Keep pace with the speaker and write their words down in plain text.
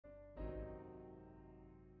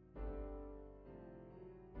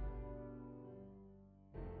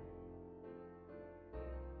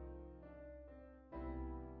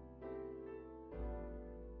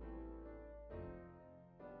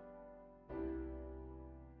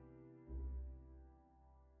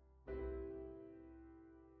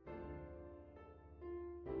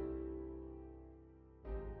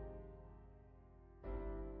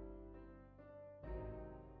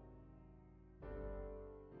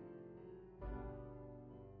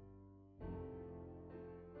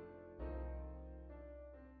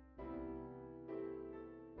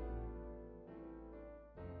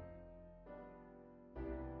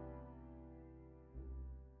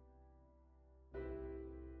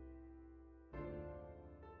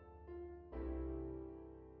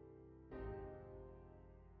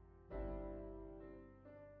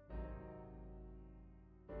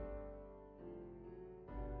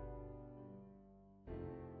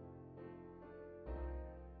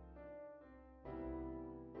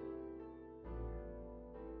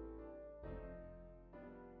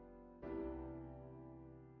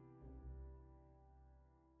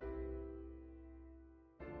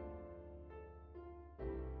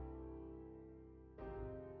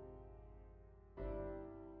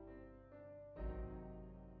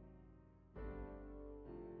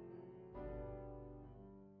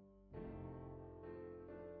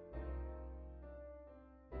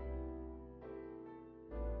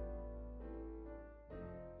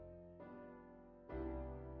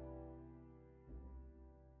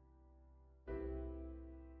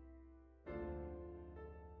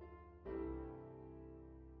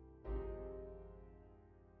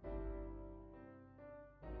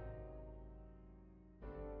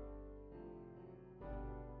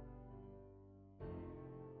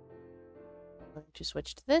going to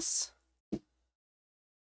switch to this.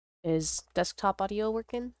 Is desktop audio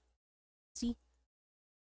working? See?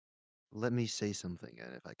 Let me say something,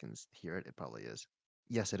 and if I can hear it, it probably is.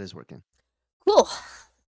 Yes, it is working. Cool.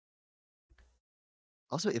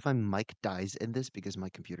 Also, if my mic dies in this because my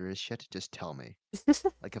computer is shit, just tell me.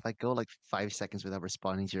 Like, if I go like 5 seconds without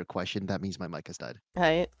responding to your question, that means my mic has died.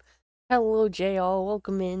 Alright. Hello, JL.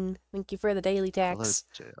 Welcome in. Thank you for the daily Hello, tax.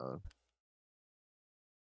 JO.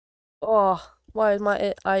 Oh, why is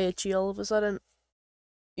my eye itchy all of a sudden?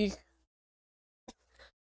 Eek.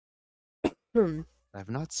 Hmm. I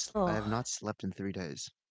Oh. have not slept in 3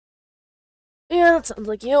 days. Yeah, that sounds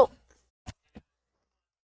like you.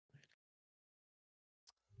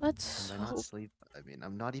 And Let's by not hope. sleep, I mean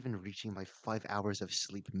I'm not even reaching my 5 hours of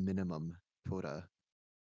sleep minimum quota.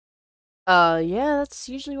 Yeah, that's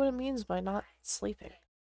usually what it means by not sleeping.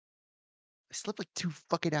 I slept like 2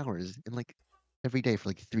 fucking hours in like every day for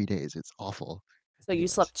like 3 days. It's awful. So you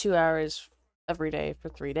Anyways, slept 2 hours every day for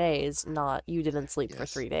 3 days, not you didn't sleep for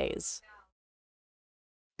yes. 3 days.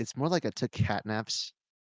 It's more like I took cat naps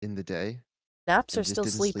in the day Naps are and just still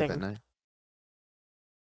didn't sleep at sleeping. night.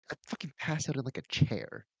 I fucking passed out in like a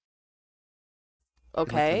chair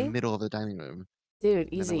in like the Okay? middle of the dining room. Dude,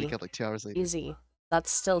 And then I wake easy. up like 2 hours later. Easy.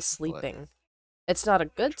 That's still What? sleeping. It's not a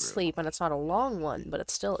good True. sleep and it's not a long one, but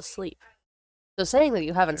it's still a sleep. So saying that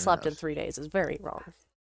you haven't Fair slept in enough. 3 days is very wrong.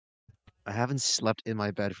 I haven't slept in my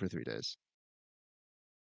bed for 3 days.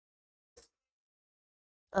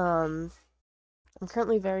 Um, I'm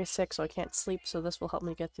currently very sick, so I can't sleep, so this will help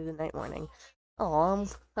me get through the night morning. Oh,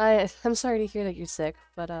 I'm sorry to hear that you're sick,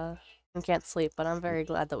 but and can't sleep, but I'm I'm very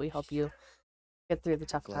glad that we help you get through the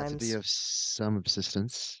tough glad to be times. of some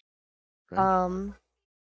assistance, right? Um,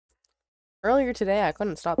 Earlier today I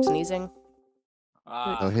couldn't stop sneezing.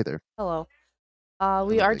 Oh, Which, hey there. hello.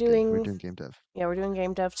 We Hello, are Bacon. We're doing, doing game dev. yeah, we're doing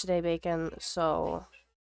game dev today, Bacon. So,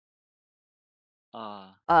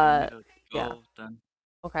 You want me to yeah, go then?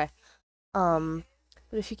 okay. Um,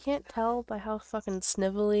 but if you can't tell by how fucking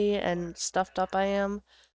snivelly and stuffed up I am,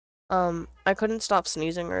 I couldn't stop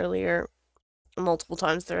sneezing earlier multiple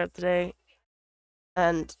times throughout the day,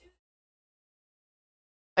 and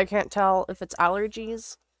I can't tell if it's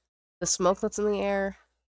allergies, the smoke that's in the air,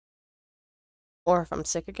 or if I'm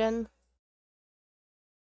sick again,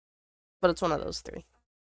 but it's one of those three.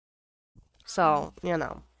 So,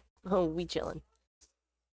 oh, we chillin'.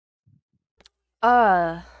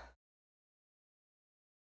 Uh,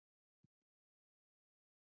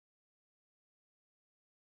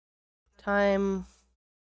 time.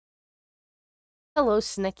 Hello,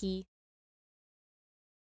 Snicky.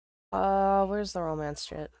 Where's the romance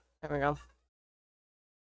shit? There we go.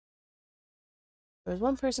 There was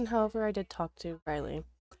one person, however, I did talk to, Riley.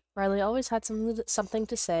 Riley always had something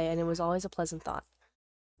to say, and it was always a pleasant thought.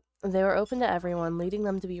 They were open to everyone, leading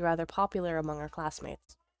them to be rather popular among our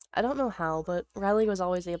classmates. I don't know how, but Riley was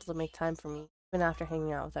always able to make time for me, even after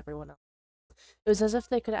hanging out with everyone else. It was as if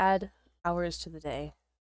they could add hours to the day.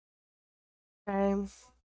 Okay.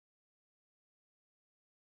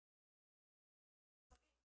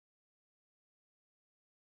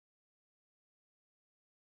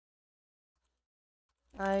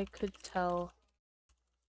 I could tell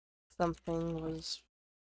something was.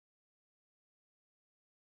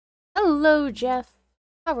 Hello, Jeff.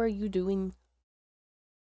 How are you doing?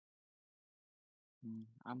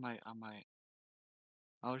 I might.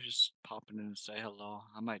 I was just popping in to say hello.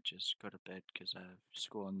 I might just go to bed because I have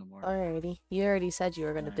school in the morning. Alrighty. You already said you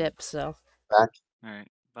were gonna Alright. dip, so. Back,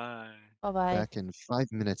 Alright. Bye. Bye bye. back in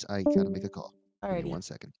 5 minutes. I gotta make a call. Give me Alrighty. 1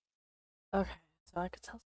 second. Okay. So I could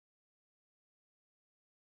tell.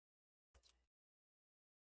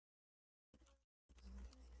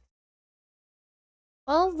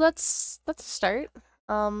 Well, let's start.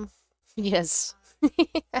 Yes.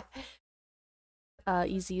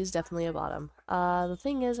 Easy is definitely a bottom. The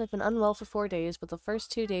thing is, I've been unwell for 4 days, but the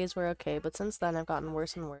first 2 days were okay. But since then, I've gotten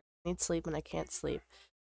worse and worse. I need sleep and I can't sleep,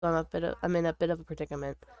 so I'm in a bit of a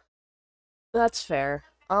predicament. That's fair.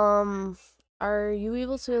 Are you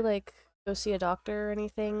able to like go see a doctor or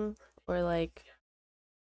anything, or like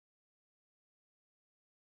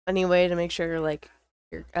any way to make sure like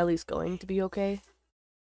you're at least going to be okay?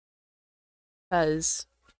 Because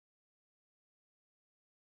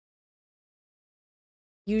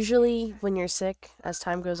usually when you're sick, as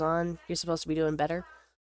time goes on, you're supposed to be doing better.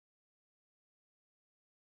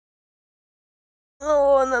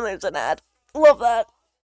 Oh, and then there's an ad. Love that.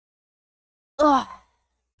 Ugh.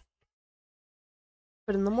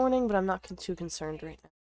 But in the morning, but I'm not too concerned right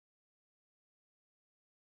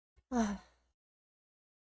now.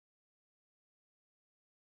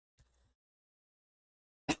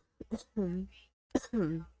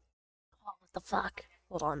 Oh, what the fuck?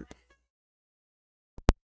 Hold on.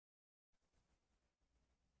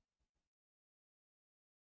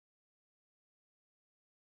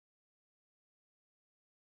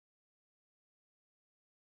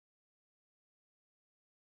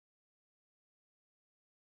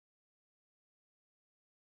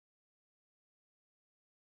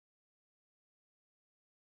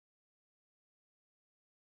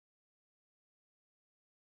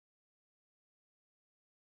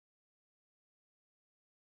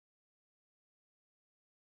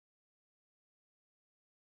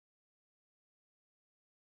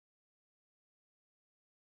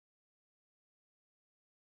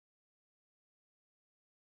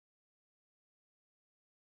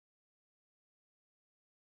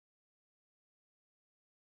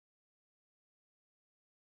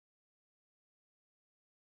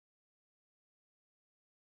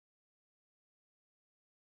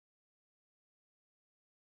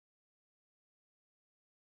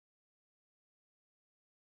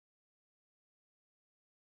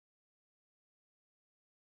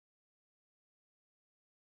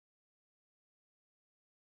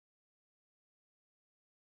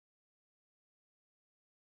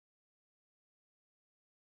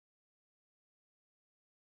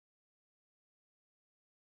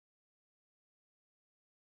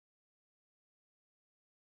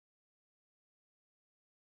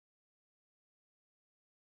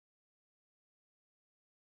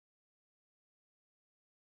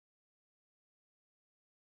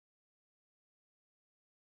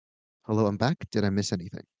 Hello, I'm back. Did I miss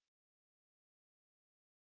anything?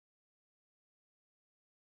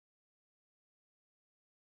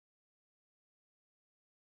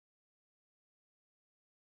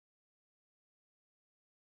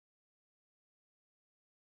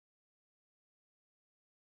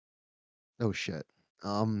 Oh shit.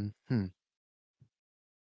 Hmm.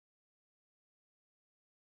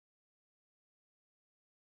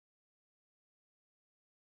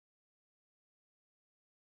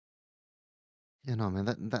 Yeah, no, man,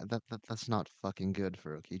 that's not fucking good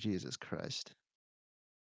for Oki. Jesus Christ.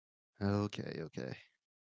 Okay, okay.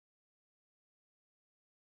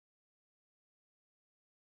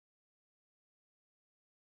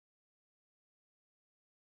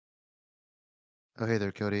 Oh, hey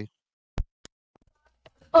there, Cody.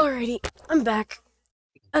 Alrighty, I'm back.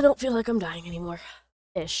 I don't feel like I'm dying anymore.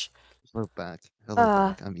 Ish. Hello back. Hello Uh,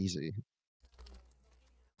 back. I'm easy.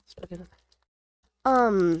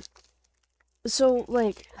 um, so,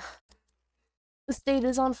 like, the state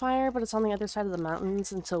is on fire, but it's on the other side of the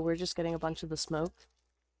mountains, and so we're just getting a bunch of the smoke.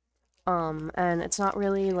 And it's not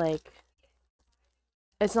really, like,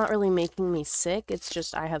 it's not really making me sick, it's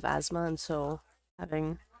just I have asthma, and so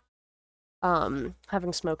having,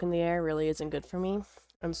 having smoke in the air really isn't good for me.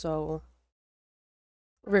 And so,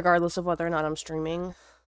 regardless of whether or not I'm streaming,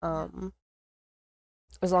 um,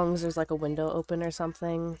 as long as there's like a window open or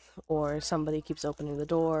something, or somebody keeps opening the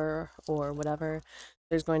door, or whatever,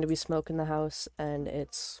 there's going to be smoke in the house, and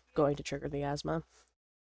it's going to trigger the asthma.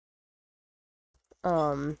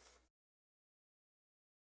 Um,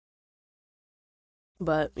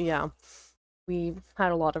 but yeah, we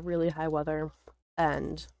had a lot of really high weather,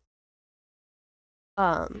 and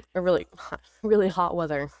a really, really hot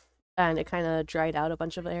weather, and it kind of dried out a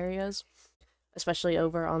bunch of areas, especially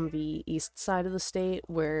over on the east side of the state,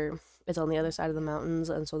 where it's on the other side of the mountains,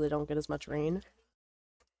 and so they don't get as much rain.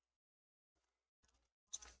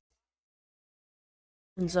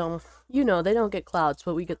 And so, they don't get clouds,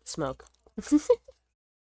 but we get the smoke.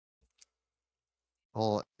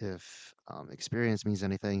 Well, if experience means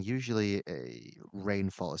anything, usually a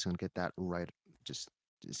rainfall is gonna get that right. Just,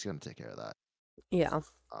 it's gonna take care of that. Yeah.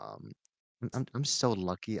 Um, I'm so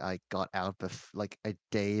lucky I got out like a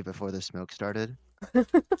day before the smoke started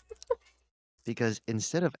because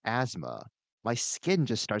instead of asthma, my skin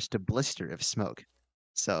just starts to blister if smoke.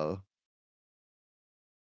 So,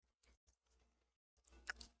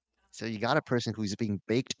 so you got a person who's being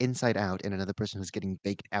baked inside out and another person who's getting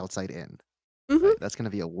baked outside in, Hmm. right? That's gonna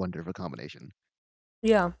be a wonderful combination.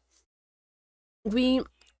 Yeah. We,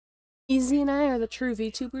 Easy and I are the true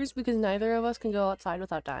VTubers because neither of us can go outside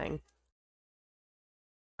without dying.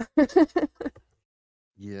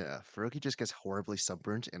 Yeah, Feroki just gets horribly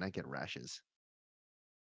sunburnt and I get rashes.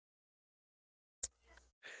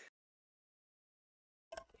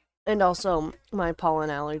 And also, my pollen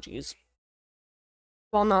allergies,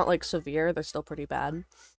 while not like severe, they're still pretty bad.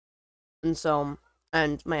 And so,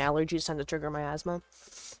 and my allergies tend to trigger my asthma.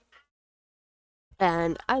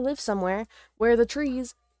 And I live somewhere where the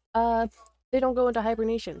trees, uh, they don't go into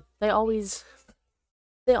hibernation. They always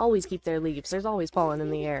keep their leaves. There's always pollen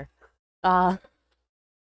in the air. Uh,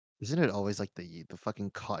 Isn't it always like the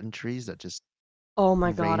fucking cotton trees that just Oh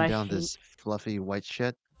my god, rain down this fluffy white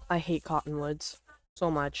shit? I hate cottonwoods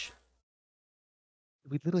so much.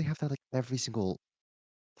 We literally have that like every single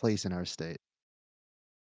place in our state.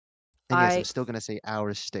 And yes, I'm I still gonna say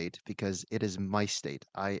our state because it is my state.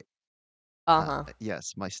 uh-huh.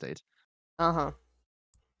 Yes, my state. Uh-huh.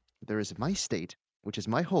 There is my state, which is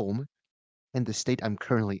my home, and the state I'm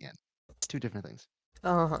currently in. It's two different things.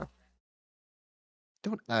 Uh-huh.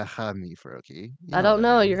 Don't me, Froki. You I know what don't I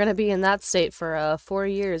know. You're mean. gonna be in that state for 4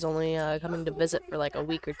 years, only coming to visit for like a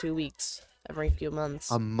week or 2 weeks every few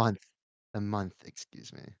months. A month. A month,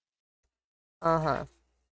 excuse me. Uh-huh.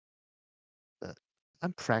 But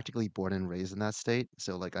I'm practically born and raised in that state,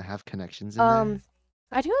 so like I have connections in there. Um,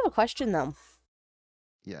 I do have a question though.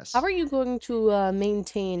 How Yes. are you going to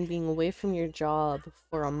maintain being away from your job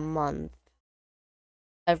for a month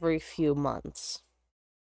every few months?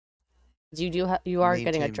 'Cause you are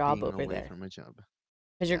getting a Maintain job being over away there. from my job.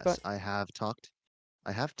 Because you're going. Yes, I have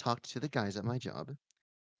talked to the guys at my job,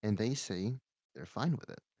 and they say they're fine with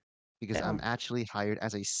it because I'm Damn. actually hired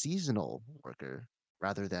as a seasonal worker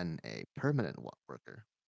rather than a permanent worker.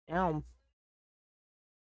 Damn.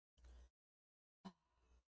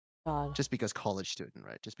 God. Just because college student,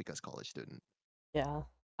 right? Just because college student. Yeah.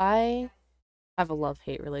 I have a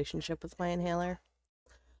love-hate relationship with my inhaler.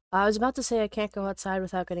 I was about to say I can't go outside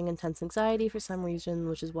without getting intense anxiety for some reason,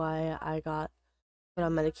 which is why I got put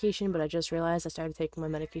on medication, but I just realized I started taking my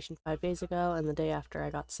medication 5 days ago, and the day after I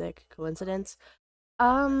got sick. Coincidence?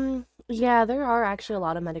 Yeah, there are actually a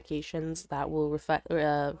lot of medications that will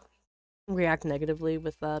react negatively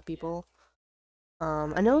with people.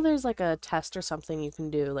 I know there's like a test or something you can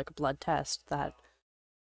do, like a blood test that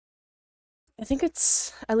I think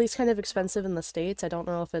it's at least kind of expensive in the States. I don't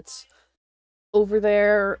know if it's over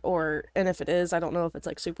there and if it is, I don't know if it's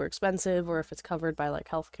like super expensive or if it's covered by like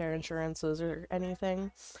healthcare insurances or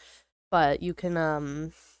anything. But you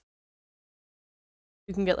can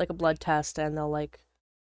get like a blood test and they'll like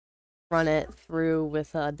run it through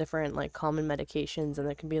with different like common medications and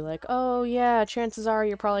it can be like, oh yeah, chances are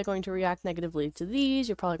you're probably going to react negatively to these,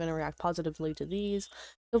 you're probably going to react positively to these.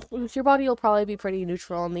 Your body will probably be pretty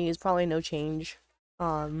neutral on these, probably no change.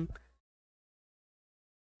 um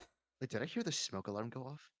Wait, did I hear the smoke alarm go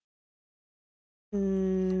off?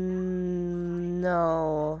 no,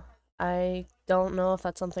 I don't know if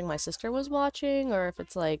that's something my sister was watching or if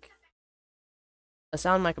it's like a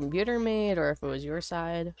sound my computer made or if it was your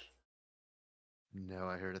side. No,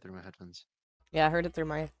 I heard it through my headphones. Yeah,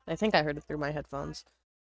 I think I heard it through my headphones.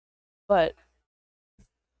 But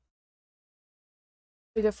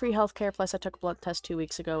we get free healthcare, plus I took a blood test 2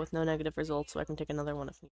 weeks ago with no negative results, so I can take another one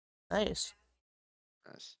if need. Nice.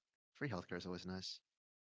 Nice. Free healthcare is always nice.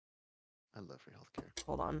 I love free healthcare.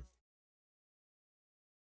 Hold on.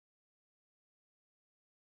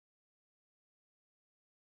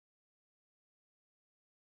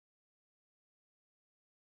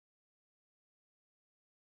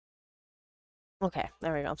 Okay,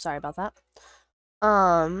 there we go. Sorry about that.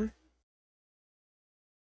 Um,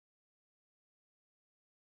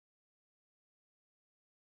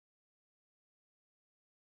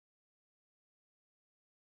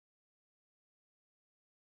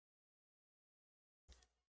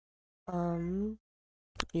 um,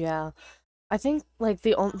 yeah. I think like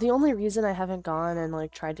the only reason I haven't gone and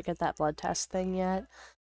like tried to get that blood test thing yet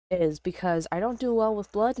is because I don't do well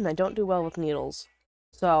with blood and I don't do well with needles.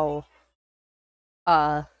 So,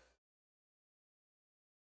 uh,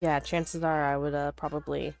 yeah, chances are I would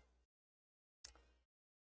probably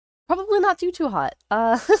not do too hot.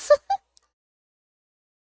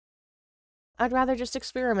 I'd rather just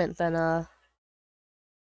experiment than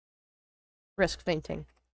risk fainting.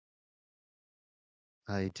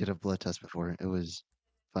 I did a blood test before. It was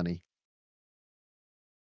funny.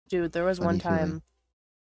 Dude, Funny feeling.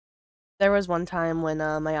 there was one time when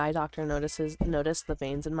my eye doctor noticed the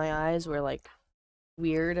veins in my eyes were like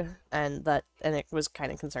weird and it was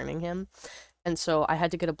kind of concerning him. And so I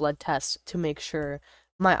had to get a blood test to make sure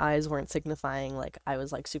my eyes weren't signifying like I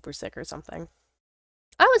was like super sick or something.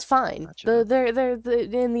 I was fine. Gotcha.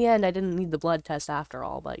 In the end I didn't need the blood test after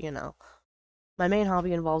all, but you know. My main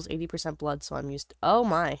hobby involves 80% blood, so I'm used to. Oh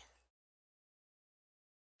my.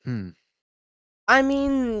 Hmm. I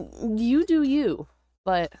mean, you do you,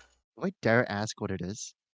 but Do I dare ask what it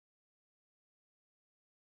is?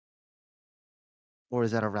 Or is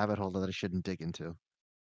that a rabbit hole that I shouldn't dig into?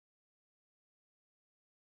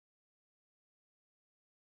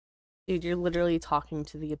 dude, you're literally talking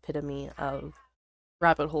to the epitome of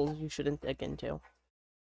rabbit holes you shouldn't dig into.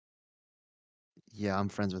 Yeah, I'm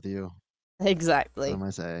friends with you. What Exactly. am I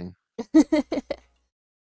saying?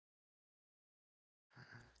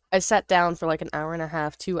 I sat down for like an hour and a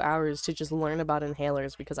half, 2 hours to just learn about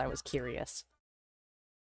inhalers because I was curious.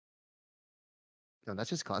 No, that's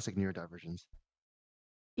just classic neurodivergence.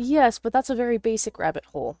 Yes, but that's a very basic rabbit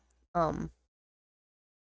hole. Um,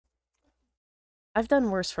 I've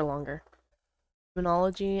done worse for longer.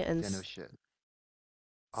 Phonology and Yeah, no shit.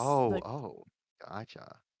 like, Oh,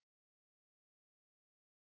 gotcha.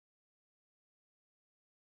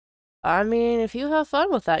 I mean, if you have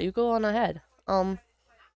fun with that, you go on ahead.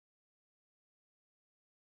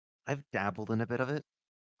 I've dabbled in a bit of it.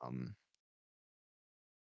 Um,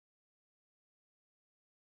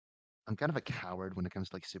 I'm kind of a coward when it comes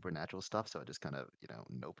to like supernatural stuff, so I just kind of,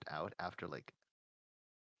 noped out after like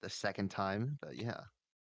the second time. But yeah,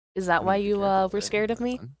 Is that I mean, why if you're you careful with were it, you scared can of have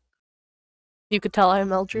me? fun. You could tell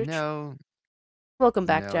I'm Eldritch. No, Welcome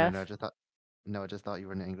back, no. Jeff. No, I just thought you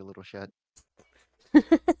were an angry little shit.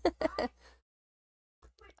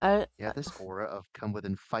 I You have this aura of come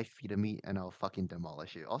within 5 feet of me and I'll fucking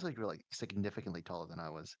demolish you. Also, you're like significantly taller than I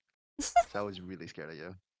was, so I was really scared of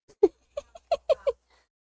you.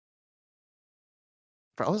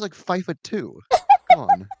 Bro, I was like 5'2". Come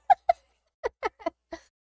on.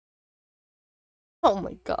 oh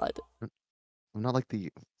my god. I'm not like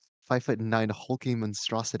the 5'9" hulking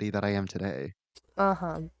monstrosity that I am today.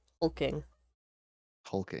 Uh-huh. Hulking.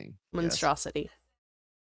 Hulking, yes. Monstrosity.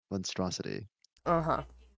 Monstrosity. Uh-huh.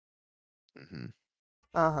 Hmm.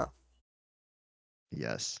 Uh-huh.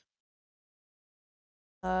 Yes.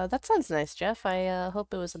 That sounds nice, Jeff. I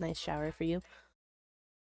hope it was a nice shower for you.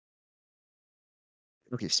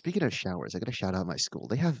 Okay, speaking of showers, I gotta shout out my school.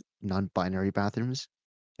 They have non-binary bathrooms,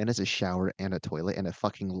 and it's a shower and a toilet, and it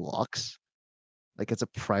fucking locks. Like it's a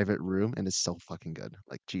private room, and it's so fucking good.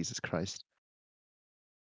 Like Jesus Christ.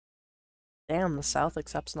 Damn, the South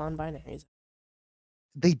accepts non-binaries.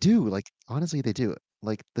 They do, like honestly, they do.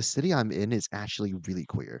 Like the city I'm in is actually really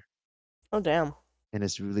queer, Oh damn. and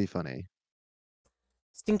it's really funny.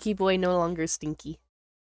 Stinky boy no longer stinky,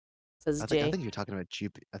 says I Jay. think you're talking about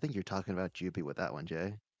Jupy. I think you're talking about Jupy with that one,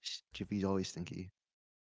 Jay. Jupy's always stinky.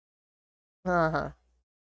 Uh-huh.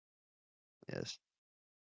 Yes.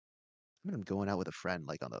 I mean, I'm going out with a friend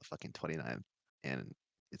like on the fucking 29th, and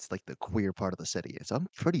it's like the queer part of the city. So I'm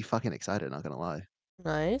pretty fucking excited, not gonna lie.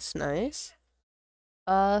 Nice, nice.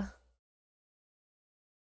 Uh,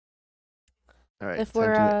 All right, if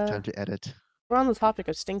we're time to edit. we're on the topic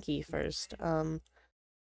of stinky first,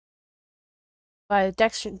 by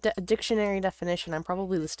dictionary definition, I'm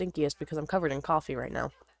probably the stinkiest because I'm covered in coffee right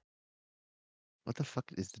now. What the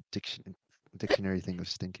fuck is the dictionary thing of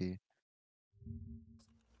stinky?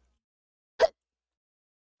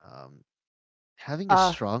 Um, Having a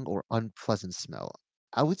Uh, strong or unpleasant smell.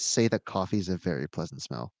 I would say that coffee is a very pleasant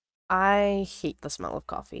smell. I hate the smell of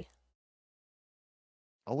coffee.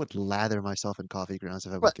 I would lather myself in coffee grounds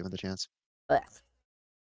if I was But given the chance.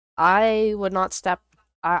 I would not step.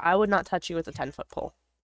 I would not touch you with a 10-foot pole.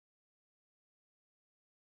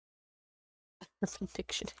 Urban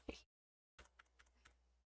Dictionary.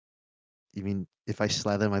 You mean if I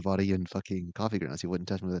slather my body in fucking coffee grounds, you wouldn't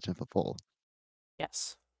touch me with a 10-foot pole?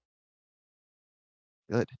 Yes.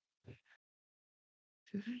 Good.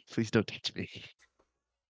 Please don't touch me.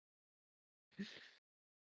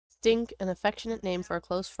 Stink, an affectionate name for a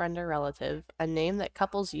close friend or relative, a name that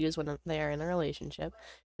couples use when they are in a relationship.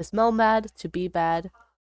 To smell bad, to be bad.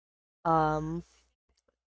 Um,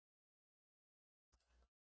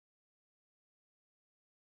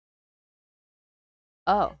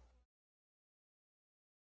 oh.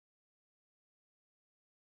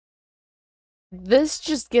 This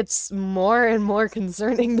just gets more and more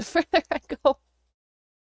concerning the further I go.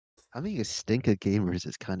 Having a stink of gamers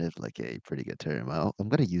is kind of like a pretty good term. I'm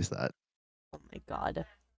gonna use that. Oh my god.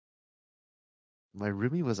 My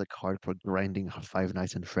roomie was like hardcore grinding Five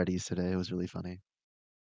Nights at Freddy's today. It was really funny.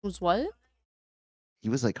 Was what? He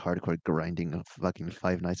was like hardcore grinding fucking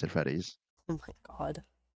Five Nights at Freddy's. Oh my god.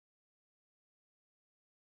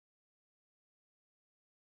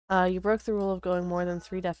 You broke the rule of going more than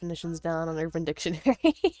 3 definitions down on Urban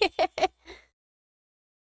Dictionary.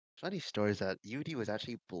 Funny story is that UD was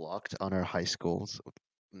actually blocked on our high school's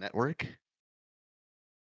network.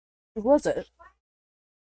 Was it?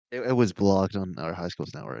 It was blocked on our high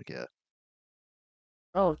school's network, yeah.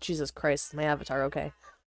 Oh, Jesus Christ, my avatar, okay.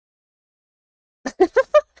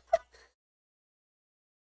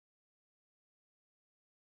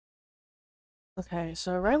 Okay,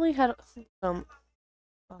 so Riley had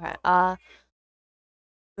okay,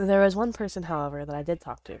 there was one person, however, that I did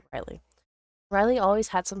talk to, Riley. Riley always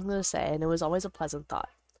had something to say, and it was always a pleasant thought.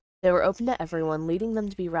 They were open to everyone, leading them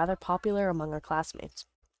to be rather popular among our classmates.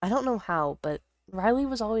 I don't know how, but Riley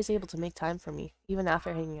was always able to make time for me, even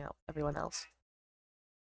after hanging out with everyone else.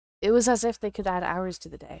 It was as if they could add hours to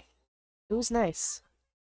the day. It was nice.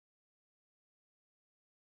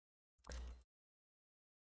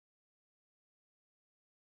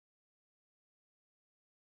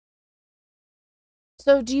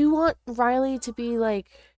 So, do you want Riley to be like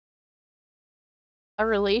a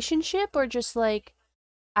relationship or just like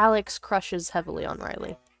Alex crushes heavily on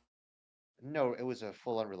Riley? No, it was a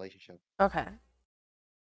full-on relationship. Okay.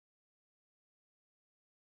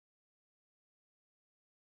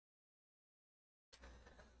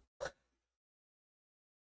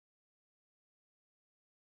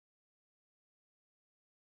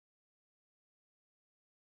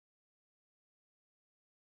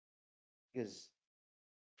 Because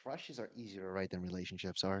crushes are easier to write than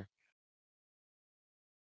relationships are.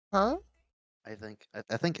 Huh? I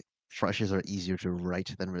think crushes are easier to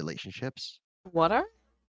write than relationships. What are?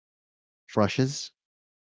 Crushes?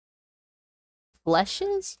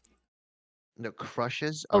 Fleshes? No,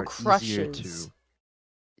 crushes Oh, are easier crushes.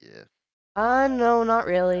 to. Yeah. No, not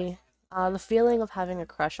really. The feeling of having a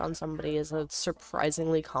crush on somebody is a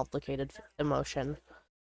surprisingly complicated emotion.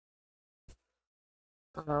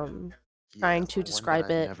 Um, Yeah, Trying to one that describe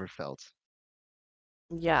I've it, never felt.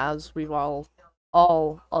 yeah, as we've all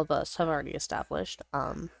of us have already established.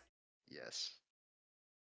 Yes.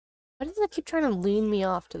 Why does it keep trying to lean me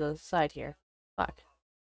off to the side here? Fuck.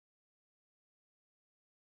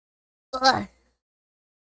 Ugh.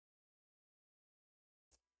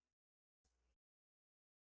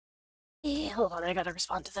 Hold on, I gotta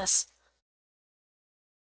respond to this.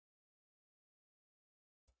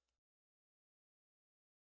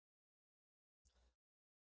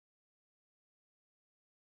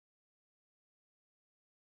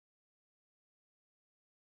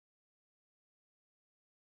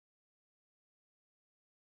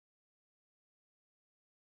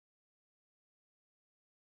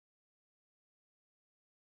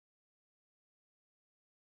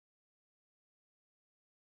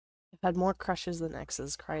 I've had more crushes than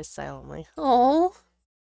exes, cries silently. Oh,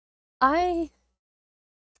 I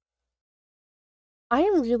I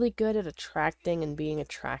am really good at attracting and being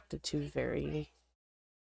attracted to very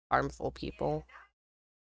harmful people.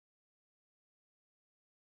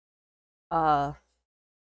 Uh,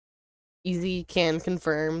 Easy can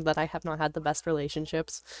confirm that I have not had the best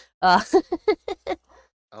relationships. Uh,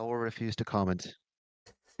 I will refuse to comment.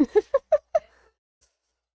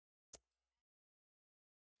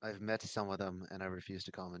 I've met some of them and I refuse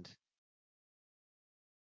to comment.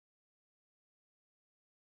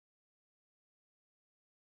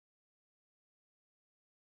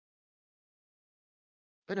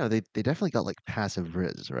 But no, they definitely got like passive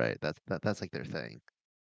riz, right? That's like their thing.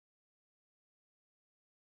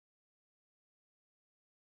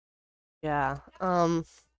 yeah.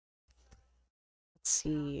 Let's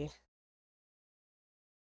see.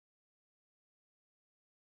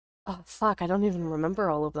 Oh fuck, I don't even remember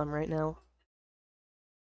all of them right now.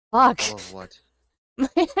 Fuck. All of what? My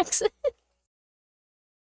ex.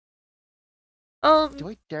 Do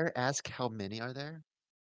I dare ask how many are there?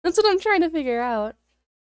 That's what I'm trying to figure out.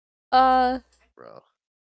 Uh, Bro.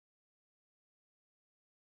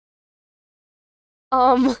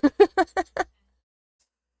 um,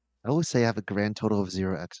 I always say I have a grand total of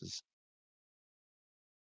 0 exes,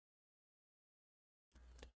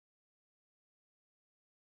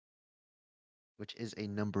 which is a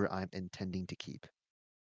number I'm intending to keep.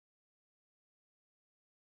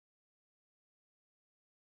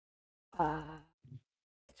 uh,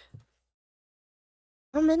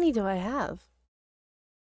 how many do I have?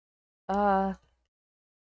 Uh,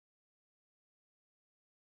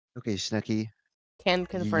 Okay, Snecky, can you're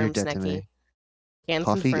confirm dead to Snecky. me. Can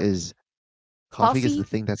Coffee confirm. is coffee is the Coffee,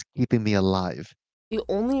 thing that's keeping me alive. the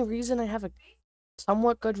only reason I have a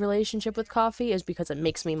somewhat good relationship with coffee is because it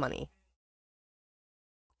makes me money.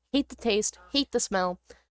 Hate the taste, hate the smell,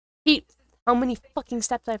 hate how many fucking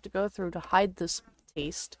steps I have to go through to hide this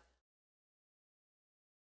taste.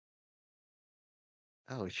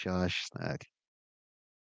 Oh, shush, Snack.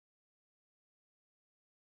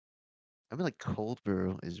 I mean, like cold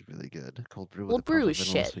brew is really good. Cold brew with a Cold pump brew of is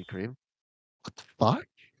vanilla shit. sweet cream. What the fuck?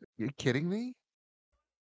 You're kidding me?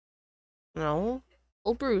 No,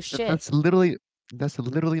 cold brew is That, shit. that's literally that's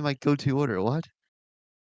literally my go-to order. What?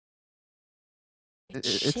 It's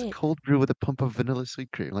It's shit. cold brew with a pump of vanilla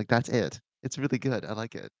sweet cream. Like that's it. It's really good. I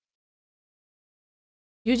like it.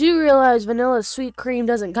 You do realize vanilla sweet cream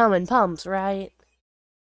doesn't come in pumps, right?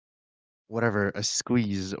 Whatever, a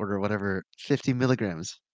squeeze or whatever, 50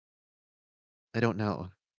 milligrams. I don't know.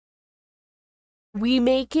 We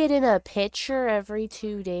make it in a pitcher every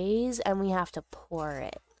 2 days, and we have to pour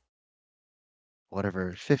it.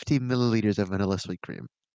 Whatever, 50 milliliters of vanilla sweet cream.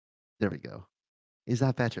 There we go. Is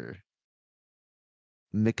that better?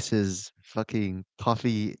 Mixes fucking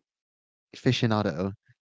coffee aficionado.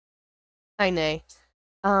 I nay.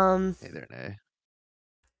 Um, Hey there, Nay.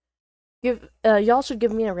 y'all should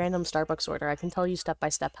give me a random Starbucks order. I can tell you step by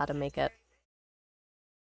step how to make it,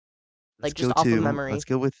 Let's like just go off of to memory.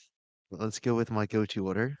 let's go with my go-to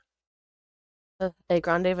order. A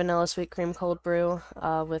grande vanilla sweet cream cold brew,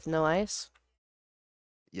 with no ice.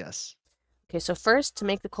 Yes. Okay, so first to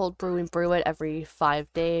make the cold brew, we brew it every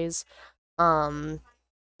 5 days. Um,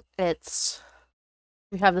 it's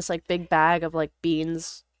we have this like big bag of like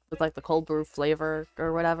beans with like the cold brew flavor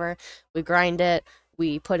or whatever. We grind it.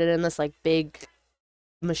 We put it in this like big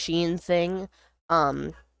machine thing.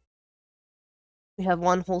 Um, we have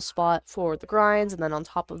one whole spot for the grinds, and then on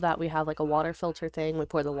top of that, we have like a water filter thing. We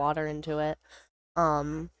pour the water into it.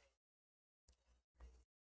 Um,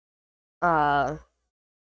 uh,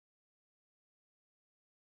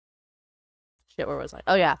 Shit, where was I?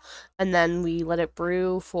 Oh yeah, and then we let it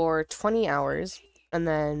brew for 20 hours, and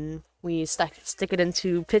then we stick it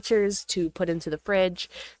into pitchers to put into the fridge,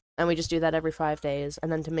 and we just do that every 5 days.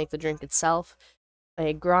 And then to make the drink itself,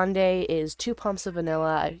 a grande is 2 pumps of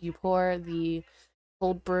vanilla. You pour the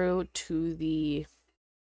cold brew to the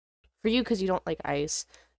for you because you don't like ice.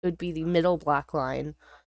 It would be the middle black line,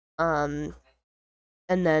 um,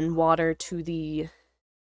 and then water to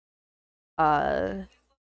uh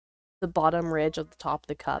the bottom ridge of the top of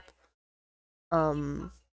the cup.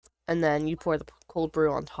 Um, and then you pour the cold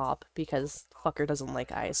brew on top because fucker doesn't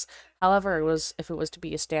like ice. However, if it was to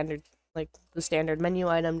be a standard like the standard menu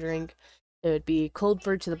item drink, it would be cold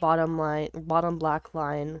brew to the bottom black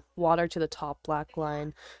line, water to the top black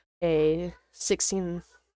line, a 16.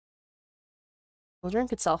 The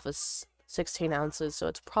drink itself is 16 ounces, so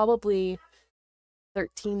it's probably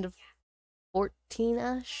 13 to 14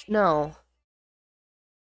 ish. No,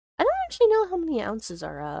 I don't actually know how many ounces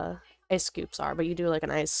our ice scoops are, but you do like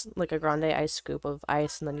like a grande ice scoop of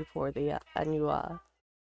ice, and then you pour and you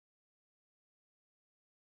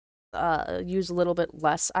use a little bit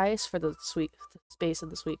less ice for the sweet space of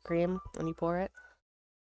the sweet cream when you pour it.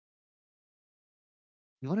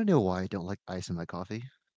 You want to know why I don't like ice in my coffee?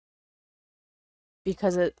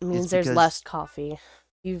 Because it It's means there's less because coffee.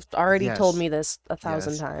 You've already told yes, me this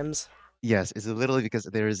 1,000 yes, times. yes. It's literally because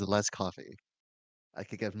there is less coffee. I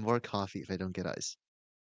could get more coffee if I don't get ice.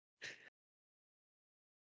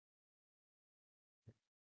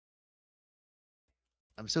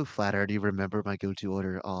 I'm so flattered you remember my go-to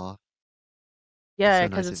order. Aw, that's Yeah, so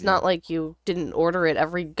because nice of it's you. not like you didn't order it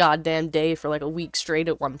every goddamn day for like a week straight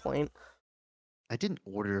at one point. I didn't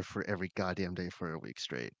order for every goddamn day for a week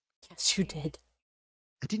straight. Yes, you did.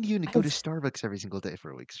 I didn't even go I'm... to Starbucks every single day for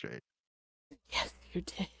a week straight. Yes, you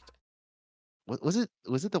did. What was it?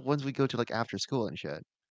 Was it the ones we go to like after school and shit?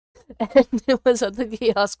 And it was at the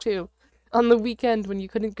kiosk too. On the weekend when you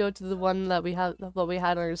couldn't go to the one that we had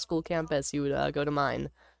on our school campus, you would go to mine.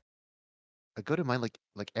 I go to mine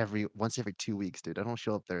like every once every 2 weeks, dude. I don't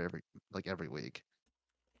show up there every week.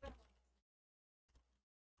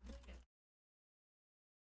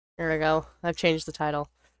 There we go. I've changed the title.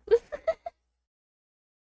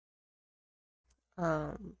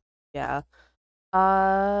 Um, yeah.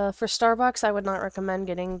 For Starbucks, I would not recommend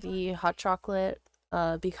getting the hot chocolate,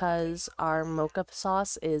 because our mocha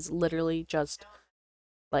sauce is literally just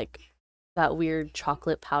like that weird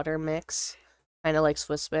chocolate powder mix, kind of like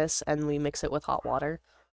Swiss Miss, and we mix it with hot water,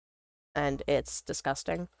 and it's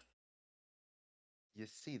disgusting. You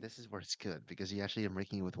see, this is where it's good because you actually are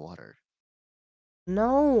making it with water.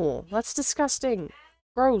 No, that's disgusting.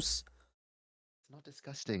 Gross. It's not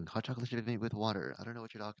disgusting. Hot chocolate should be made with water. I don't know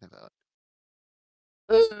what you're talking about.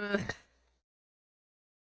 Ugh.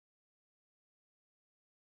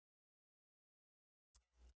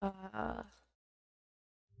 Uh,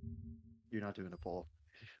 You're not doing a poll.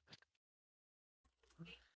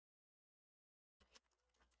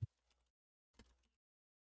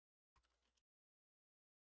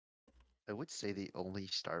 I would say the only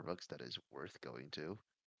Starbucks that is worth going to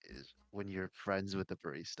is when you're friends with the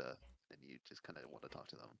barista and you just kind of want to talk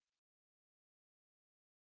to them.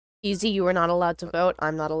 Easy, you are not allowed to But vote.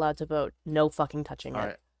 I'm not allowed to vote. No fucking touching all it.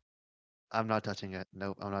 right, I'm not touching it.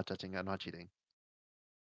 Nope, I'm not touching it. I'm not cheating.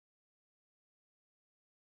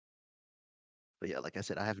 But yeah, like I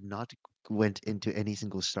said, I have not went into any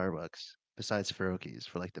single Starbucks besides Feroki's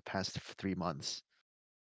for like the past 3 months.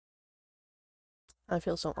 I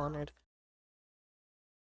feel so honored.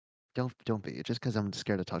 Don't be. Just because I'm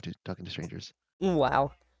scared of talking to strangers.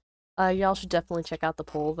 Wow. Y'all should definitely check out the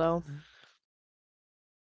poll though.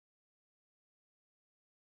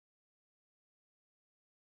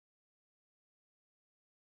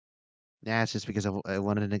 Yeah, it's just because I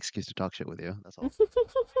wanted an excuse to talk shit with you. That's all.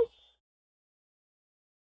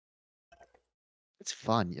 It's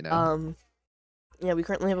fun, you know. um, yeah, we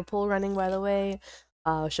currently have a poll running, by the way.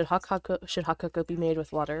 Should hot cocoa be made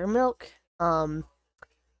with water or milk? I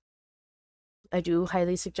do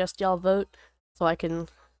highly suggest y'all vote so I can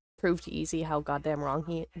prove to Easy how goddamn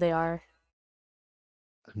wrong they are.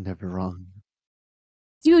 I'm never wrong.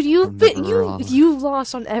 Dude, I'm never wrong. you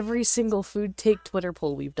lost on every single food take Twitter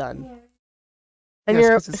poll we've done. And Yes,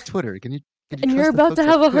 you're because it's Twitter. Can you and you're trust the about to folks at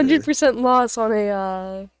have a Twitter? 100% loss on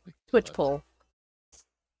a My Twitch God. poll.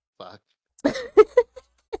 Fuck.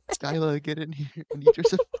 Skyla, get in here. I need your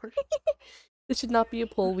support. This should not be a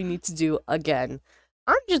poll we need to do again.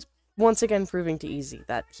 I'm just once again proving to Easy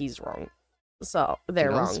that he's wrong. So they're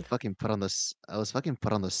Dude, I was wrong. fucking put on this. I was fucking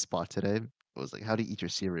put on the spot today. It was like, how do you eat your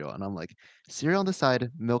cereal? And I'm like, cereal on the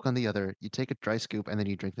side, milk on the other. You take a dry scoop and then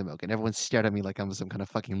you drink the milk. And everyone stared at me like I'm some kind of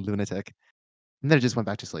fucking lunatic. And then I just went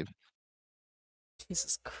back to sleep.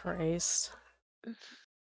 Jesus Christ.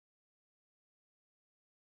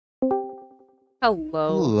 Hello.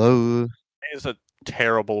 Hello. Is a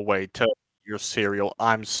terrible way to eat your cereal.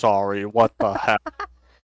 I'm sorry. What the heck?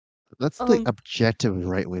 That's the objective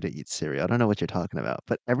right way to eat cereal. I don't know what you're talking about,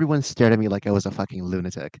 but everyone stared at me like I was a fucking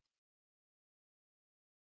lunatic.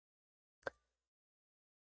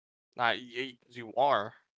 You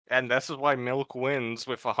are. And this is why milk wins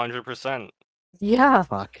with 100%. Yeah.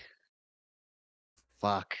 Fuck.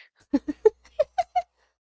 Fuck.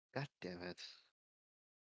 God damn it.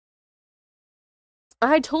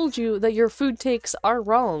 I told you that your food takes are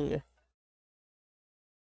wrong.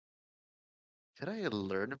 Did I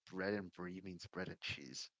learn bread and brie means bread and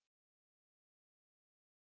cheese?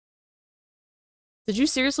 Did you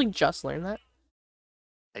seriously just learn that?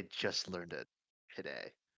 I just learned it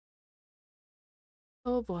today.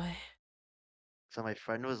 Oh boy. So my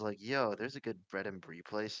friend was like, "Yo, there's a good bread and brie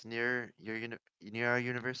place near our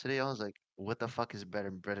university." I was like, "What the fuck is bread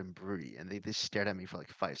and brie?" And they just stared at me for like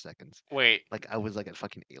 5 seconds, Wait, like I was like a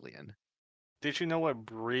fucking alien. did you know what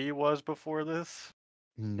brie was before this?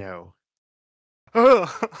 No, Because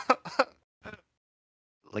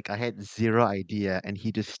like I had zero idea, and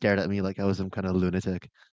he just stared at me like I was some kind of lunatic.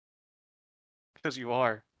 you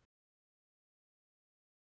are.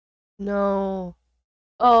 No.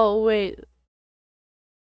 Oh wait.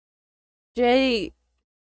 Jay,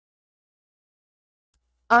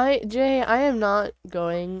 I am not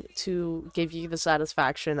going to give you the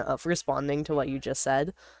satisfaction of responding to what you just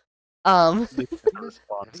said. Have you guys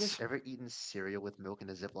Response. ever eaten cereal with milk in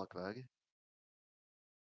a Ziploc bag?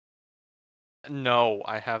 No,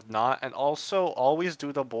 I have not. And also, always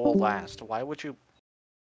do the bowl last. Why would you?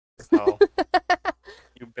 Oh,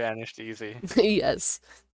 you banished Easy. Yes.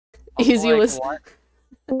 I'm Easy like, was.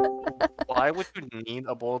 why would you need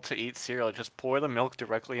a bowl to eat cereal? Just pour the milk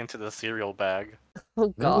directly into the cereal bag.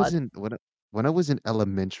 Oh When I was God. in when I was in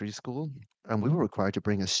elementary school, we were required to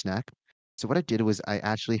bring a snack. So what I did was I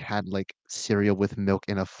actually had like cereal with milk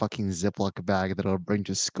in a fucking Ziploc bag that I would bring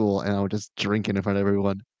to school, and I would just drink it in front of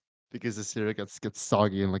everyone because the cereal gets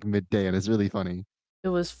soggy in like midday, and it's really funny. It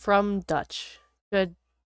was from Dutch. Good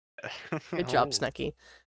job, Oh. Snecky.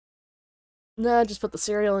 Nah, just put the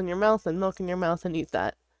cereal in your mouth and milk in your mouth and eat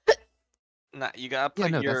that. Nah, you gotta Yeah,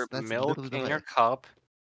 put no, your that's milk literally the in your way. cup,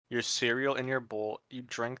 your cereal in your bowl, you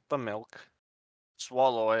drink the milk,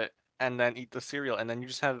 swallow it, and then eat the cereal, and then you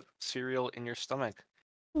just have cereal in your stomach.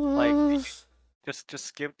 Like, just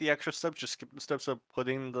skip the extra steps, just skip the steps of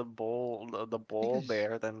putting the bowl Because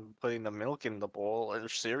there, then putting the milk in the bowl, or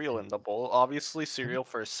cereal in the bowl. Obviously, have you cereal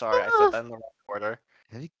first. Sorry, I said that in the wrong order.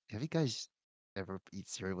 have you guys ever eat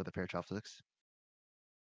cereal with a pair of chopsticks?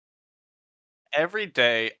 Every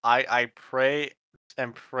day I pray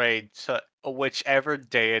and pray to whichever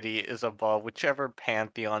deity is above, whichever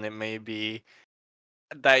pantheon it may be,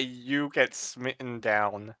 that you get smitten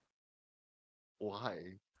down. Why?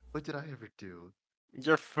 What did I ever do?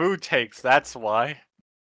 Your food takes, that's why.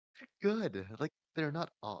 Good. Like they're not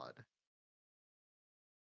odd.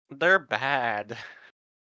 They're bad.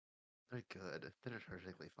 They're good. They're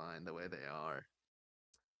perfectly fine the way they are.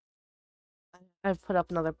 I've put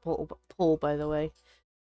up another poll, by the way.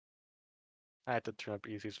 I had to turn up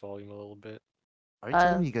Easy's volume a little bit. Are you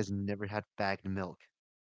telling me you guys never had bagged milk?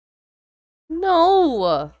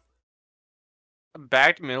 No!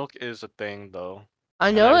 Bagged milk is a thing, though. I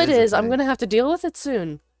And know I it It is a is. I'm thing. gonna have to deal with it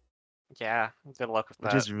soon. Yeah, good luck with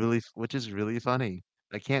Which that. is really funny.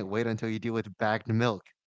 I can't wait until you deal with bagged milk.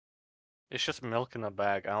 It's just milk in a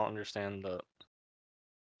bag. I don't understand the.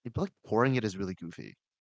 But like pouring it is really goofy.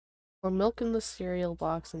 Or milk in the cereal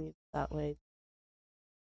box and eat it that way.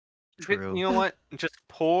 True. You know what? Just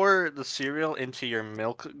pour the cereal into your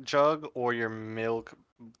milk jug or your milk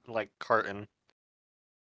like carton.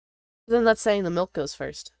 Then that's saying the milk goes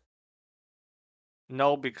first.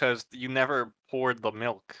 No, because you never poured the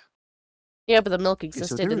milk. Yeah, but the milk Okay, so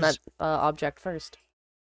existed in that object first.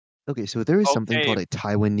 okay, so there is something Okay, called a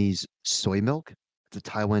Taiwanese soy milk. It's a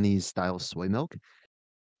Taiwanese style soy milk,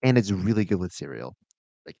 and it's really good with cereal.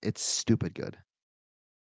 Like it's stupid good.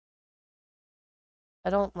 I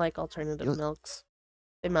don't like You alternative know, milks.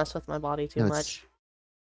 They mess with my body too no, much.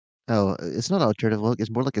 it's not alternative milk. It's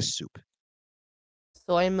more like a soup.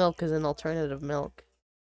 Soy milk is an alternative milk.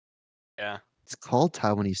 yeah. It's called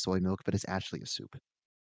Taiwanese soy milk, but it's actually a soup.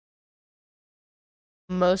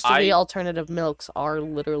 Most of the I alternative milks are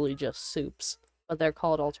literally just soups, but they're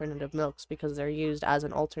called alternative milks because they're used as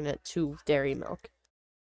an alternate to dairy milk.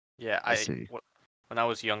 yeah, I see. when I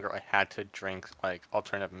was younger, I had to drink like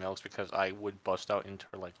alternative milks because I would bust out into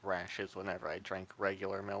like rashes whenever I drank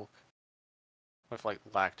regular milk with like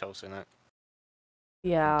lactose in it.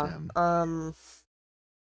 Yeah. Damn.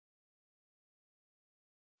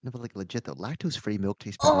 No, but like legit though, lactose-free milk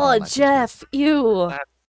tastes better than Oh, unlactose milk. Jeff, ew. That-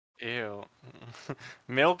 Ew.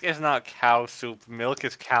 Milk is not cow soup. Milk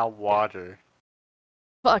is cow water.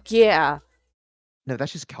 Fuck yeah. No,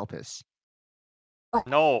 that's just cow piss.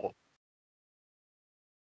 No.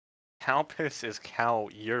 Cow piss is cow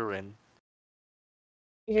urine.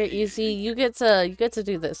 You see, you get to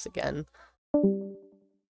do this again.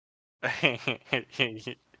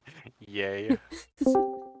 Yay.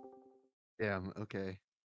 Damn. Okay.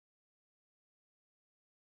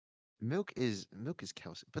 Milk is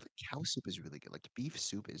cow soup, but like, cow soup is really good. Like beef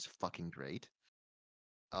soup is fucking great.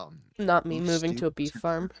 Not me Beef moving stew, to a beef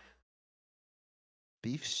farm.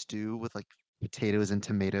 beef stew with like potatoes and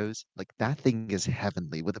tomatoes, like that thing is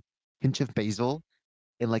heavenly with a pinch of basil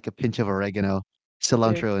and like a pinch of oregano, Dude,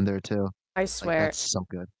 cilantro in there too. I Like swear, that's so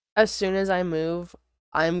good. as soon as I move,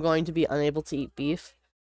 I'm going to be unable to eat beef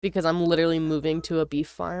because I'm literally moving to a beef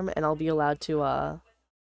farm and I'll be allowed to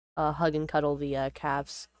hug and cuddle the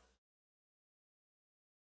calves.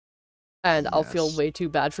 And I'll feel Yes. way too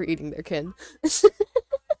bad for eating their kin.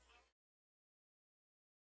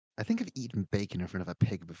 I think I've eaten bacon in front of a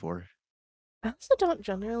pig before. I also don't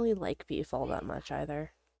generally like beef all that much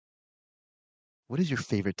either. What is your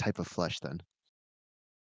favorite type of flesh then?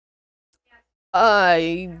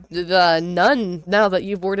 None, now that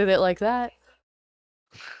you've worded it like that.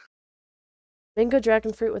 Mango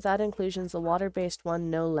dragon fruit without inclusions, the water-based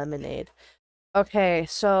one, no lemonade. Okay,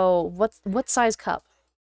 so what size cup?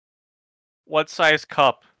 What size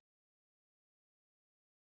cup?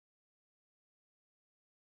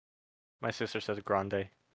 My sister says grande.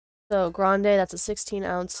 So grande, that's a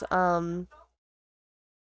 16-ounce.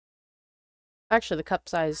 Actually, the cup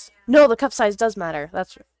size. No, the cup size does matter.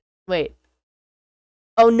 Wait.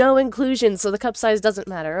 Oh, no inclusion, so the cup size doesn't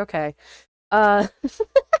matter. Okay. Oh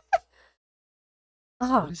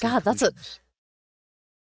What is God, that's a.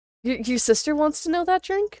 inclusions? Your sister wants to know that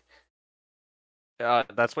drink?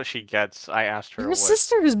 That's what she gets. I asked her Your what.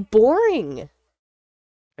 sister is boring.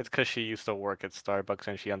 It's because she used to work at Starbucks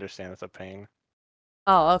and she understands the pain.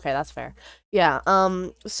 Oh, okay, that's fair. Yeah,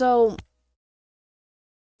 so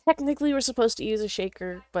technically we're supposed to use a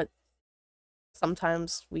shaker, but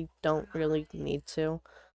sometimes we don't really need to.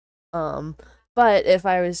 But if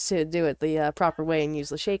I was to do it the proper way and use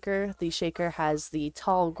the shaker has the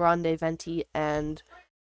tall grande venti and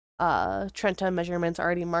Trenta measurements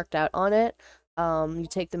already marked out on it. You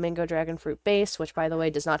take the mango dragon fruit base, which by the way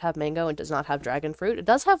does not have mango and does not have dragon fruit. It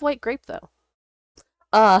does have white grape though.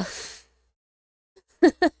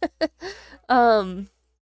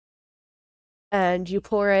 And you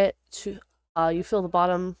pour it to you fill the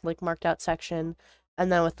bottom like marked out section,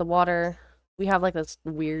 and then with the water, we have like this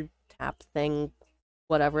weird tap thing,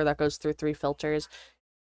 whatever, that goes through 3 filters.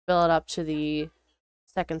 Fill it up to the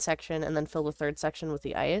second section and then fill the third section with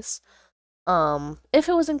the ice. If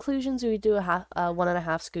it was inclusions, we would do a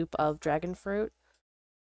 1.5 scoop of dragon fruit.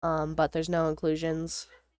 But there's no inclusions.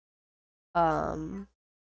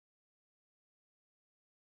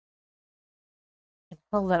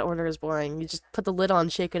 Oh, that order is boring. You just put the lid on,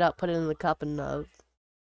 shake it up, put it in the cup, and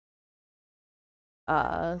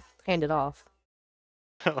hand it off.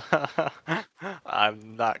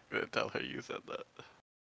 I'm not gonna tell her you said that.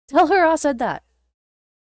 Tell her I said that.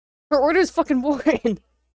 Her order's fucking boring.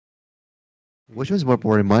 Which one's more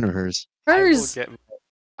boring, mine or hers? Hers.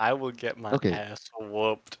 I will get my Okay. ass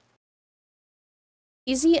whooped.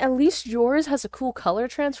 Easy, at least yours has a cool color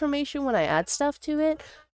transformation when I add stuff to it.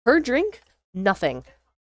 Her drink, nothing.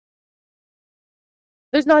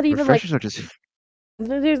 There's not even like Refreshers are just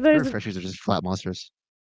there's there's refreshers are just flat monsters.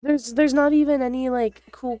 there's not even any like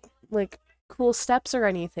cool steps or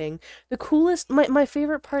anything. The coolest my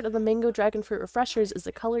favorite part of the mango dragon fruit refreshers is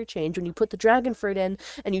the color change when you put the dragon fruit in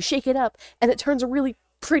and you shake it up and it turns a really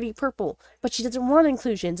pretty purple. But she doesn't want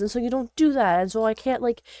inclusions and so you don't do that and so I can't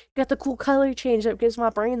like get the cool color change that gives my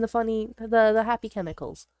brain the happy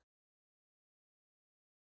chemicals.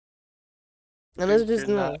 And those are just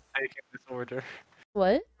You're not no. taking this order.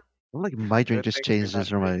 What? Like my drink Good just thing you're changes not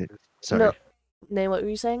from my. taking this. Sorry. No. Nay, what were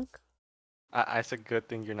you saying? I said good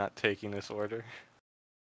thing you're not taking this order.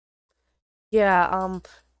 Yeah,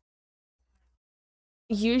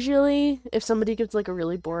 usually if somebody gives like a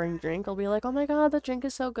really boring drink, I'll be like, "Oh my god, that drink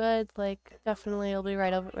is so good." Like, definitely it'll be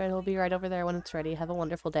right over there when it's ready. Have a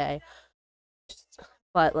wonderful day.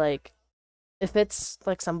 But like if it's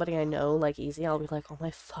like somebody I know, like easy, I'll be like, "Oh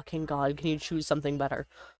my fucking god, can you choose something better?"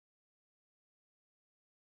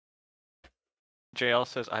 JL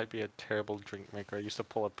says I'd be a terrible drink maker. I used to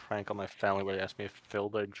pull a prank on my family where they asked me to fill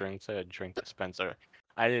their drinks at a drink dispenser.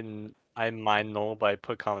 I mind null, but I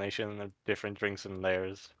put combination of different drinks in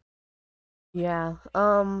theirs. Yeah.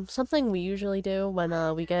 Something we usually do when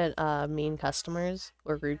we get mean customers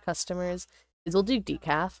or rude customers is we'll do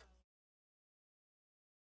decaf.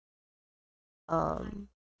 Um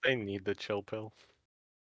They need the chill pill.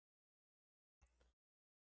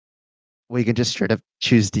 We can just straight up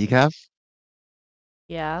choose decaf.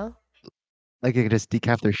 yeah. Like you can just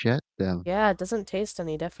decaf their shit. Damn. Yeah, it doesn't taste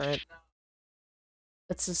any different.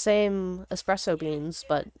 It's the same espresso beans,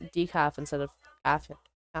 but decaf instead of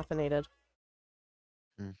caffeinated.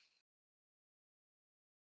 Hmm.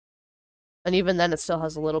 And even then, it still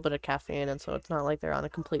has a little bit of caffeine, and so it's not like they're on a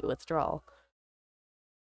complete withdrawal.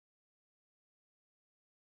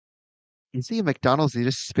 You see, at McDonald's, they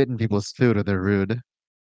just spit in people's food when they're rude.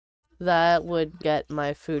 That would get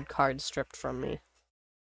my food card stripped from me.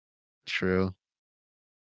 True.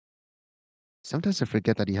 Sometimes I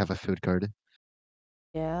forget that you have a food card.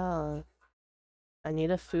 Yeah. I need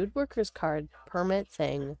a food workers card permit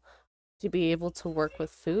thing to be able to work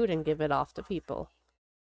with food and give it off to people.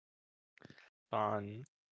 Fun.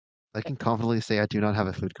 I can confidently say I do not have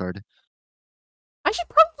a food card. I should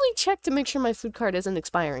probably check to make sure my food card isn't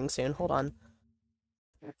expiring soon. Hold on.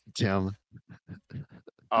 Damn.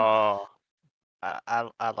 Oh,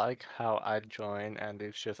 I like how I join and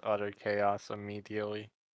it's just utter chaos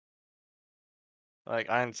immediately. Like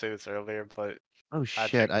I didn't say this earlier, but Oh I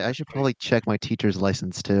shit, checked I this should week. probably check my teacher's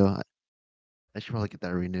license too. I should probably get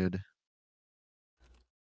that renewed.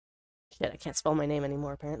 Shit, I can't spell my name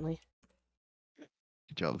anymore, apparently.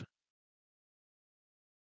 Good job.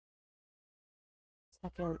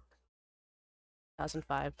 Second,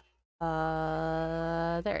 2005.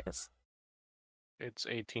 There it is. It's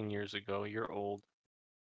 18 years ago. You're old.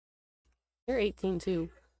 You're 18 too.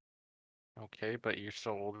 Okay, but you're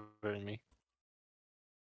still older than me.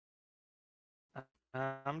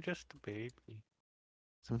 I'm just a baby.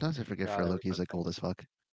 Sometimes I forget God, Furloki is like old as fuck.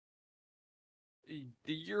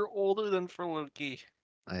 you're older than Furloki.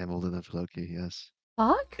 I am older than Furloki, yes.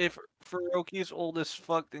 Fuck? If Furloki's old as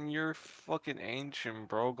fuck, then you're fucking ancient,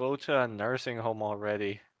 bro. Go to a nursing home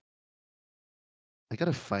already. I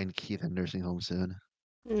gotta find Keith in nursing home soon.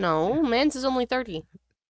 No, Mans is only 30.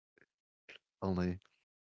 Only.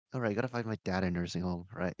 Alright, gotta find my dad in nursing home.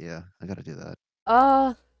 Right, yeah, I gotta do that.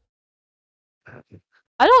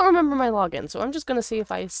 I don't remember my login, so I'm just gonna see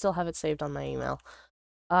if I still have it saved on my email.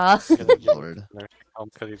 Good lord. Nursing home,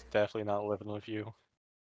 because he's definitely not living with you.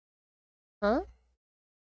 Huh?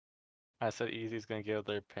 I said Easy's gonna give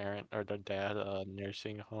their parent or their dad a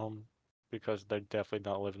nursing home because they're definitely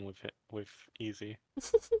not living with Easy.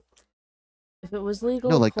 If it was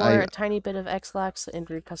No, legal, like pour a tiny bit of X-Lax in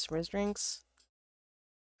rude customers' drinks.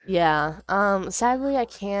 Yeah, sadly I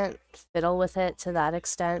can't fiddle with it to that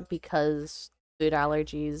extent because food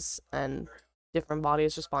allergies and different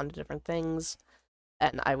bodies respond to different things,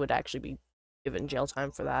 and I would actually be given jail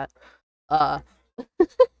time for that. Uh,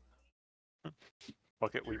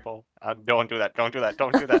 Fuck it, Weeple. Don't do that. Don't do that.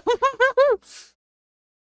 Don't do that.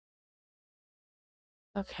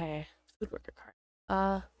 okay, food worker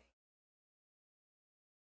card.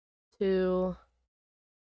 To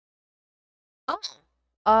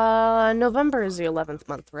November is the 11th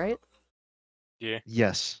month, right? Yeah.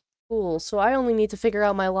 yes. Cool. So I only need to figure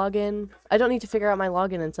out my login. I don't need to figure out my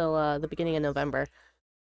login until the beginning of November.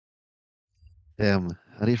 Damn,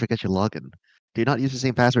 how do you forget your login? Do you not use the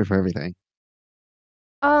same password for everything?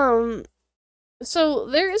 Um, So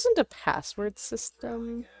there isn't a password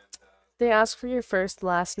system. They ask for your first,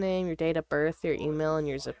 last name, your date of birth, your email, and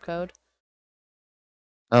your zip code.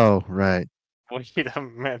 Oh, right. Wait a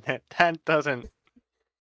minute. That doesn't.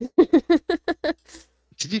 Did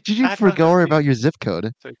you That forget doesn't seem about your zip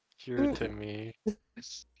code? secure to me.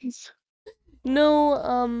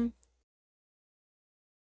 No,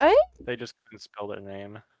 I They just couldn't spell their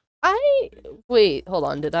name. wait, hold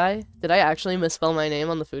on, did I? Did I actually misspell my name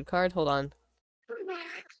on the food card? Hold on.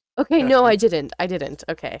 Okay, no, I didn't. I didn't.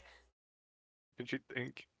 Okay. Did you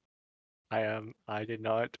think I did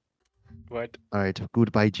not. What? All right,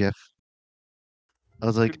 goodbye, Jeff.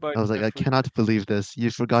 Goodbye, I was like, I Jeffrey. cannot believe this. You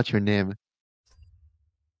forgot your name.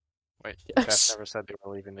 Wait, Jeff Yes. never said they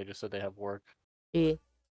were leaving. They just said they have work. Eh,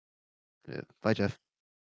 Yeah, bye, Jeff.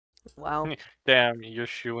 wow. Damn, you're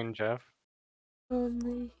shooing Jeff.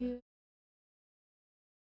 Only you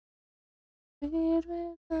made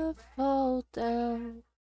when I fall down.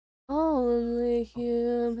 Only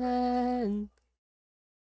human.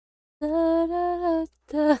 Da, da, da,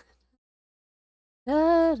 da,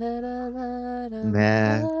 da, da, da, da,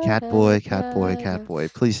 Nah, da, cat da, boy, da, cat boy, da, cat da, boy.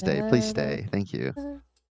 Please stay, please da, da, stay. Thank you.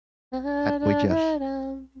 da, Cat boy da, Jeff. da,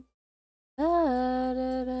 da,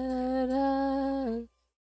 da, da, da.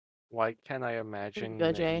 Why can't I imagine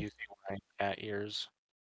Go, Jay. using my cat ears?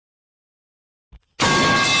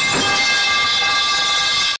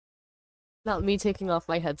 Not me taking off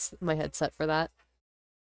my headset for that.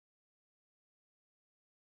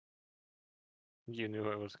 You knew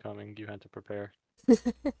it was coming. You had to prepare. Cause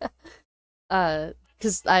I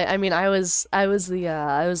was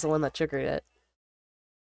the one that triggered it.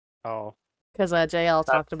 Oh, Cause JL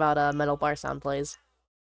that talked about metal bar sound plays.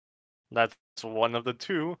 that's one of the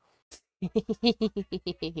two.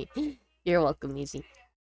 You're welcome, Easy.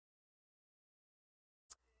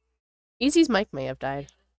 Easy's mic may have died.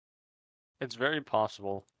 It's very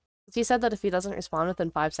possible. He said that if he doesn't respond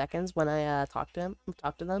within 5 seconds when I talk to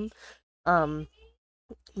them,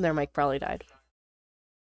 their mic probably died.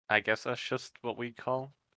 I guess that's just what we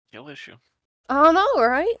call kill issue. I don't know,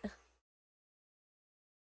 right?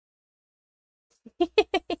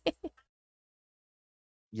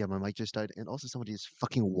 Yeah, my mic just died, and also somebody just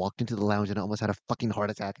fucking walked into the lounge and I almost had a fucking heart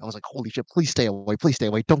attack. I was like, holy shit, please stay away, please stay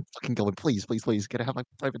away. Don't fucking go in, please, please, please. Can I have my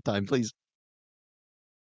private time, please?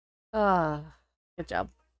 Good job.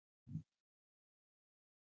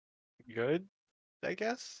 Good, I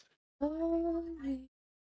guess.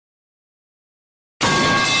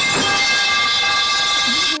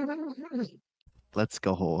 Let's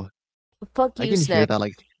go. Fuck I you, can hear Snick. that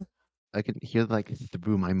I can hear like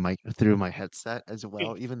through my mic through my headset as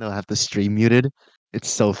well, even though I have the stream muted. It's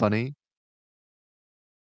so funny.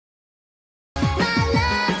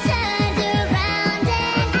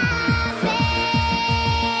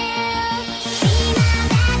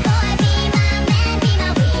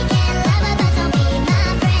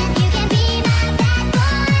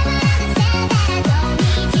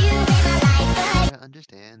 I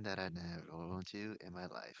understand that I never want you in my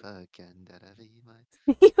life again. That I be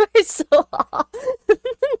my You are so off.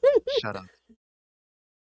 Shut up.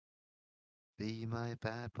 Be my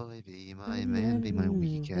bad boy, be my man, be my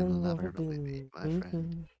weekend lover, boy, be my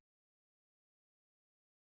friend.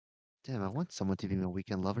 Damn, I want someone to be my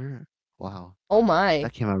weekend lover. Wow, Oh my.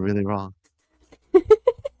 that came out really wrong.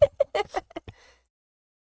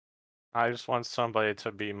 I just want somebody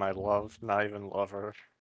to be my love, not even lover.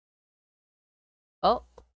 Oh.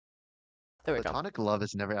 There we go. Platonic love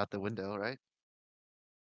is never out the window, right?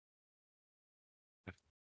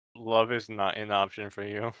 Love is not an option for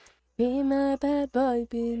you. Be my bad boy,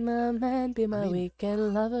 be my man, be my mean-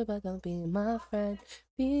 weekend lover, but don't be my friend.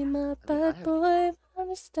 Be my I bad have- boy,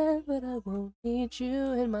 understand, but I won't need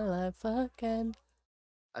you in my life again.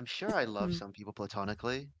 I'm sure I love some people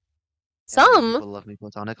platonically. And other Some? people love me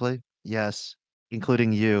platonically. Yes,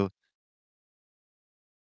 including you.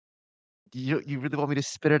 You really want me to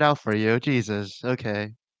spit it out for you? Jesus.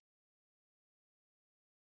 Okay.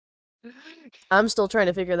 I'm still trying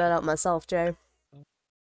to figure that out myself, Jay.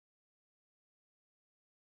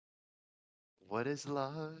 What is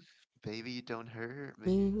love? Baby, don't hurt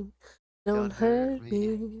me. Me, don't hurt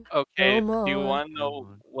me. Okay, No do you more. want to No know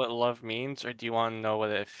more. what love means, or do you want to know what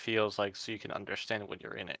it feels like so you can understand when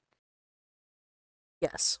you're in it?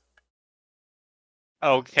 Yes.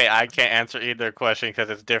 Okay, I can't answer either question because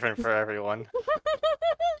it's different for everyone.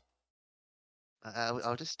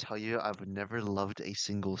 I'll just tell you, I've never loved a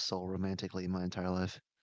single soul romantically in my entire life.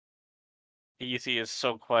 Easy is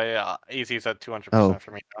so quiet. Easy's at 200% Oh, for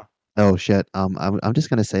me now. oh shit. I'm just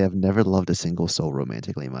gonna say I've never loved a single soul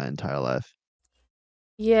romantically in my entire life.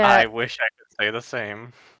 Yeah. I wish I could say the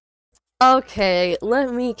same. Okay,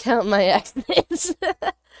 let me count my exes.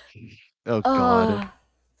 Oh God. Oh,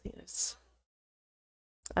 yes.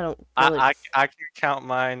 I don't really. I can count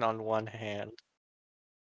mine on one hand,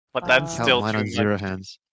 but I can that's count still mine too on zero much.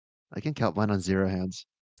 hands. I can count mine on zero hands.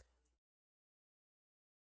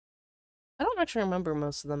 I don't actually remember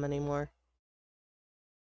most of them anymore.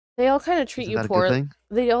 They all kind of treat Isn't you that a good poor. thing?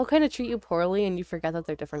 They all kind of treat you poorly, and you forget that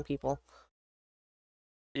they're different people.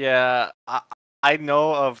 Yeah, I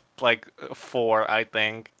know of like 4, I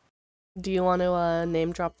think. Do you want to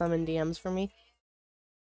name drop them in DMs for me?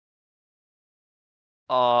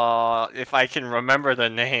 If I can remember the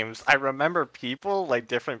names. I remember people, like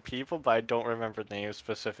different people, but I don't remember names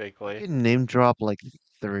I specifically. can name drop like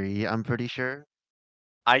 3, I'm pretty sure.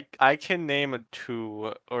 I can name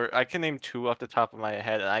 2, or I can name 2 off the top of my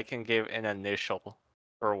head, and I can give an initial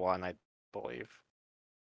for one, I believe.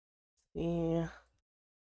 Yeah.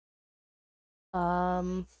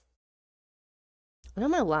 I know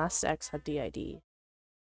my last ex had DID.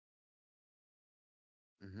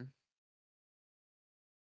 Hmm.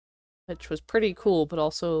 Which was pretty cool, but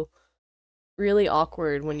also really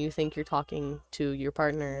awkward when you think you're talking to your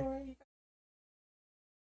partner,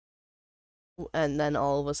 and then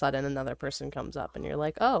all of a sudden another person comes up, and you're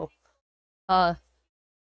like, oh, uh,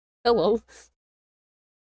 hello.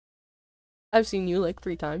 I've seen you like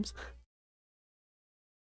 3 times.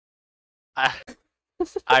 I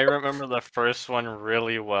I remember the first one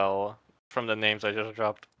really well from the names I just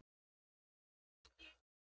dropped.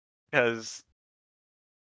 Because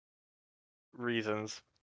reasons.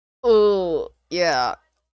 Oh, yeah.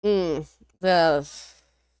 The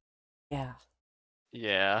yeah.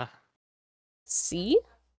 Yeah. See?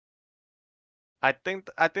 I think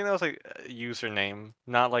that was like a username,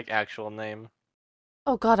 not like actual name.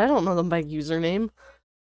 Oh god, I don't know them by username.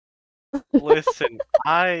 Listen,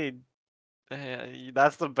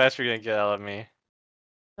 that's the best you're gonna get out of me.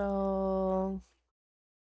 Oh,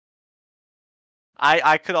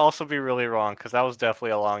 I could also be really wrong because that was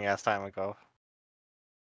definitely a long ass time ago.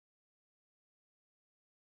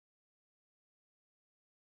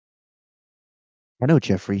 I know,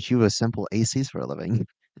 Jeffrey. You assemble ACs for a living.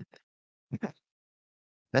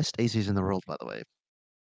 Best ACs in the world, by the way.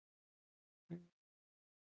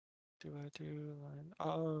 Do I do line?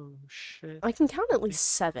 Oh shit. I can count at least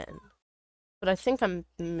 7, but I think I'm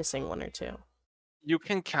missing 1 or 2. You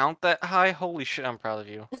can count that high? Holy shit, I'm proud of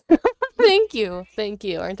you. Thank you, thank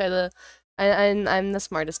you. Aren't I the? I'm the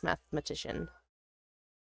smartest mathematician.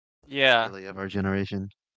 Yeah. Really, of our generation.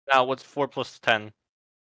 Now what's 4 plus 10?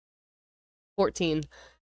 14.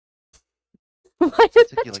 Why That did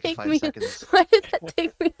took you that like take 5 me? seconds. Why did that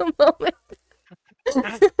take me a moment?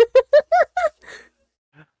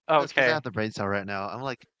 That's because I Okay. have the brain cell right now. I'm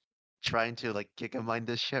like trying to like giga-mind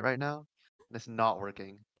this shit right now, and it's not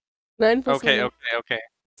working. 9 plus Okay, 9 okay, okay.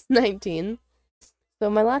 is 19. So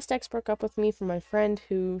my last ex broke up with me from my friend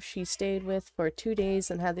who she stayed with for 2 days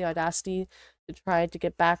and had the audacity to try to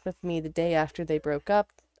get back with me the day after they broke up.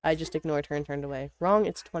 I just ignored her and turned away. Wrong,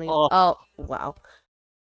 it's 20. Oh, Oh, wow.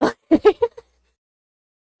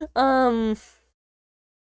 um,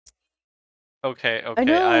 okay, I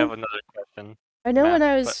okay. I have know another question. I know when Math,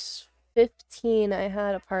 I but was 15 I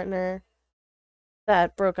had a partner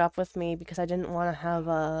that broke up with me because I didn't want to have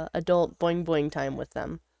a adult boing boing time with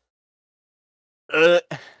them. uh,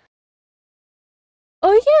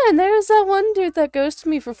 Oh yeah, and there was that one dude that ghosted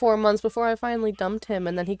me for 4 months before I finally dumped him,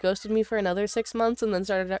 and then he ghosted me for another 6 months, and then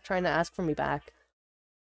started trying to ask for me back.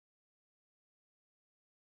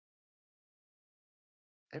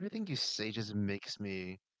 Everything you say just makes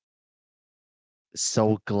me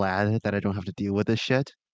so glad that I don't have to deal with this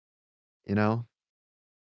shit. You know?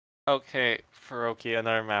 okay, Faroki,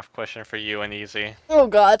 another math question for you and easy. Oh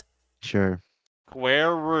god. Sure.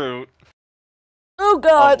 Square root Oh of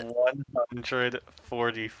god.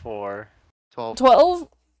 144. 12. 12?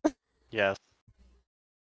 Yes.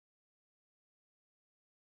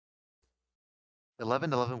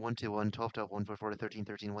 11, 11, 1, 2, 1, 12, 12, 1, 4, 4, 13,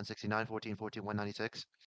 13, 169, 14, 14, 196,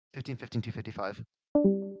 15, 15, 255.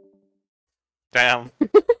 Damn.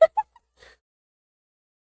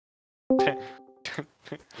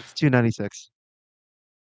 It's 296.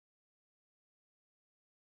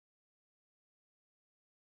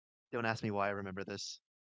 Don't ask me why I remember this.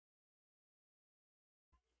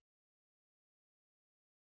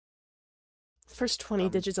 First 20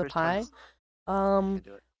 digits of First 20. pi? I Um, can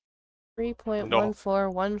do it. No.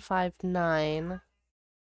 3.14159.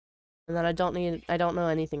 And then I don't know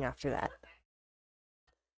anything after that.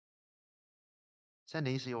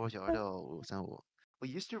 3,492,35. We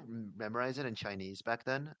used to memorize it in Chinese back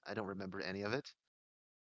then. I don't remember any of it.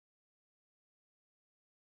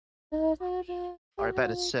 Alright,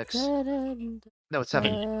 bet it's 6. No, it's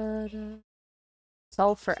 7.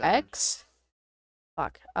 Solve for 7. X?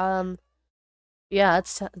 Fuck. Yeah,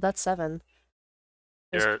 that's 7.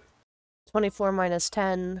 There's You're 24 minus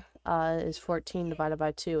 10 is 14 divided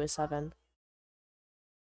by 2 is 7.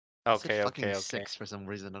 I said okay, fucking okay, okay. 6 for some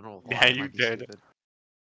reason. I don't know Yeah, why. It you might be did. stupid.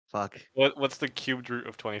 Fuck. What's the cubed root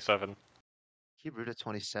of 27? Cube root of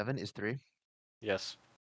 27 is 3. Yes.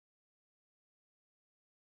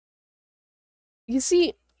 You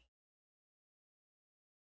see,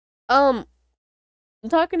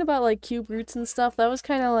 talking about like cube roots and stuff, that was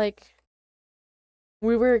kind of like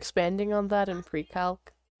we were expanding on that in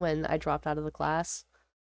pre-calc when I dropped out of the class.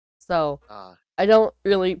 So, I don't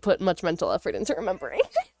really put much mental effort into remembering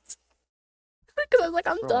it. Because I was like,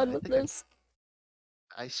 I'm Bro, done I with think this.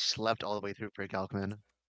 I slept all the way through pre-calc, man.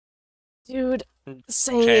 Dude,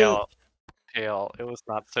 same. Jail. It was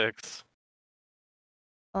not 6.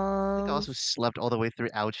 I think I also slept all the way through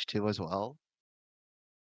Ouch 2 as well.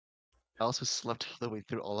 I also slept all the way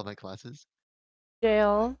through all of my classes.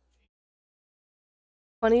 Jail.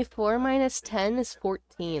 24 minus 10 is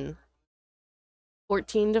 14.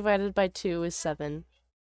 14 divided by 2 is 7.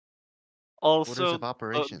 Orders Also, of the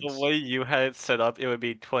operations. way you had it set up, it would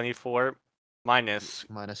be 24 minus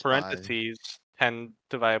Minus 5. parentheses 10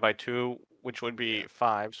 divided by 2, which would be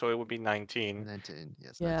 5, so it would be 19. 19,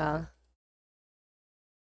 yes, 19. Yeah.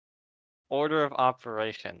 Order of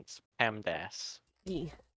operations, PEMDAS.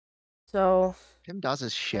 So, PEMDAS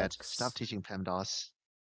is shit. X. Stop teaching PEMDAS.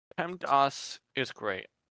 PEMDAS is great.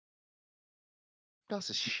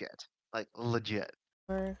 PEMDAS is shit. Like, legit.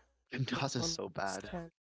 PEMDAS is so bad. 10,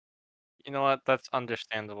 You know what? That's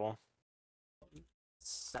understandable.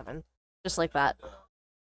 7. Just like that.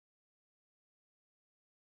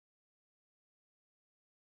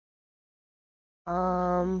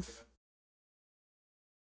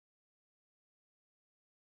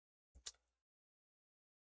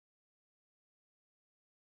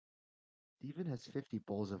 Devvin has 50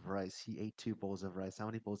 bowls of rice. He ate 2 bowls of rice. How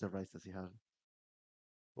many bowls of rice does he have?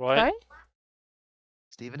 What? Sorry?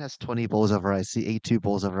 Steven has 20 bowls of rice. He ate 2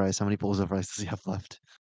 bowls of rice. How many bowls of rice does he have left?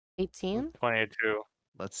 18? 22.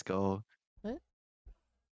 Let's go. What?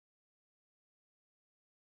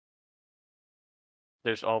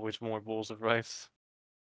 There's always more bowls of rice.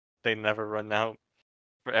 They never run out.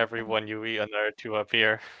 For every one you eat, another 2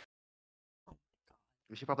 appear.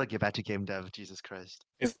 We should probably get back to game dev. Jesus Christ.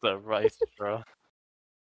 It's the rice, bro.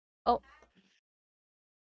 Oh.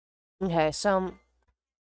 Okay, so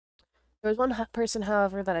there was one person,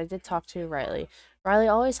 however, that I did talk to, Riley. Riley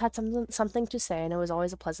always had something to say, and it was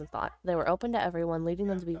always a pleasant thought. They were open to everyone, leading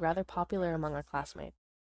them to be rather popular among our classmates.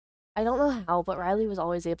 I don't know how, but Riley was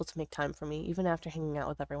always able to make time for me, even after hanging out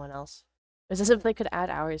with everyone else. It was as if they could add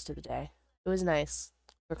hours to the day. It was nice.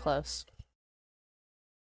 We're close.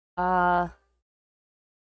 Fuck.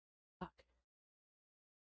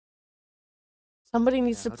 Somebody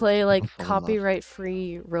needs to play, like,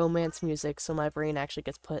 copyright-free romance music so my brain actually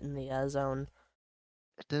gets put in the zone.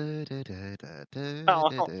 I'm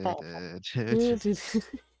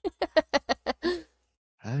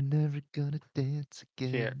never gonna dance again.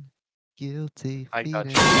 Here. Guilty I got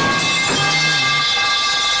feet. you.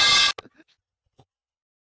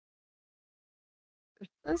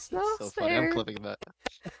 That's not so fair. funny. I'm clipping that.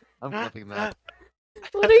 I'm clipping that.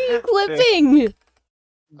 What are you clipping?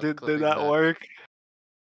 Did that work?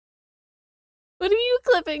 What are you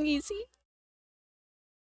clipping, Easy?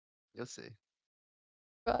 You'll see.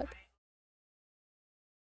 God.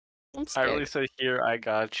 I'm I scared. really said here, I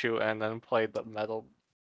got you, and then played the metal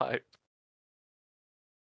pipe.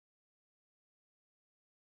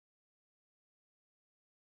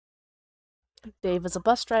 Dave is a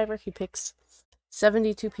bus driver. He picks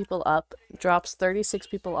 72 people up, drops 36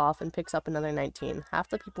 people off, and picks up another 19. Half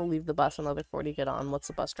the people leave the bus, another 40 get on. What's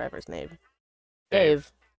the bus driver's name?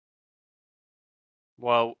 Dave.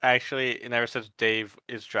 Well, actually, it never says Dave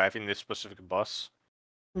is driving this specific bus.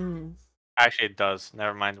 Hmm. Actually, it does.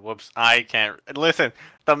 Never mind. Whoops. I can't listen.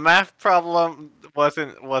 The math problem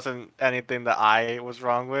wasn't anything that I was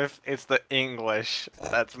wrong with. It's the English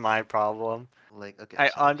that's my problem. Like, okay, I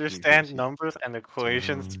so understand numbers and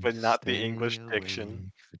equations, Don't but not the stay English diction. awake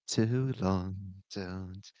for too long.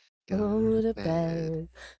 Don't Go to bed.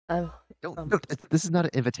 Don't. This is not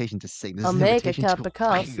an invitation to sing. This I'll is an make a invitation cup to of fucking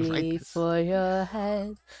write coffee this. for your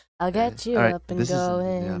head. I'll get you Alright, up and this is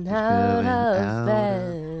going yeah, out going of out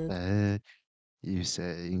bed. bed. You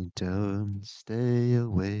say don't stay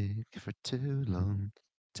awake for too long.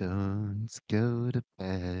 Don't go to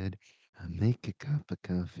bed. I make a cup of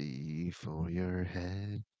coffee for your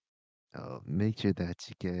head. Oh, make sure that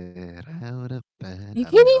you get out of bed. You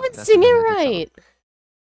I don't can't know. even That's a sing it romantic song. right.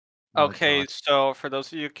 No, it's Okay, not. so for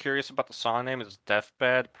those of you curious about the song name, it's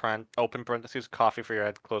Deathbed, open parentheses, Coffee for Your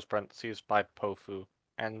Head, close parentheses, by Pofu,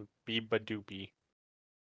 and Biba Doobie.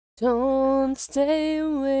 Don't stay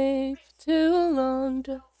awake for too long.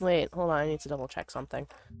 Wait, hold on. I need to double check something.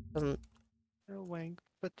 Doesn't. Awake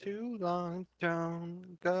for too long,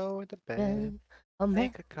 don't go to bed. I'll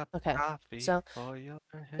Make a cup of Okay, coffee so for your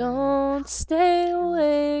head. don't stay You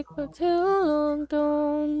awake for too long.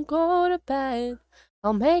 Don't go to bed.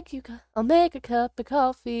 I'll make a cup of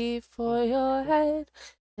coffee for your head.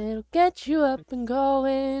 It'll get you up and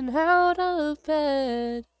going out of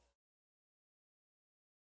bed.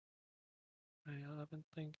 I've been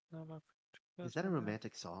thinking about Is that a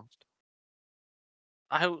romantic song?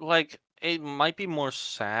 I like it might be more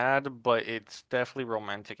sad, but it's definitely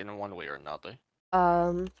romantic in one way or another.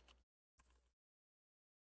 Um,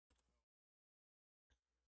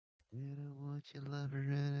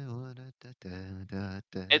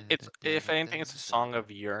 It's if anything, it's a song of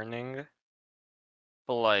yearning,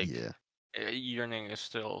 but like Yeah. yearning is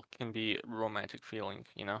still can be romantic feeling,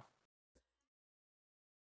 you know.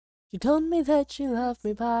 she told me that she loved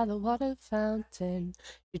me by the water fountain.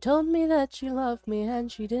 She told me that she loved me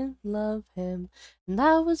and she didn't love him. And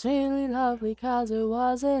that was really lovely 'cause it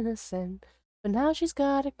was innocent. But now she's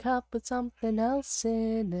got a cup with something else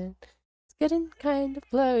in it. It's getting kind of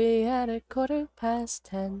blurry at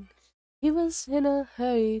 10:15. He was in a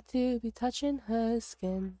hurry to be touching her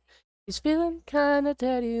skin. She's feeling kinda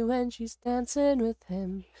dirty when she's dancing with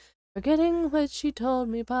him. Forgetting what she told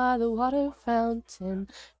me by the water fountain.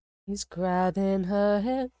 He's grabbing her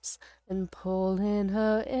hips and pulling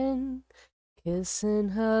her in, kissing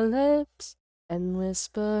her lips and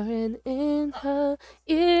whispering in her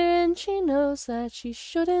ear. And she knows that she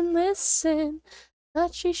shouldn't listen,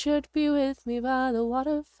 that she should be with me by the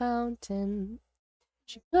water fountain.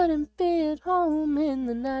 She couldn't be at home in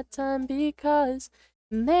the nighttime because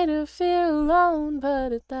it made her feel alone,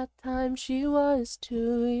 but at that time she was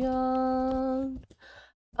too young.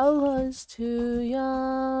 I was too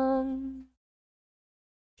young.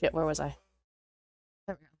 Shit, where was I?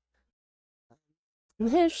 There we go.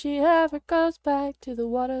 And if she ever goes back to the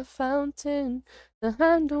water fountain, the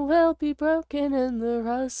handle will be broken and the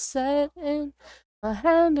rust set in. My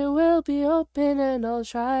hand it will be open and I'll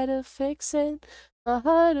try to fix it. My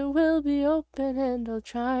heart it will be open and I'll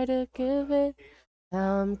try to give it.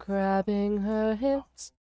 Now I'm grabbing her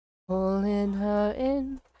hips, pulling her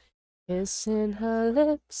in, kissing her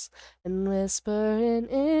lips and whispering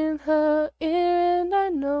in her ear. And I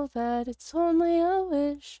know that it's only a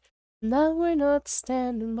wish, and that we're not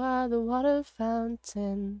standing by the water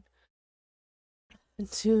fountain.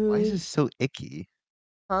 Why is this so icky?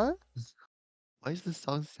 Huh? Why does this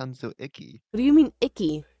song sound so icky? What do you mean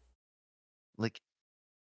icky? Like,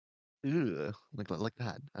 ugh, like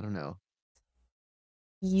that. I don't know.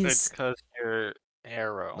 It's He's because you're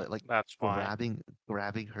arrow. Like That's why.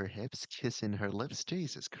 grabbing her hips, kissing her lips.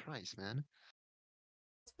 Jesus Christ, man.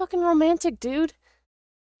 fucking romantic, dude.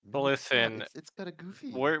 But No, it's not. listen, It's got a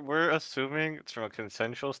goofy. we're assuming it's from a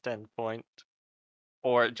consensual standpoint,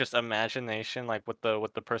 or just imagination, like what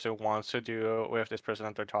the person wants to do with this person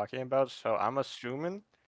that they're talking about. So I'm assuming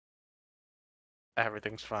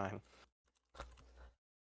everything's fine.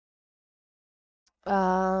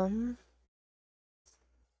 Um,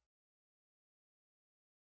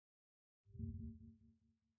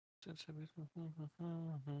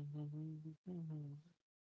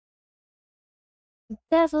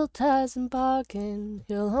 devil doesn't bargain,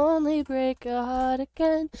 he'll only break your heart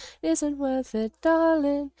again. Isn't worth it,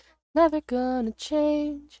 darling, never gonna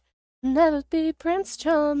change. Never be Prince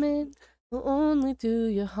Charming, will only do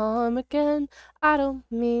you harm again. I don't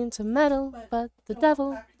mean to meddle, but the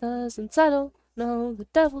devil doesn't settle. No, the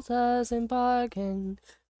devil doesn't bargain.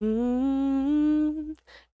 Devil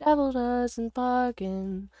doesn't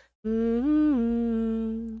bargain.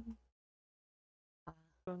 Ooh,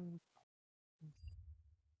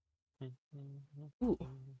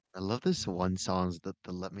 I love this one song, the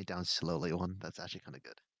Let Me Down Slowly one. That's actually kind of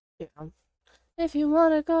good. yeah. If you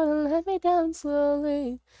wanna go, then let me down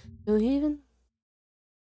slowly. You'll even.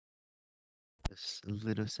 Just a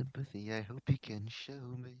little sympathy, I hope you can show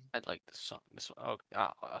me. I like this song. This one.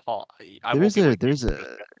 Oh, I won't There's be able a to get there's through this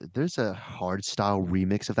a there's a hard style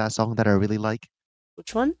remix of that song that I really like.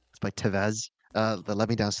 Which one? It's by Tevez. The Let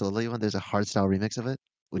Me Down Slowly one. There's a hard style remix of it,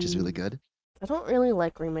 which is really Mm, good. I don't really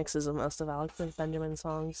like remixes of most of Alex Benjamin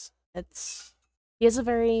songs. He has a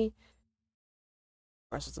very. Of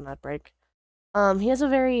course, it's a mad break. He has a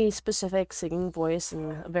very specific singing voice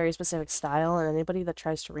and a very specific style, and anybody that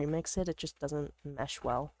tries to remix it, it just doesn't mesh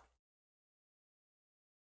well.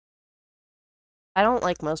 I don't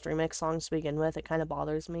like most remix songs to begin with. It kind of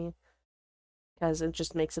bothers me because it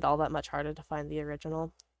just makes it all that much harder to find the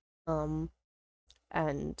original. And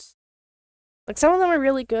like some of them are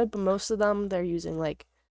really good, but most of them they're using like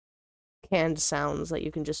canned sounds that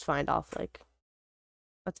you can just find off like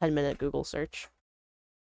a 10-minute Google search.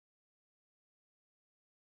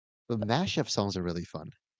 The mashup songs are really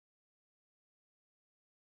fun.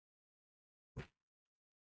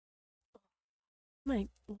 Why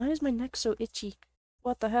is my neck so itchy?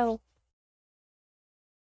 What the hell?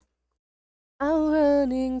 I'm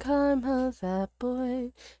running karma, that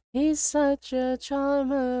boy. He's such a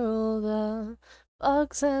charmer. All the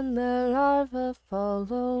bugs and the larvae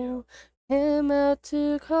follow him out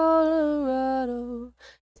to Colorado.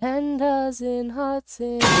 10 dozen hearts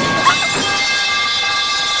in.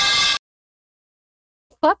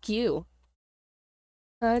 Fuck you.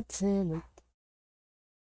 Hearts in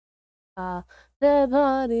their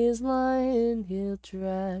bodies lying, he'll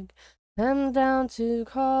drag them down to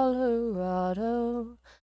Colorado.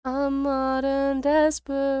 A modern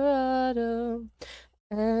desperado,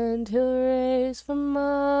 and he'll race for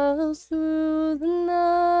miles through the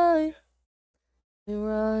night. He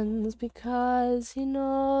runs because he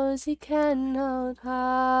knows he cannot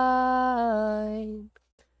hide.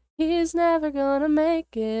 He's never gonna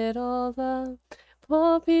make it. All the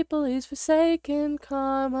poor people he's forsaken.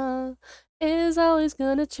 Karma is always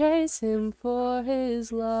gonna chase him for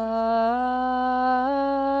his lies.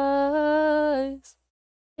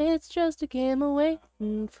 It's just a game of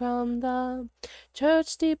waiting, from the church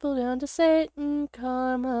steeple down to Satan.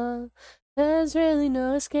 Karma, there's really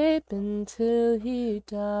no escape until he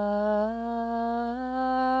dies.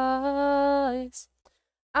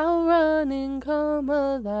 I'll run in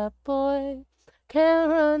coma, that boy can't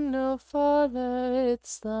run no farther.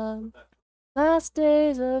 It's the last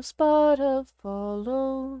days of Sparta,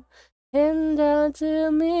 follow him down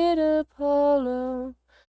to meet Apollo,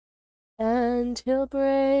 and he'll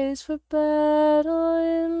brace for battle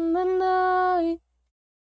in the night.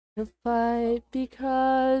 He'll fight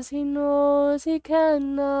because he knows he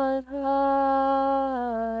cannot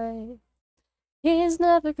hide. He's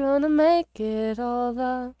never gonna make it. All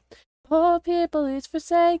the poor people he's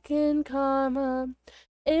forsaken. Karma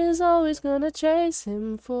is always gonna chase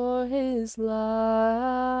him for his lies.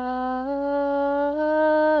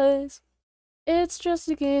 It's just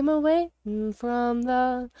a game of waiting, from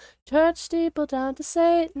the church steeple down to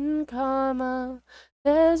Satan. Karma,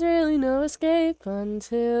 there's really no escape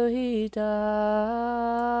until he dies.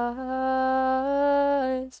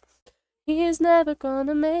 He's never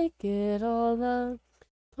gonna make it. All the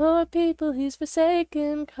poor people he's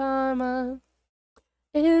forsaken. Karma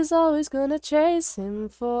is always gonna chase him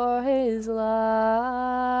for his lies.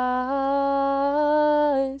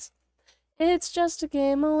 It's just a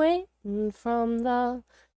game of waiting, from the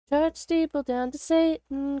church steeple down to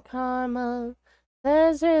Satan. Karma,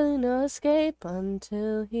 there's really no escape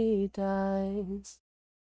until he dies.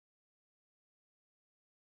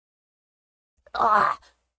 Ah,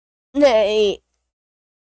 Nate.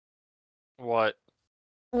 What?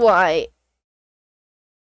 Why?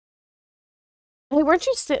 Hey, weren't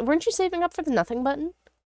you saving up for the nothing button?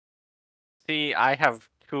 See, I have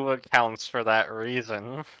 2 accounts for that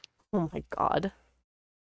reason. Oh my god.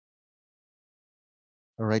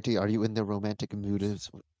 Alrighty, are you in the romantic mood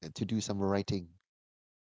to do some writing?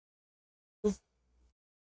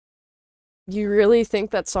 You really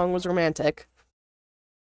think that song was romantic?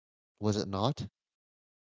 Was it not?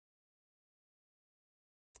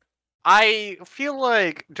 I feel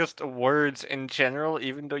like just words in general,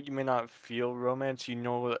 even though you may not feel romance,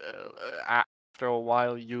 after a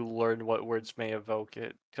while you learn what words may evoke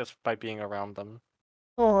it just by being around them.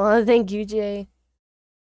 Oh, thank you, Jay.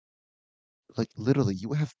 Like literally,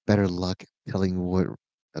 you have better luck telling what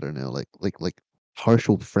I don't know, like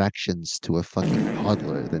partial fractions to a fucking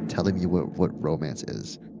toddler than telling you what romance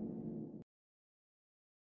is.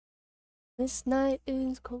 This night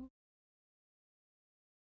is cold.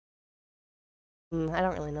 I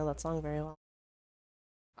don't really know that song very well.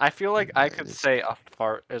 I feel like I Yeah, could it is. say a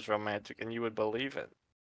fart is romantic and you would believe it.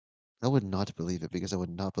 I would not believe it because I would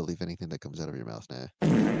not believe anything that comes out of your mouth now.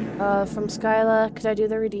 From Skyla, could I do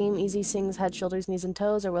the redeem? Easy sings head, shoulders, knees, and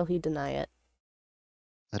toes, or will he deny it?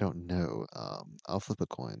 I don't know. I'll flip a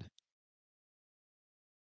coin.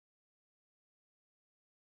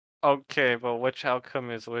 Okay, but which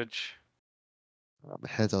outcome is which?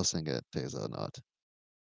 Heads, I'll sing it. Tails, I'll not.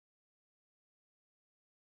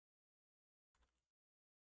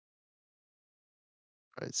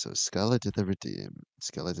 Right, so Skylar did the redeem.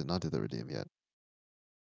 Skylar did not do the redeem yet.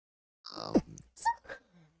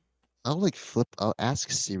 I'll ask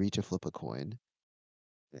Siri to flip a coin,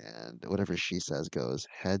 and whatever she says goes.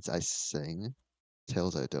 Heads, I sing.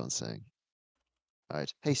 Tails, I don't sing.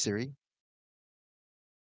 Alright. Hey Siri.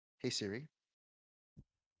 Hey Siri.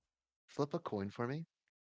 Flip a coin for me.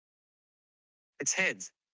 It's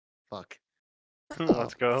heads. Fuck.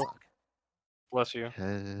 Let's go. Fuck. Bless you.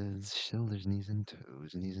 Heads, shoulders, knees and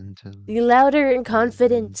toes, knees and toes. Be louder and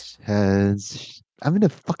confident. Heads. I'm in a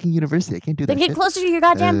fucking university. I can't do Then that get shit. closer to your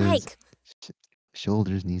goddamn Heads, mic.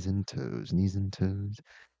 shoulders, knees and toes, knees and toes.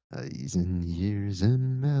 Eyes and ears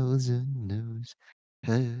and mouths and nose.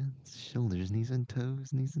 Heads, shoulders, knees and toes,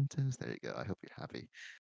 knees and toes. There you go. I hope you're happy.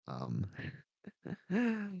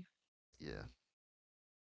 Yeah.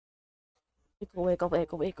 Wiggle, wiggle,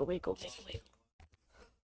 wiggle, wiggle, wiggle, wiggle, wiggle.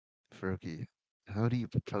 Faroki, how do you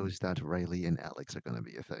propose that Riley and Alex are gonna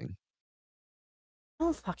be a thing? I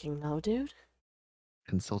don't fucking know, dude.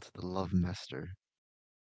 Consult the love master.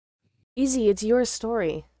 Easy, it's your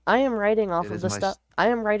story. I am writing off It of is the my stuff. I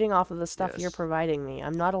am writing off of the stuff you're Yes. providing me.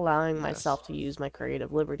 I'm not allowing Yes. myself to use my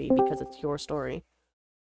creative liberty because it's your story.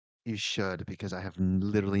 You should, because I have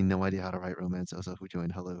literally no idea how to write romance. Also, who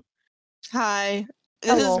joined? Hello. Hi.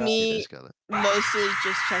 This Hello. is Hey there, me Scarlett. mostly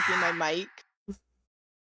just checking my mic.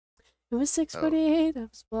 It was 6:48. I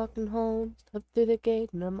was walking home, up through the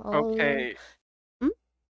gate, and I'm all alone. Okay. Hmm?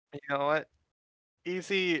 You know what?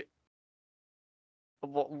 Easy.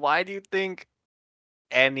 Why do you think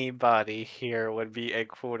anybody here would be a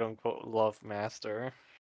quote unquote love master?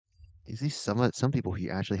 You see, some people who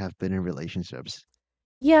actually have been in relationships.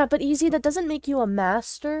 Yeah, but easy, that doesn't make you a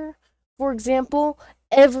master. For example,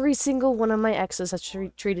 every single one of my exes has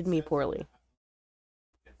treated me poorly.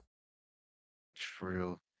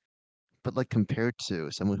 True. But like compared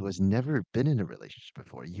to someone who has never been in a relationship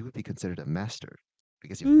before, you would be considered a master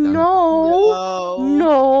because you've done it before. No,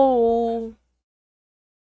 no.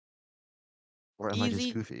 Or am I just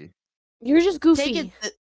Easy. goofy? You're just goofy.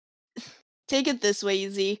 Take it this way,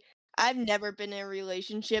 Easy. I've never been in a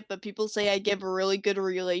relationship, but people say I give really good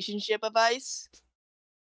relationship advice.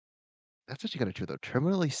 That's actually kind of true though.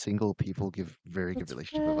 Terminally single people give very good That's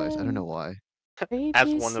relationship advice. I don't know why. 3 As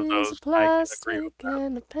one of pieces those, of I can agree with plastic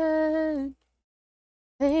and a pen.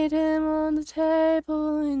 Laid him on the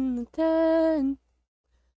table in the den.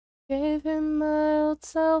 Gave him my old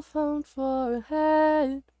cell phone for a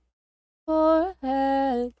head.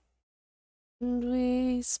 And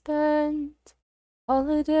we spent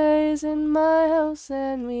holidays in my house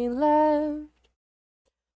and we left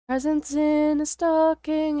presents in a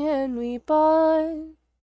stocking and we bought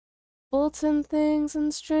bolts and things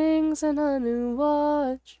and strings and a new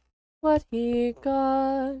watch. What he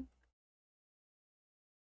got.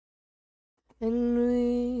 And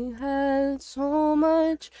we had so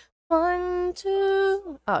much fun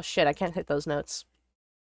too. Oh shit, I can't hit those notes.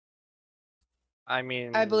 I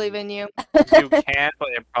mean, I believe in you. you can, but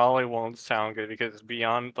it probably won't sound good because it's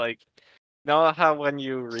beyond like. Know how when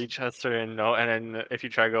you reach a certain note and then if you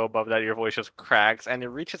try to go above that, your voice just cracks and it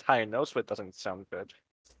reaches higher notes, but it doesn't sound good.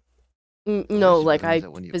 No, What's like better is I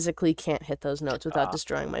that when you- physically can't hit those notes without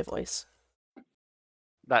destroying my voice.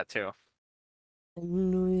 That too.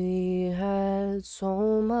 And we had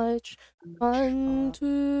so much fun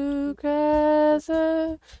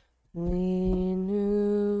together. We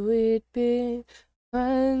knew we'd be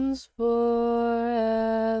friends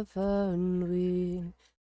forever. And we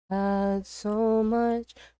had so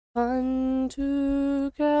much fun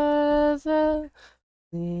together.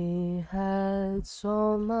 We had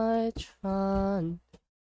so much fun.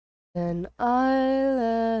 Then I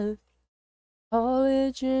left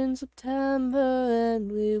college in September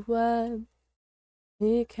and we went.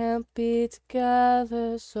 We can't be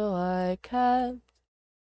together, so I kept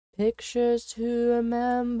pictures to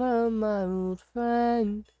remember my old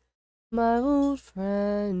friend, my old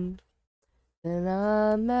friend. Then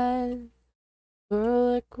I met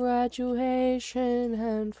girl at graduation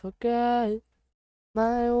and forget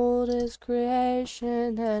my oldest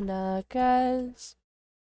creation, and I guess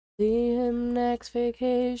see him next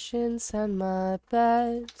vacation. Send my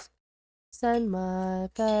best, send my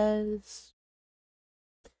best.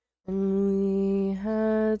 And we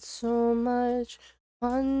had so much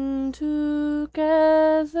fun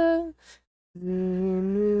together. We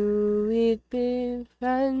knew we'd be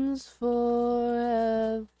friends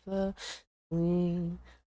forever. We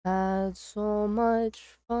had so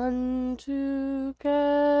much fun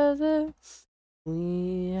together.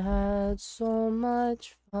 We had so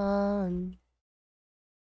much fun.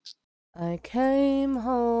 I came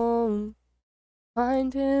home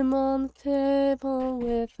find him on the table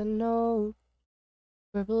with a note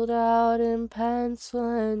scribbled out in pencil,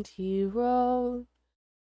 and he wrote,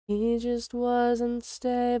 he just wasn't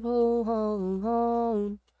stable,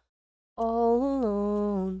 all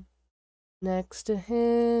alone. Next to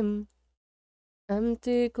him,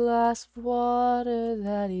 empty glass of water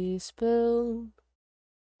that he spilled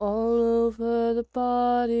all over the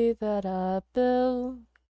body that I built.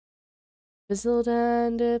 Fizzled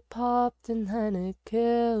and it popped and then it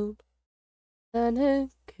killed.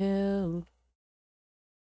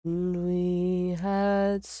 And we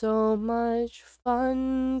had so much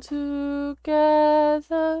fun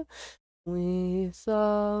together. We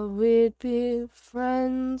thought we'd be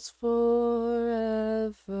friends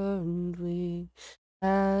forever. And we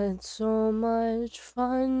had so much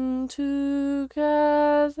fun together.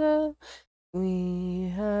 We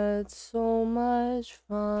had so much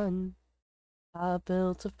fun. I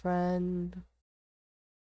built a friend.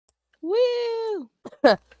 Woo!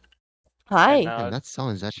 Hi. And now Man, that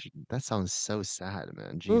sounds so sad,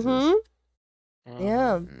 man. Jesus. Mm-hmm.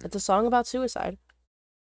 Yeah, Mhm. it's a song about suicide.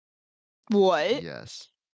 What? Yes.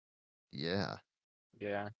 Yeah.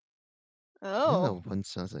 Yeah. You know Oh. that one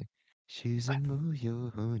sounds like she's a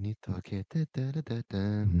무효니 토끼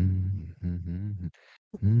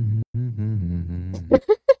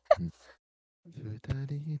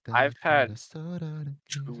I've had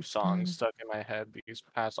 2 songs stuck in my head these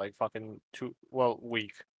past like fucking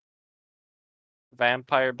week.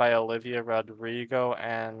 Vampire by Olivia Rodrigo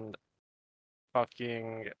and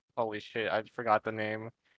fucking holy shit, I forgot the name.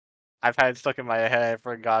 I've had it stuck in my head, I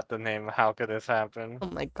forgot the name. How could this happen? Oh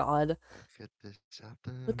my god.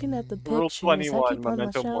 Looking at the Rule pictures I 21, keep on my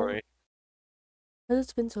Memento shelf. Mori.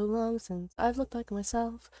 It's been so long since I've looked like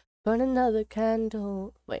myself. Burn another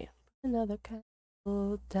candle. Wait. Burn another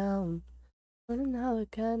candle down. Burn another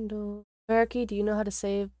candle. Turkey, do you know how to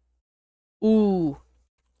save? Ooh.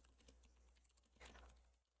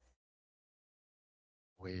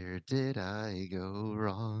 Where did I go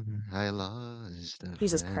wrong? I lost a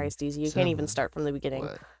Jesus friend. Christ, Easy. You can't even start from the beginning.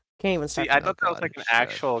 What? Can't even See, start I from thought that was God, like an shush,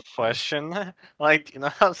 actual shush. question. Like, you know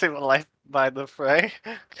how to save a life by the fray?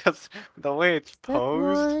 Because the way it's Step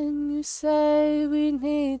posed. one, you say we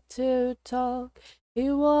need to talk.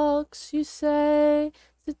 He walks, you say,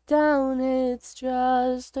 sit down, it's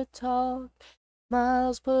just a talk.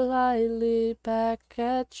 Smiles politely back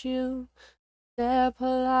at you. Stare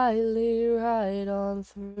politely right on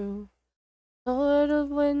through. Sort of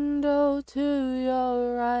window to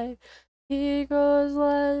your right. He goes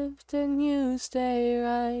left and you stay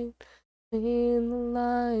right. Between the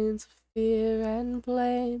lines of fear and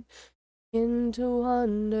blame. Begin to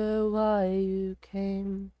wonder why you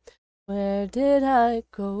came. Where did I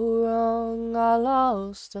go wrong? I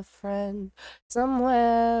lost a friend.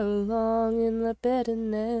 Somewhere along in the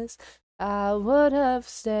bitterness, I would have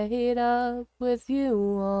stayed up with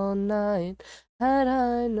you all night had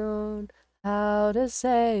I known how to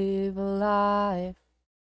save a life.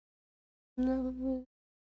 No,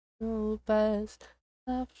 no best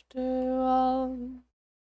after all.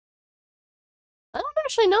 I don't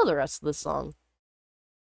actually know the rest of the song.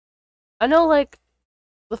 I know, like,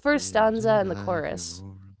 the first stanza and the chorus.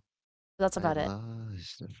 That's about it.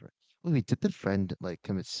 Lost a friend. Wait, did the friend like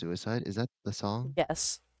commit suicide? Is that the song?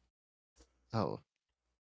 Yes. Oh.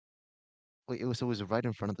 Wait, it was right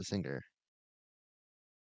in front of the singer.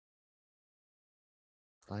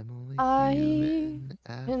 I'm only I human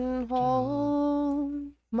can after all.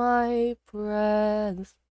 hold my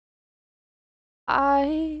breath.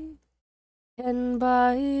 I can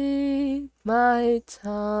bite my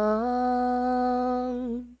tongue.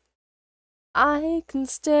 I can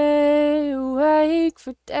stay awake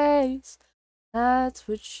for days. That's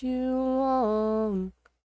what you want.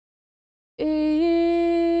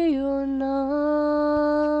 Be your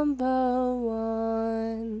number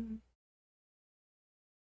one.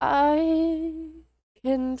 I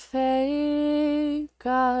can fake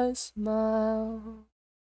a smile.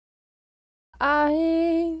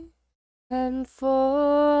 I can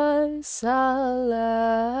force a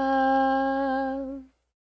laugh.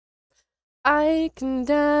 I can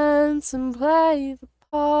dance and play the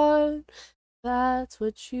part. That's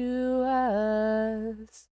what you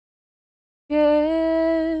ask.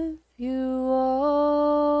 Give you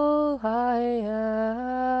all I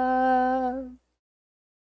am.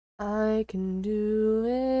 I can do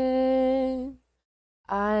it.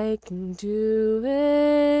 I can do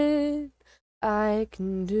it. I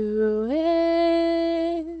can do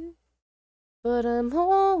it. But I'm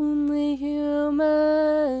only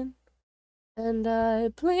human. And I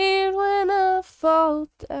bleed when I fall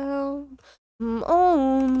down. I'm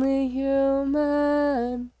only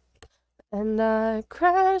human. And I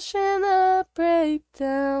crash and I break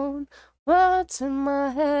down. What's in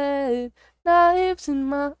my head? Knives in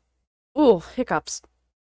my... Ooh, hiccups.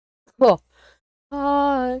 Oh,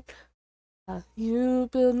 heart. You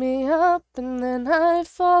build me up and then I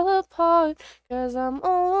fall apart. 'Cause I'm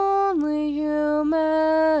only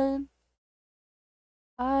human.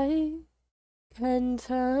 I can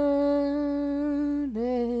turn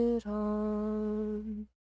it on.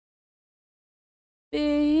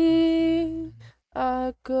 Be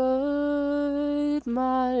a good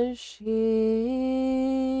machine.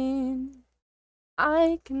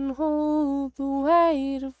 I can hold the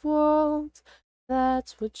weight of worlds.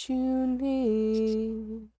 That's what you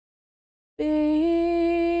need.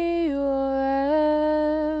 Be your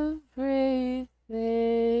everything.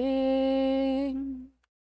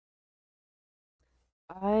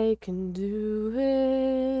 I can do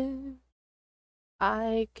it.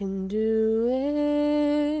 I can do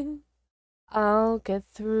it. I'll get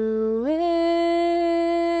through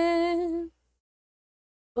it.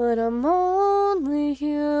 But I'm only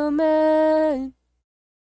human.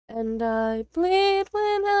 And I bleed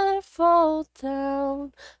when I fall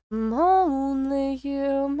down. I'm only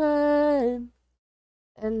human.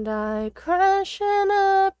 And I crash and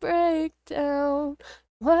I break down.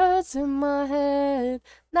 Words in my head,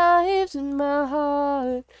 knives in my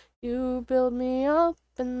heart. You build me up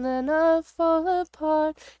and then I fall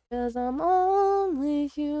apart. 'Cause I'm only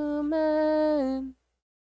human.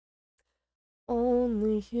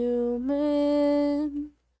 Only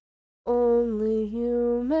human. Only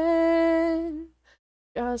human.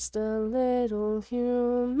 Just a little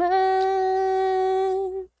human.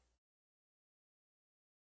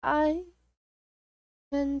 I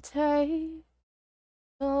can take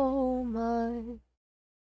so much.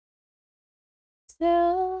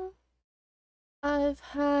 Still, I've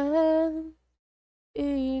had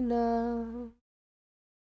enough.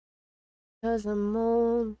 'Cause I'm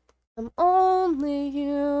only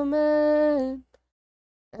human.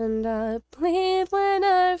 And I bleed when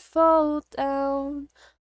I fall down.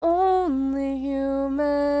 Only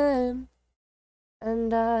human.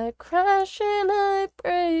 And I crash and I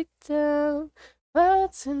break down.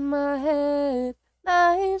 What's in my head?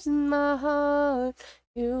 Knives in my heart.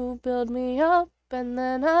 You build me up and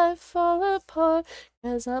then I fall apart.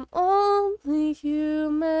 'Cause I'm only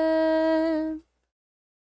human.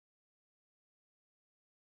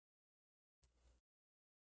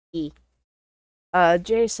 E.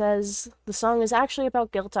 Jay says the song is actually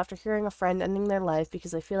about guilt after hearing a friend ending their life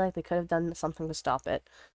because they feel like they could have done something to stop it.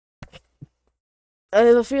 I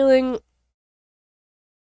have a feeling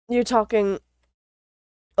you're talking.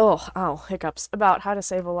 Oh, ow, hiccups. About how to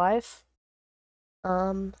save a life.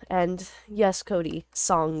 And yes, Cody,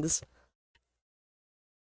 songs.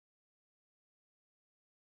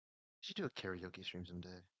 You should do a karaoke stream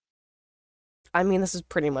someday. I mean, this is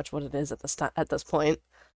pretty much what it is at this time. At this point.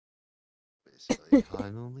 Basically,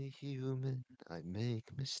 I'm only human. I make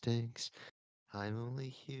mistakes. I'm only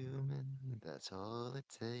human. That's all it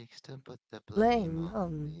takes to put the blame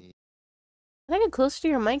on me. I think get closer to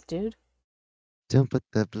your mic, dude. Don't put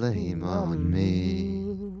the blame on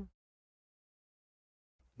me.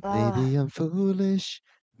 Maybe I'm foolish.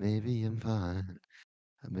 Maybe I'm fine.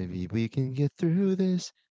 Maybe we can get through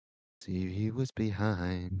this. See what's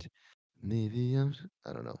behind. Maybe I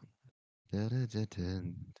don't know. Da, da, da, da,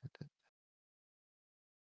 da.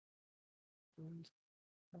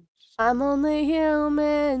 I'm only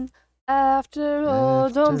human. After all,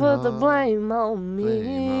 don't put the blame on me.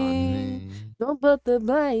 Blame on me. Don't put the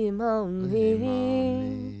blame on Blame on me.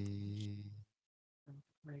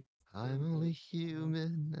 me. I'm only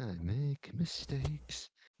human. I make mistakes.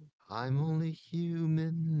 I'm only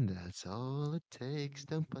human. That's all it takes.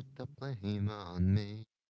 Don't put the blame on me.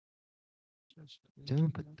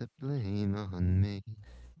 Don't put the blame on me.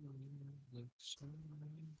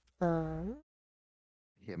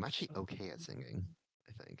 Yeah, I'm actually okay at singing,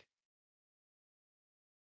 I think.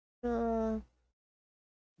 I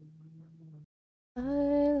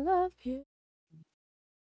love you.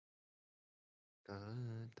 Da,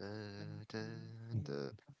 da, da,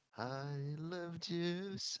 da. I loved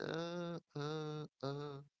you so.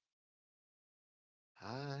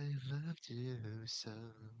 I loved you so.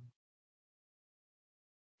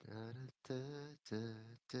 Da, da, da,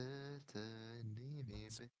 da, da, leave me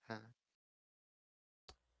behind.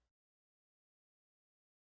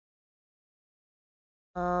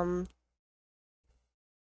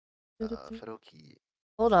 Faroki,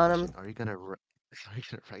 Hold on, question, are you gonna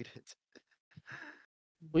write it?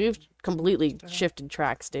 We've completely shifted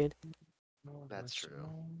tracks, dude. That's true.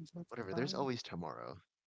 Whatever, there's always tomorrow.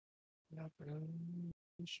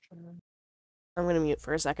 I'm gonna mute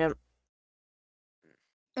for a second.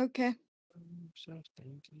 Okay.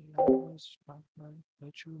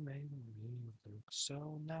 But you made me look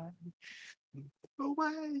so nice. The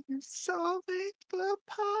way you solve it, the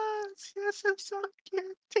past, yes, I'm so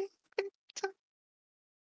guilty.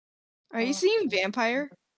 Are you seeing Vampire?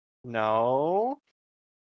 No,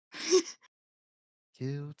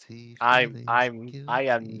 Guilty I feelings, am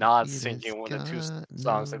guilty not feet has singing one of two got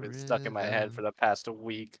songs no that have been stuck in my head for rhythm. the past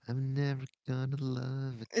week. I'm never gonna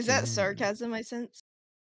love Is that again. sarcasm I sense?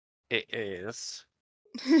 It is.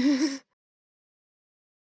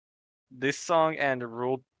 This song and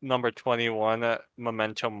Rule Number 21,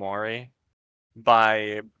 Memento Mori,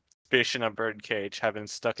 by Fish in a Birdcage, have been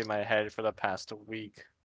stuck in my head for the past week.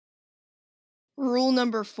 Rule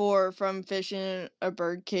number 4 from Fish in a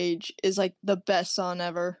Birdcage is like the best song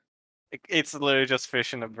ever. It's literally just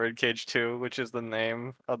Fish in a Birdcage 2, which is the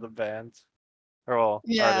name of the band. Or, well,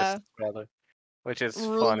 Yeah. artist, rather. Which is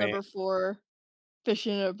Rule funny. number 4, Fish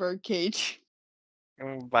in a Birdcage.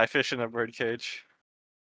 By Fish in a Birdcage.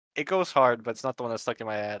 It goes hard, but it's not the one that's stuck in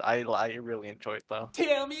my head. I really enjoy it, though.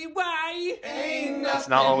 Tell me why ain't It's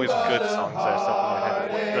not always good but a songs that are stuck in my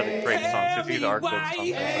head. It's really great songs, because these are good songs that are stuck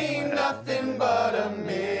in my head. nothing but a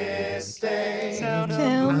mistake. Tell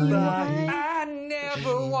me why. I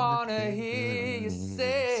never wanna hear you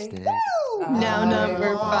say. Now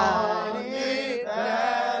number 5.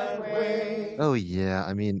 Oh yeah,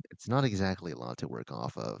 I mean, it's not exactly a lot to work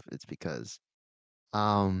off of. It's because,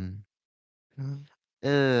 um,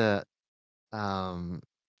 uh, um,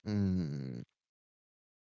 mm,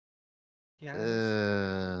 Yes.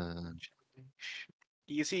 uh,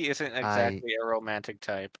 Easy isn't I, exactly a romantic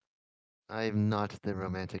type. I'm not the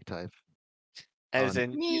romantic type. As On,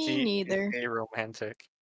 in, Me Easy neither. is a romantic.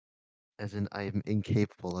 as in, I'm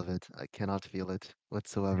incapable of it. I cannot feel it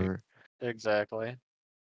whatsoever. Exactly.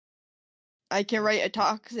 I can write a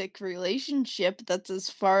toxic relationship. That's as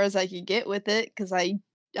far as I could get with it, because I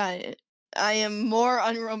am more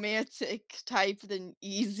unromantic type than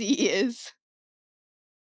Easy is.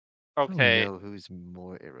 I don't Okay, know who's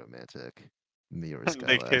more aromantic, me or they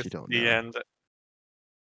Skyla. I kiss actually don't the know. end.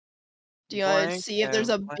 Do you want to Blank see if there's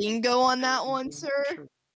and a blank. bingo on that one, sir?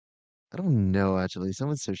 I don't know actually.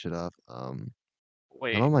 Someone search it up. I'm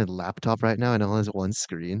Wait, on my laptop right now and it only has one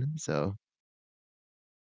screen, so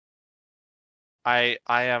I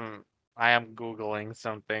am Googling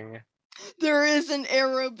something. There is an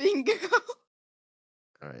arrow bingo.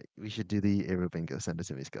 all right. We should do the arrow bingo. Send it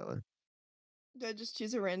to me, Skyla. Do I just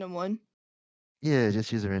choose a random one? Yeah, just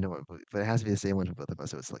choose a random one, but it has to be the same one for both of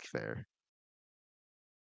us, so it's like fair.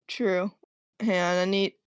 True. Hang on,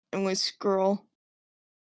 I'm gonna scroll.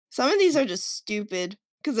 Some of these are just stupid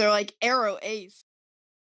because they're like arrow ace.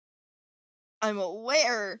 I'm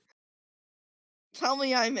aware. Tell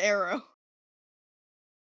me I'm arrow.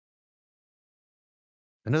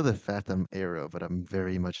 I know the fact I'm arrow, but I'm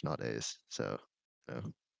very much not ace. So, no.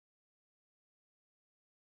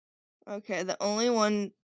 Okay, the only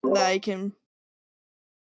one that I can.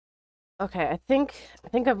 Okay, I think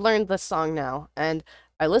I've learned this song now, and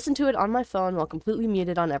I listened to it on my phone while completely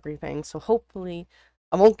muted on everything, so hopefully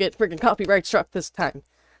I won't get freaking copyright struck this time.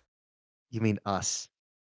 You mean us?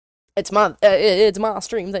 It's my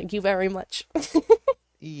stream. Thank you very much.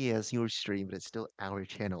 Yes, your stream, but it's still our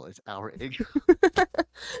channel. It's our.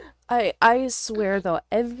 I swear though,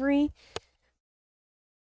 every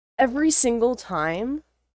single time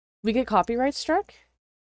we get copyright struck,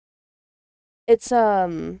 it's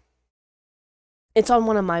on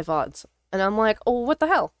one of my VODs, and I'm like, oh, what the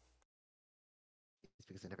hell? It's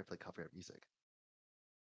because I never play copyright music.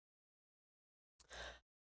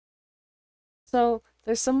 So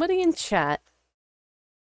there's somebody in chat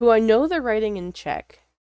who I know they're writing in Czech,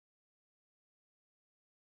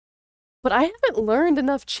 but I haven't learned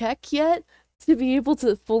enough Czech yet to be able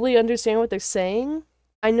to fully understand what they're saying.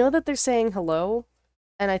 I know that they're saying hello,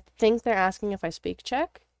 and I think they're asking if I speak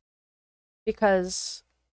Czech. Because,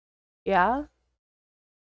 yeah.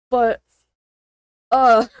 But,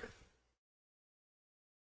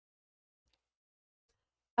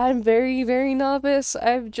 I'm very, very novice.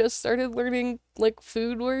 I've just started learning, like,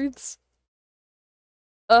 food words.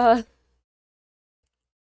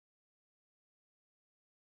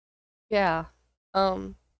 Yeah.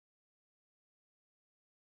 I'm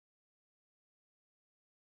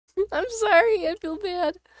sorry, I feel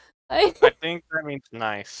bad. I think that means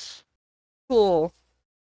nice. Cool.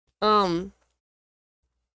 Cause,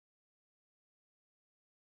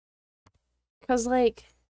 like,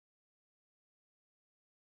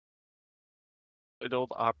 Good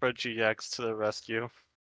old Opera GX to the rescue.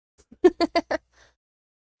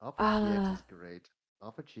 Alpha GX is great.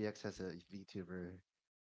 Alpha GX has a VTuber,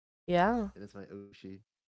 Yeah. and it's my Oshi.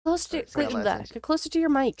 Close to Alright, Skyla, I that. sent you. Get closer to your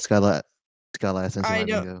mic. Skyla, I sent you I my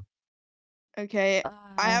don't- lingo. Okay,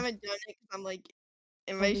 I haven't done it because I'm like,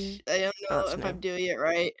 I don't know that's if new. I'm doing it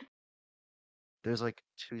right. There's like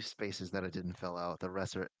 2 spaces that I didn't fill out. The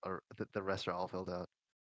rest are all filled out.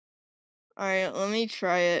 All right, let me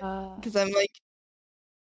try it because I'm like,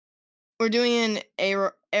 we're doing an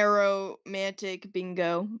aromantic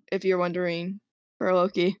bingo. If you're wondering, for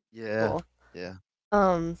Loki. Yeah. Cool. Yeah.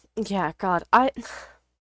 Yeah, God, I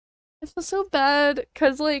feel so bad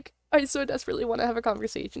because like I so desperately want to have a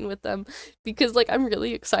conversation with them because like I'm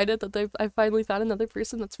really excited that I finally found another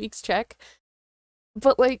person that speaks Czech,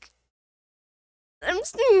 but like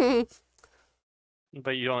But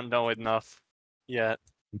you don't know enough yet.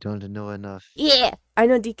 You don't know enough. Yeah, I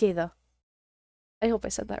know DK though. I hope I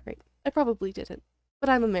said that right. I probably didn't, but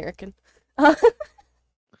I'm American. That's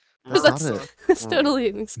not That's totally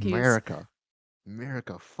an excuse.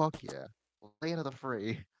 America, fuck yeah. Land of the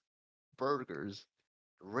free. Burgers.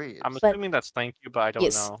 Ribs. I'm assuming that's thank you, but I don't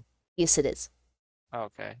yes. know. Yes, it is.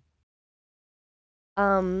 Okay.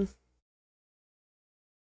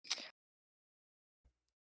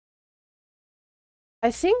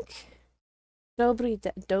 I think Dobry.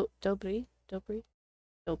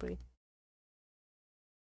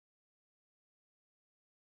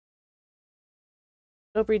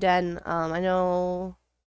 Dobry Den. I know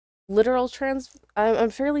I'm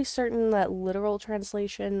fairly certain that literal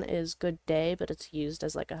translation is good day, but it's used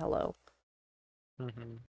as like a hello.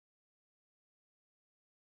 Mm-hmm.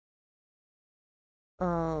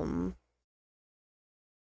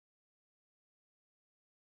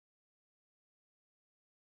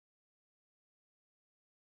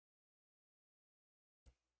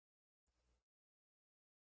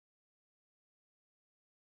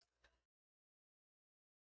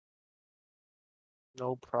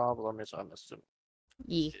 No problem is unassuming.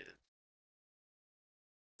 Yeah.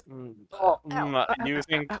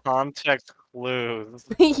 Using context clues.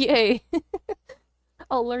 Yay.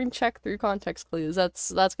 I'll learn Czech through context clues.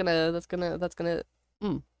 That's gonna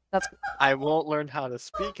I won't learn how to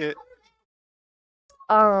speak it.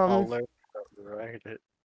 I'll learn how to write it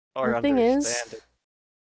or the thing understand is, it.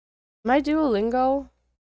 my Duolingo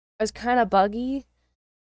is kind of buggy,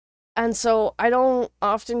 and so I don't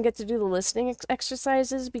often get to do the listening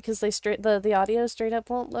exercises because the audio straight up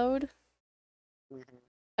won't load. Mm-hmm.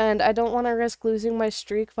 And I don't want to risk losing my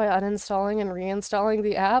streak by uninstalling and reinstalling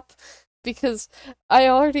the app because I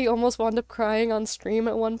already almost wound up crying on stream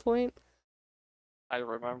at one point. I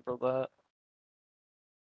remember that.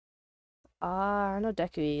 I know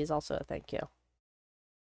Deku is also a thank you.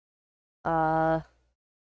 Now.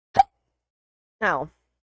 I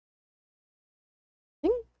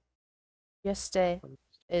think Yeste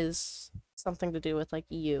is something to do with like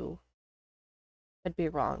you. Could be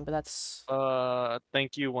wrong, but that's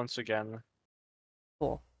Thank you once again.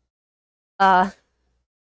 cool. So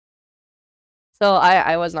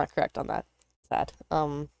I was not correct on that. Sad.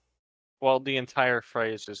 Well, the entire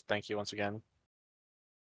phrase is thank you once again.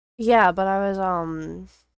 Yeah, but I was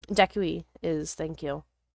Dekui is thank you.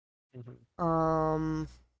 Mm-hmm.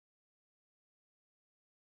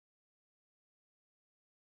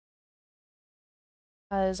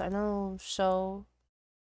 Because I know so.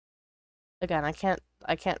 Again, I can't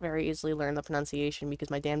very easily learn the pronunciation because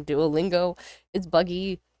my damn Duolingo is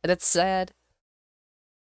buggy and it's sad.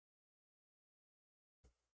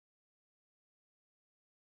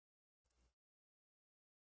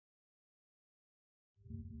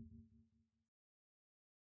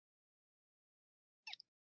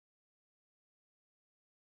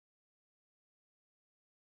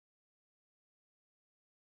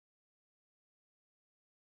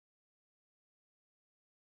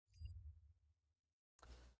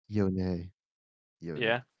 Yone.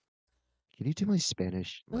 Yeah. Can you do my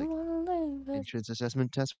Spanish entrance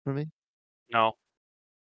assessment test for me? No.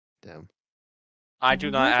 Damn. I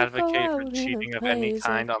do not advocate for cheating of any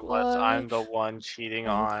kind unless I'm the one cheating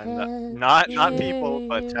on not people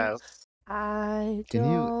but tests. I Can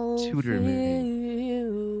you don't tutor me?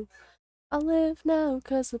 feel I live now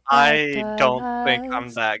 'cause the I bad don't think I'm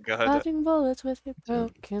guys that good. dodging bullets with your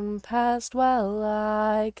broken past while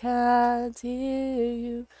I can't hear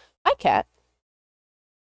you. Hi, cat.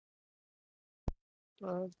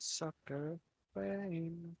 Sucker.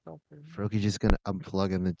 Froky just gonna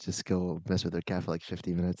unplug and then just go mess with their cat for like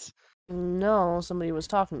 50 minutes. No, somebody was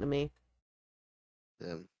talking to me.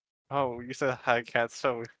 Damn. Oh, you said hi, cat,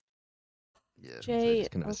 so... Yeah, Jay,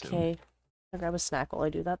 just kind of assumed. okay. I'll grab a snack while I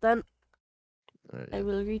do that then. Alright, I yeah.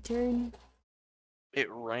 will return. It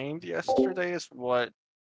rained yesterday, is what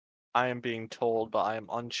I am being told, but I am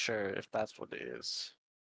unsure if that's what it is.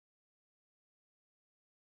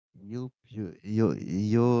 Yo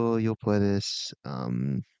puedes,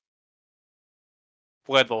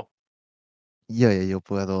 Puedo.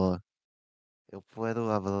 yo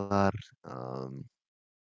puedo hablar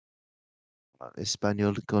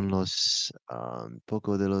español con los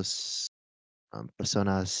poco de los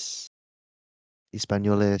personas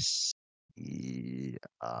españoles y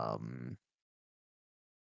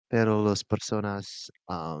pero las personas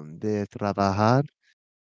de trabajar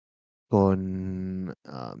con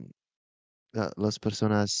las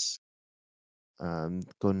personas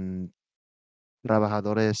con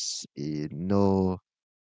trabajadores y no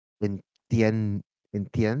entien-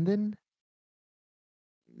 entienden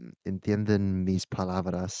entienden mis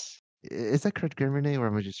palabras. Is that correct grammar name or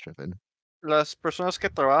am I just tripping? Las personas que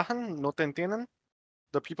trabajan no te entienden?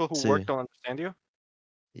 The people who work Sí. don't understand you?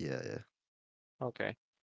 Yeah. Okay.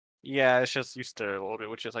 Yeah, it's just you stir a little bit,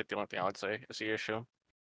 which is like the only thing I would say is the issue.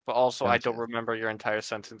 But also, I don't Gotcha. remember your entire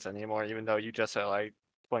sentence anymore, even though you just said like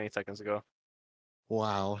 20 seconds ago.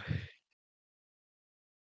 Wow.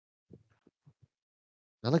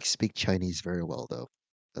 I like speak Chinese very well though.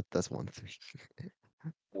 That's one thing.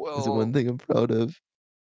 That's one Well, thing I'm proud of.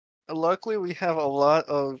 luckily we have a lot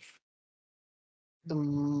of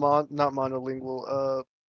not monolingual,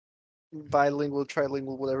 bilingual,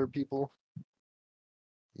 trilingual, whatever people.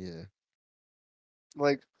 Yeah.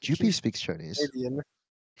 Like Jupi he's speaks Chinese. Canadian.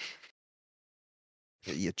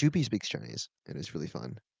 Yeah, Jupi speaks Chinese. It is really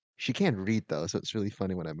fun. She can't read though, so it's really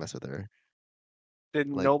funny when I mess with her. Did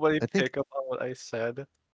Like, nobody I think pick up on what I said?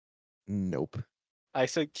 nope. I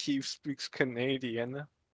said Keith speaks Canadian.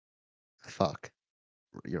 Fuck.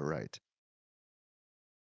 You're right.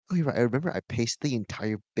 Oh, you're right. I remember I pasted the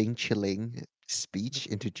entire Bing Chilling speech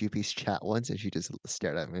into Jupi's chat once, and she just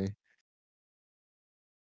stared at me.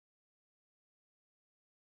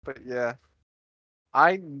 But yeah,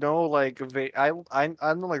 I know like I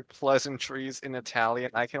know like pleasantries in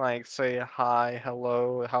Italian. I can like say hi,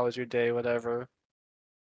 hello, how was your day, whatever.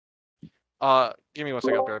 Give me one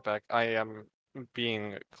second, I'll be right back. I am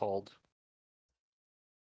being called.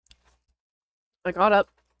 I got up.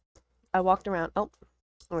 I walked around. Oh,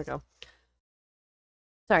 there we go.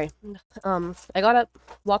 Sorry. I got up,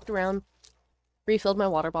 walked around, refilled my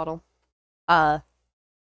water bottle.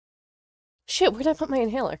 Shit, where did I put my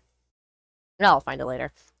inhaler? No, I'll find it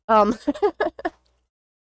later. Um,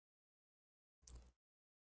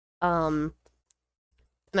 and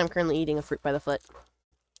I'm currently eating a fruit by the foot.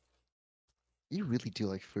 You really do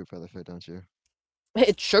like fruit by the foot, don't you?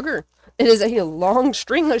 It's sugar. It is a long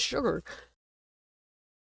string of sugar.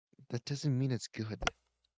 That doesn't mean it's good.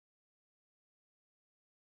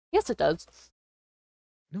 Yes, it does.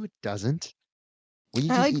 No, it doesn't. Well, you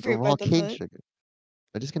I just like eat fruit by raw the cane foot. sugar.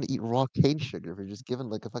 I'm just gonna eat raw cane sugar if you're just given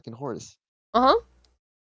like a fucking horse. Uh Oh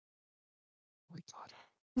my god.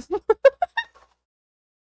 huh.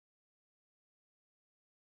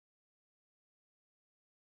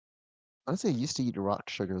 Honestly, I used to eat rock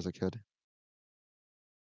sugar as a kid.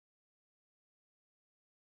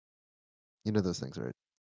 You know those things, right?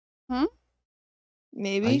 Hmm?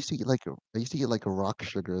 Maybe I used to eat like a rock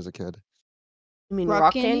sugar as a kid. You mean rock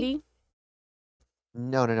rock candy. candy?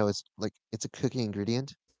 No. It's like it's a cookie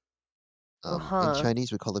ingredient. Uh In huh.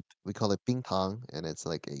 Chinese we call it bing tang, and it's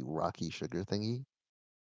like a rocky sugar thingy.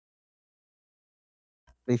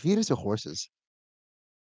 They feed it to horses.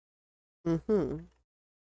 Mm-hmm.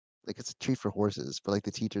 Like it's a treat for horses, but like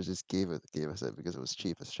the teachers just gave us it because it was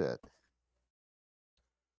cheap as shit.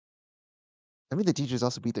 I mean, the teachers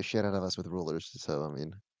also beat the shit out of us with rulers, so I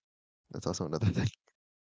mean, that's also another thing.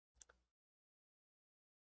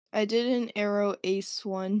 I did an arrow ace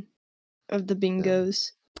one of the Yeah,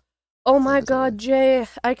 bingos. Oh same my as I. god, Jay,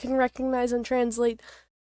 I can recognize and translate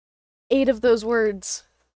 8 of those words.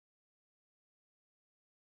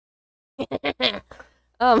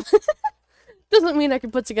 um, doesn't mean I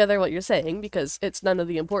can put together what you're saying, because it's none of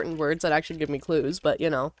the important words that actually give me clues, but you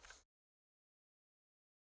know.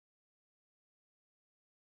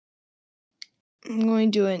 I'm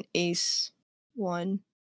going to do an ace one.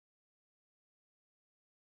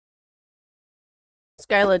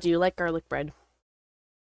 Skyla, do you like garlic bread?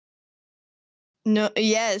 No,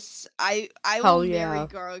 yes, I Hell will marry yeah.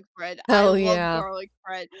 garlic bread. I Hell love yeah. garlic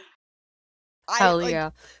bread. I Hell like yeah.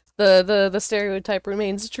 The stereotype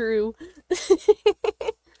remains true.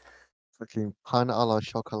 Fucking pain à la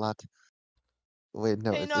chocolat. Wait,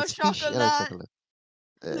 no, pain au it's fish à la chocolat. chocolat.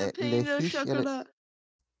 Le Les pain au fiches à la, chocolat.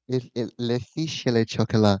 les fiches à la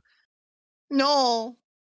chocolat. No,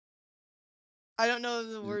 I don't know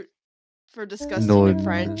the word for disgusting in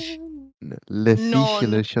French. Non. Le fiche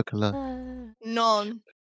le Non. chocolat. Non.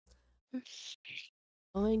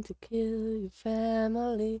 Going to kill your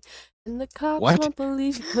family, and the cops What? won't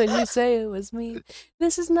believe you when you say it was me.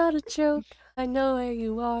 This is not a joke. I know where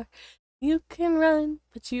you are. You can run,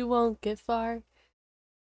 but you won't get far.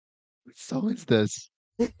 What song is this?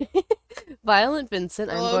 Violent Vincent,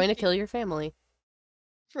 For I'm going to Loki, kill your family.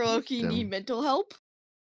 for Loki, you need Damn. mental help?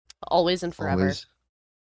 Always and forever. Always.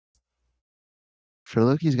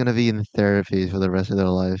 Trilogy's gonna be in therapy for the rest of their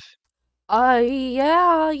life.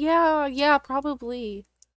 Yeah, probably.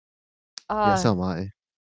 Yeah, so am I.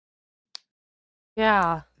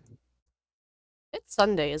 Yeah. It's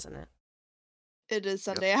Sunday, isn't it? It is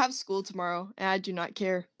Sunday. I have school tomorrow, and I do not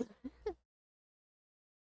care.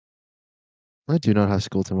 I do not have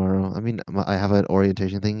school tomorrow. I mean, I have an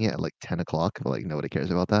orientation thing at like 10 o'clock, but like nobody cares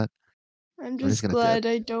about that. I'm I'm just just gonna dip. glad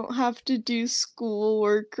I don't have to do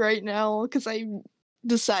schoolwork right now because I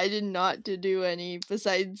decided not to do any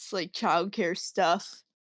besides like childcare stuff.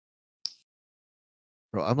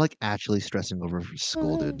 Bro, I'm like actually stressing over for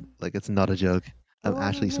school, dude. Like it's not a joke. I'm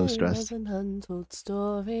actually so stressed. An untold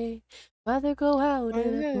story. Rather go out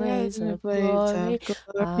in a blaze In a of blaze glory. of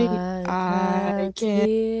glory, I I can't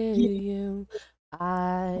can't hear hear you.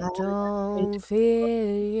 I I don't don't fear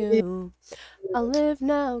hear you. I'll live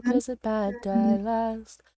now 'cause a bad die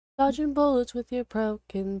last. Dodging bullets with your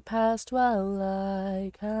broken past while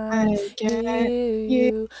I can't I can't hear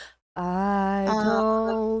hear you. I I don't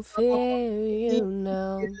don't fear hear you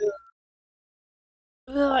now. you.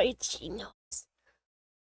 Oh, itchy nose.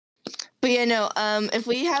 But yeah, no, if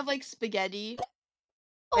we have like spaghetti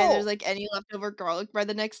and there's Oh, like any leftover garlic bread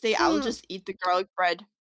the next day, I will mm. just eat the garlic bread.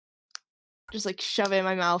 Just like shove it in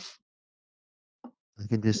my mouth. I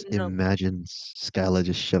can just No. imagine Skyla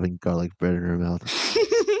just shoving garlic bread in her mouth.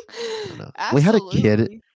 I don't know.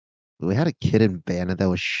 Absolutely. We had a kid in Bandit that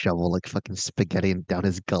would shovel like fucking spaghetti down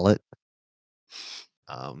his gullet.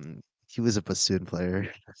 He was a bassoon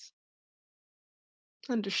player.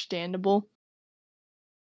 Understandable.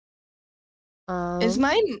 Is Um,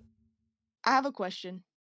 my I have a question.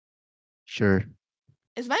 Sure,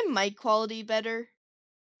 Is my mic quality better?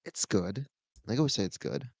 it's good. Like I always say, it's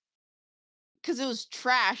good. Because it was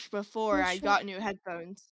trash before I wish I got new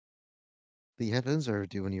headphones. The headphones are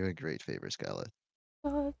doing you a great favor, Skyla.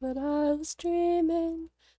 thought that I was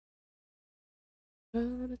dreaming,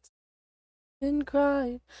 but it's been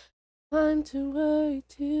crying. I'm too worried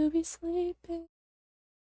to be sleeping.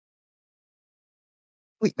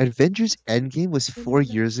 Wait, Avengers Endgame was When 4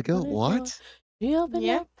 years I ago? knocked on her door, What? she opened Yeah.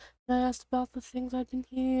 up, and I asked about the things I'd been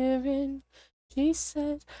hearing. She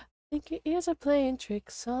said, I think your ears are playing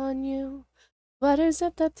tricks on you. Sweater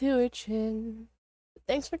zipped up to her chin.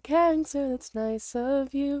 Thanks for caring, sir, that's nice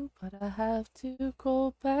of you, but I have to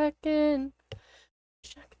go back in.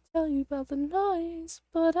 Wish I could tell you about the noise,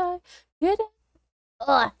 but I didn't.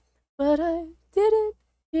 Ugh. But I didn't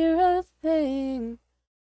hear a thing.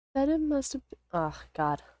 That it must have been. Oh,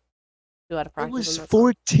 God. You out of I practice was on that song.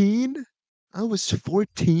 14? I was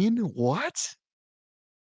 14? What?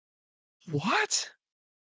 What?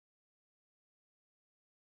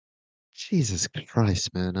 Jesus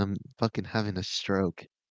Christ, man. I'm fucking having a stroke.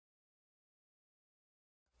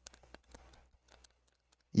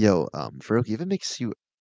 Yo, Farouk, if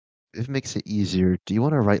it makes it easier, do you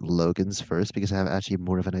want to write Logan's first? Because I have actually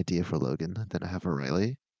more of an idea for Logan than I have for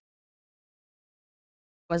Riley.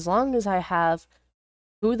 As long as I have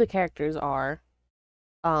who the characters are,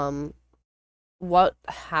 um, what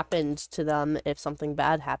happened to them if something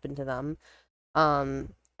bad happened to them,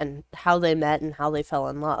 and how they met and how they fell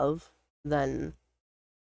in love, then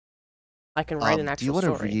I can write an Do you actual want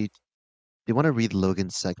to story. read do you want to read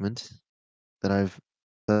Logan's segment that I've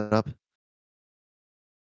put up?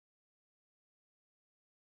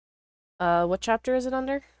 What chapter is it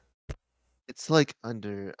under? It's like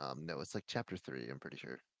under no, it's like chapter 3, I'm pretty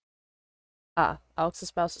sure. Alex's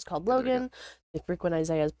spouse is called Yeah, there we go. Logan. They frequent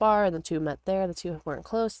Isaiah's bar, and the two met there. The two weren't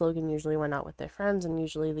close. Logan usually went out with their friends and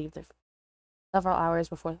usually leave their several hours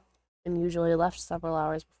before, and usually left several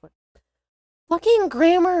hours before. Fucking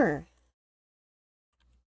grammar!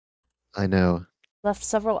 I know. Left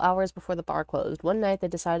several hours before the bar closed. One night they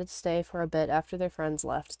decided to stay for a bit after their friends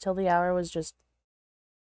left, till the hour was just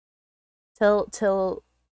till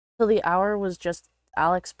the hour was just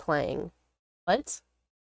Alex playing. What?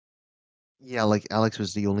 Yeah, like Alex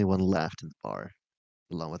was the only one left in the bar,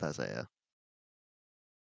 along with Isaiah.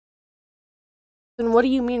 Then what do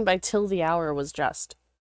you mean by till the hour was just?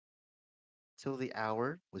 So the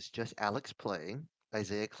hour was just Alex playing,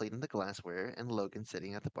 Isaiah cleaning the glassware, and Logan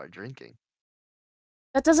sitting at the bar drinking.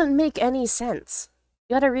 That doesn't make any sense.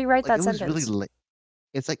 You gotta rewrite Like that it was really sentence. late.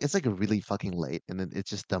 It's like really fucking late, and then it's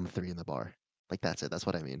just dumb 3 in the bar. Like that's it. That's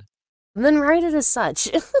what I mean. And then write it as such.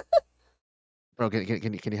 Bro, can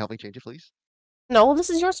you help me change it, please? No, this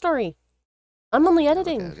is your story. I'm only Okay,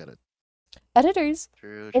 editing. I got it. Editors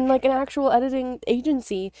True. in like an actual editing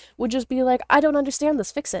agency would just be like, I don't understand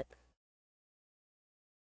this, fix it.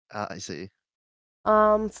 I see.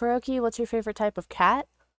 Faroki, what's your favorite type of cat?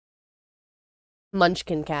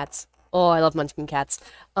 Munchkin cats. Oh, I love Munchkin cats.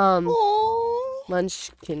 Oh.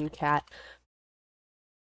 Munchkin cat.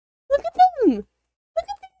 Look at them! Look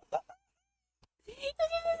at them!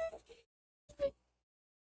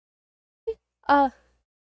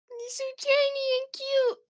 He's so tiny and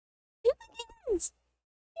cute.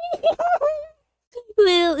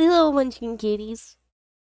 Little Munchkin kitties.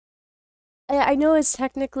 I know it's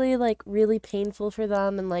technically like really painful for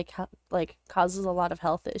them and like causes a lot of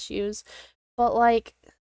health issues, but like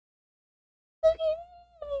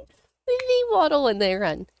they waddle and they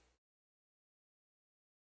run.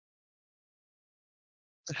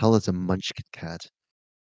 The hell is a munchkin cat?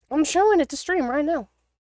 I'm showing it to stream right now.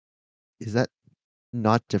 Is that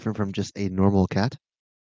not different from just a normal cat?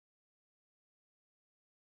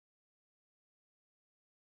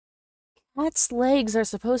 Cat's legs are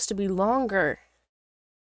supposed to be longer.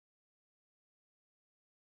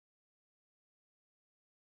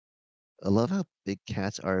 I love how big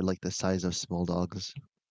cats are like the size of small dogs.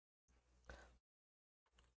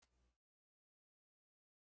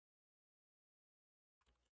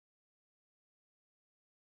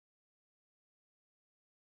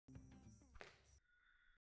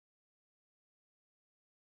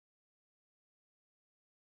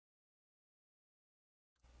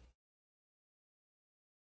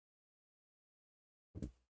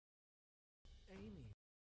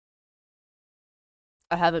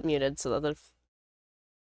 I have it muted so that if...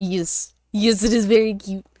 Yes, it is very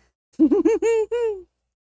cute.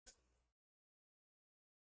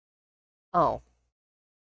 Oh.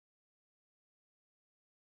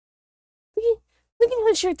 Look at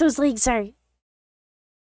how short those legs are.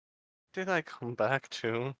 Did I come back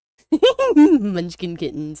to? Munchkin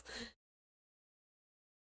kittens.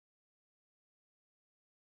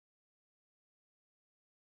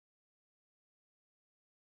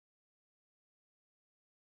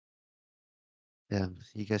 Yeah,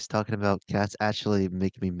 you guys talking about cats actually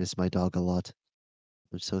make me miss my dog a lot.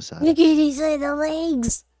 I'm so sad. Look at these little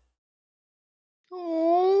legs.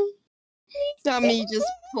 Oh. Not me just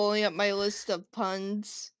pulling up my list of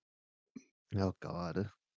puns. Oh God.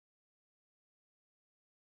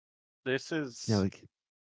 This is Yeah,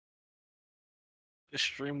 the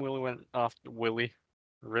stream really went off. Really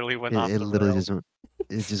went it, off it the literally rails.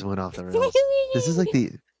 it just went off the rails. This is like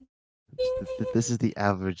this is the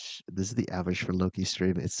average. This is the average for Loki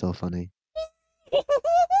stream. It's so funny.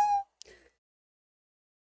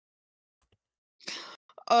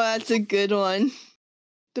 Oh, that's a good one.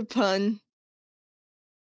 The pun.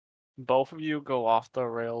 Both of you go off the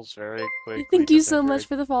rails very quickly. Thank you but they're so very much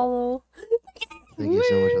for the cool. follow. Thank you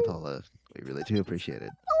so much for the follow. We really do appreciate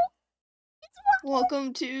it.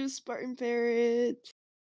 Welcome to Spartan Parrot.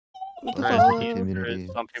 With the Or Welcome to the follow. community.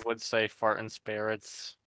 some people would say fart and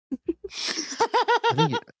spirits.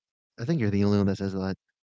 I think you're the only one that says that.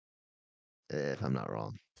 If I'm not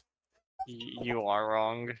wrong. You are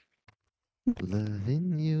wrong.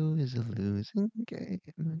 Loving you is a losing game.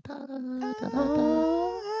 Da, da, da,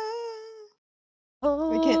 da.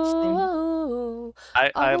 I can't sing. Oh,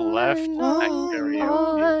 I all left know, at all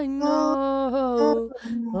karaoke. I know,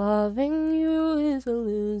 loving you is a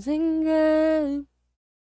losing game.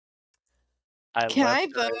 I Can I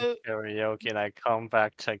left during vote? karaoke and I come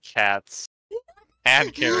back to cats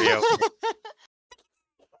and karaoke.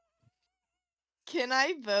 Can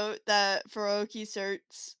I vote that Faroki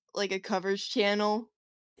starts like a covers channel?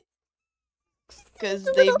 Because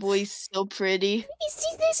they voice so pretty.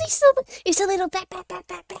 He's a little bap.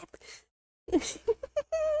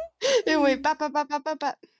 And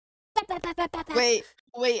wait,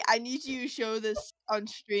 wait, I need you to show this on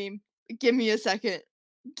stream. Give me a second.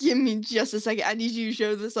 Give me just a second. I need you to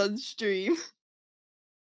show this on stream.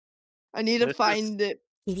 I need to This is- find it.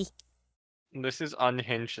 This is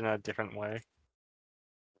unhinged in a different way.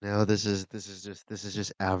 No, this is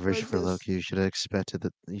just average is for this? Loki. You should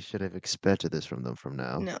have expected this from them from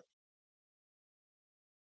now. No.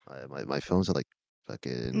 My phones are like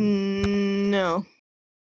fucking. No.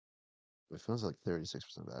 My phone's like 36%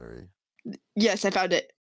 battery. Yes, I found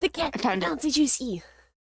it. The cat I found it. bouncy juicy.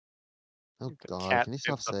 Oh The God, cat can you is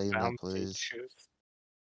stop the saying that, bouncy please? juice.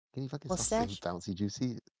 Can you fucking stop saying Mustache? bouncy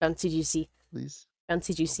juicy, Bouncy juicy. please?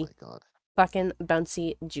 Bouncy Oh juicy. my God. fucking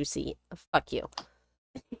bouncy juicy. Fuck you.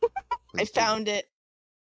 I found it.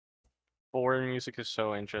 Foreign music is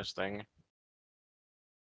so interesting.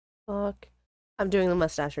 Fuck. I'm doing the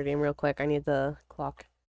mustache redeem real quick. I need the clock.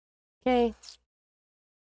 Okay.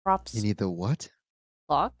 Props. You need the what?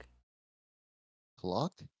 Clock?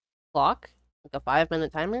 Clock? Clock? Like a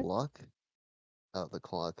 5-minute timer? Clock? Oh, the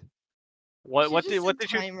clock. What She what just did what said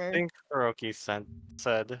did you timer. think Hiroki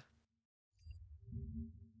said?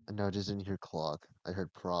 No, I just didn't hear clock. I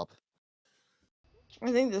heard prop.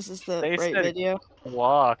 I think this is the They right said video.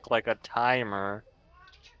 clock like a timer.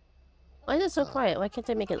 Why is it so quiet? Why can't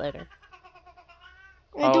they make it louder?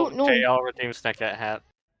 I don't know. JL redeems Snicket hat.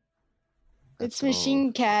 It's Let's go.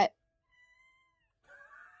 Machine Cat.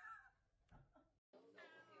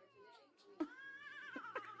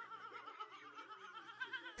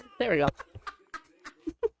 There we go.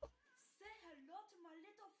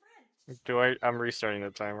 I'm restarting the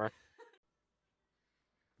timer.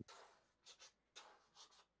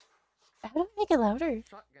 How do I make it louder?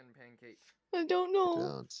 Shotgun pancake. I don't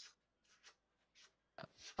know.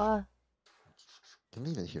 Don't. Can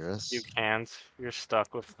they even hear us? You can't. You're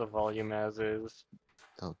stuck with the volume as is.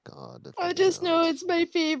 Oh god. if I they just know don't. it's my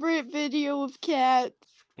favorite video of cats.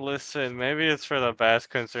 Listen, maybe it's for the best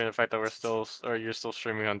considering the fact that you're still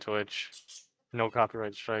streaming on Twitch. No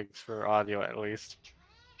copyright strikes for audio at least.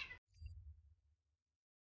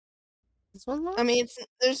 This one I mean,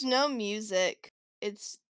 there's no music.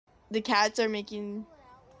 It's the cats are making.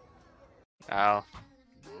 Ow.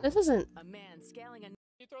 This isn't. A man scaling a.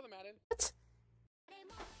 You throw them at it. What?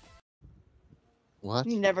 What?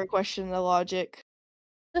 You never question the logic.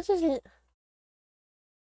 This isn't.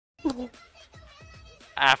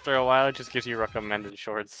 After a while, it just gives you recommended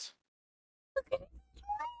shorts.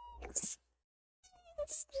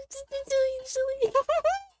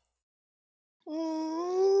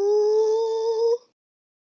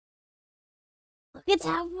 Look at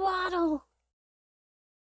that waddle.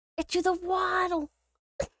 Get you the waddle.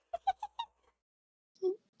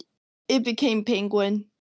 It became penguin.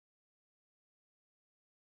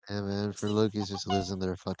 Yeah, man, for Loki's just losing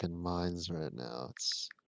their fucking minds right now.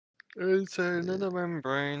 It's Another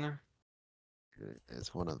membrane.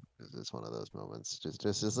 it's one of those moments.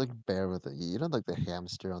 Just like bear with it. You know, like the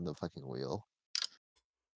hamster on the fucking wheel.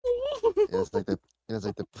 It's like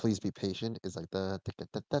the please be patient. It's like the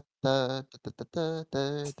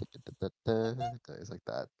it's like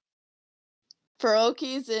that.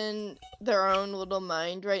 Feroki's in their own little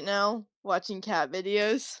mind right now, watching cat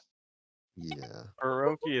videos. Yeah.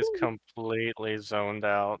 Hiroki is completely zoned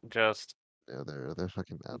out. Just Yeah, they're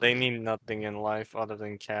fucking out. they need nothing in life other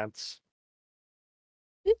than cats.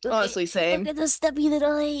 Honestly, same. Look at those stubby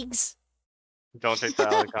little legs. Don't take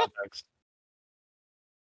that out of context.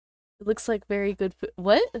 It looks like very good food.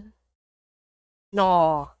 What?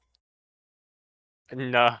 No.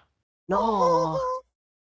 Nah. No.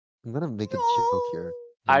 I'm gonna make a joke here.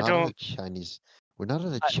 I We're not at a don't- Chinese. We're not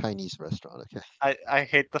at a Chinese restaurant, okay? I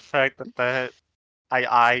hate the fact that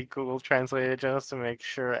I Google translated just to make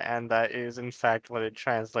sure, and that is in fact what it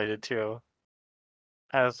translated to.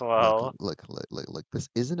 As well. Look. This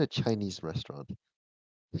isn't a Chinese restaurant.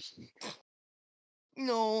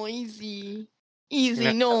 No, easy. Easy,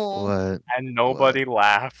 Yeah. no. What? And nobody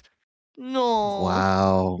laughed. No.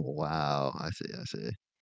 Wow. I see.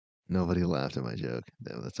 Nobody laughed at my joke.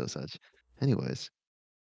 Damn, that's so such. Anyways,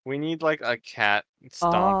 We need like a cat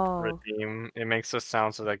stomp Oh. redeem. It makes the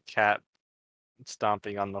sounds of the cat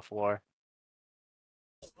stomping on the floor.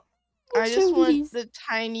 I just Sure, want please. the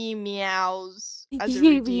tiny meows as a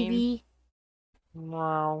Here, redeem. baby.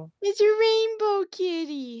 Wow. It's a rainbow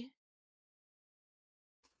kitty.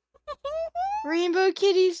 Rainbow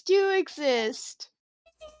kitties do exist.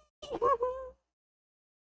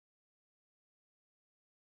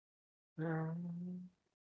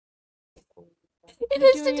 It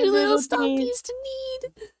You're has to doing a do little little dance. stompies to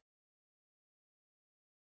need.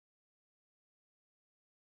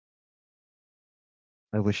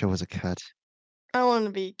 I wish I was a cat. I want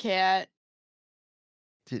to be a cat.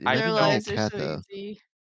 Dude, I Their imagine being a lives are cat so though. easy.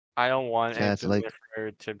 I don't want Cats, anything like- for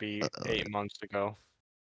it to be 8 months ago.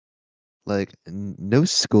 Like no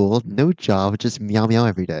school, no job, just meow meow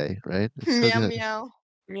every day, right? It's so Meow good. meow.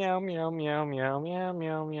 Meow meow meow meow meow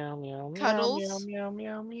meow meow meow meow Cuddles? meow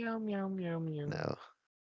meow meow meow meow meow. No.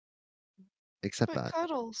 Except But that.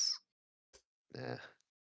 cuddles. Yeah.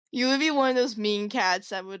 You would be one of those mean cats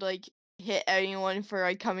that would like hit anyone for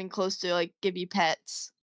like coming close to like give you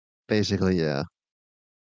pets. Basically, yeah.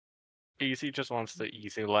 Easy just wants the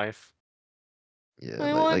easy life. Yeah.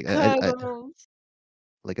 I want cuddles.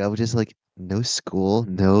 Like I would just like No school,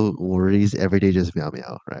 no worries, every day just meow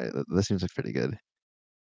meow, right? That seems like pretty good.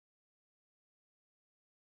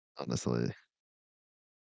 Honestly.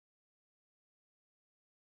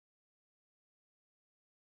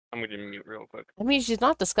 I'm gonna mute real quick. I mean, she's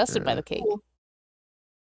not disgusted by Yeah. the cake. Cool.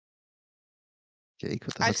 Cake?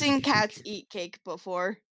 What the I've fuck is seen a cats cake? eat cake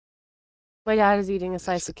before. My dad is eating a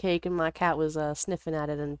slice of cake, and my cat was sniffing at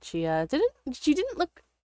it, and she didn't look.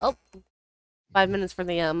 Oh, 5 minutes for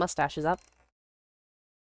the mustache is up.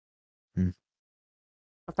 Hmm.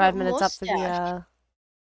 Or 5 minutes up for the Mustache.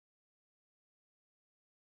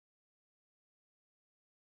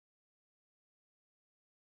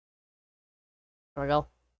 There we go.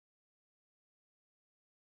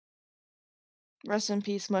 Rest in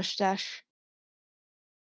peace, mustache.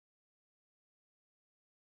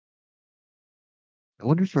 I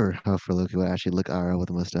wonder how for Loki would actually look IRL with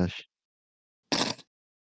a mustache.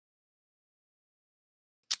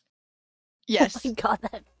 Yes. Oh my god,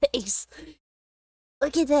 that face!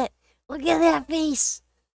 Look at that! Look at that face!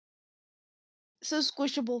 So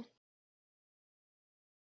squishable.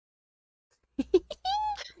 The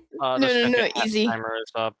No, second half easy. timer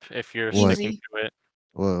is up if you're What? sticking Easy. to it.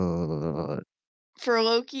 Whoa. For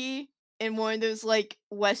Loki and one of those like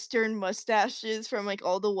Western mustaches from like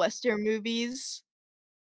all the Western movies.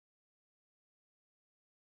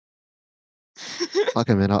 Fuck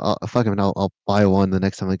him, man. Fuck him, and I'll buy one the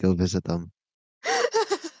next time I go visit them.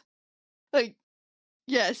 Like,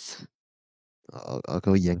 yes. I'll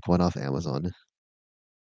go yank one off Amazon.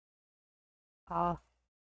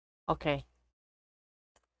 Okay.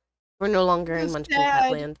 We're no longer in So Munchkin Cat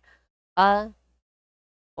sad. land. Oh.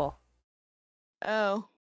 Oh.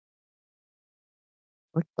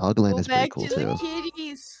 Like Dogland Go is pretty back cool to the too.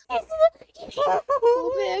 kitties. Go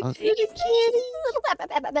back Uh, to the kitties.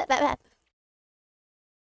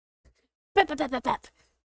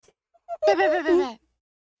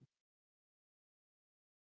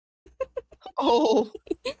 Oh.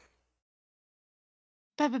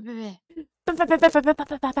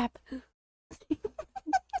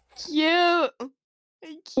 Cute.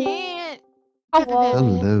 I can't.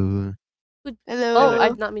 Hello. Hello. Oh, I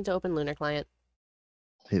did not mean to open Lunar Client.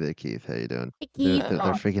 Hey there, Keith. How you doing? Hey, They're, Keith. they're,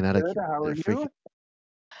 they're freaking out of Good, how are you?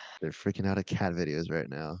 they're freaking out of cat videos right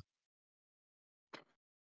now.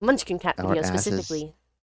 Munchkin Cat Our video asses specifically.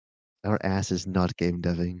 Our ass is not game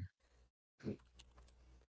deving.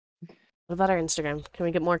 What about our Instagram? Can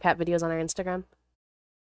we get more cat videos on our Instagram?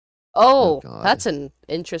 Oh, God. that's an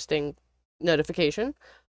interesting notification.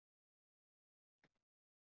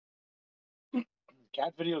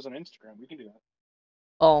 Cat videos on Instagram. We can do that.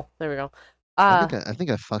 Oh, there we go. I think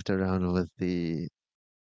I fucked around with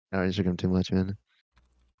our Instagram too much, man.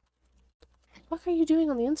 What are you doing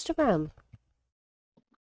on the Instagram?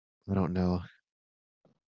 I don't know.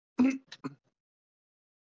 I've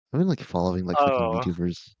been like following like fucking Oh.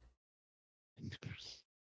 YouTubers.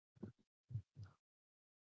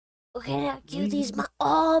 Look at how cute these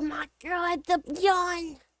oh my god, the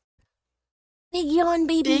yawn! Big yawn,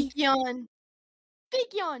 baby! Big yawn. Big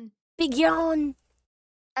yawn. Big yawn!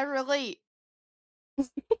 I relate. Always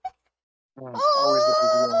the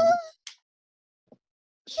big yawn.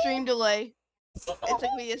 Stream delay. It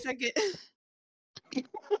took me a second.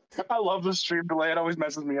 I love the stream delay. It always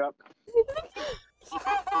messes me up.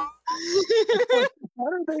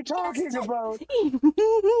 What are they talking about?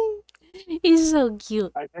 He's so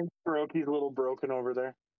cute. I think Kuroki's a little broken over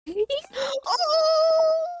there. Oh!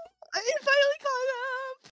 It finally caught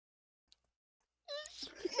up.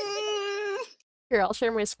 Here, I'll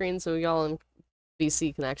share my screen so y'all in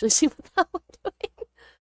BC can actually see what that one's doing.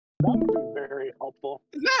 That would be very helpful.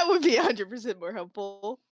 That would be 100% more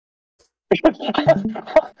helpful.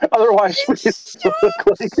 Otherwise, we just look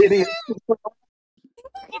like idiots.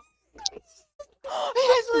 It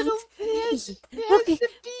has little fish. It has the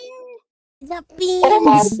bean. The beans! Oh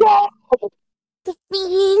my god! The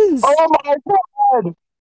beans! Oh my god!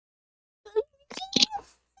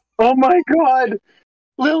 Oh my god!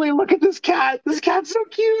 Lily, look at this cat! This cat's so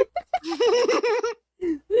cute! The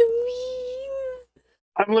beans!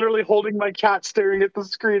 I'm literally holding my cat staring at the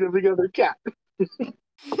screen of the other cat.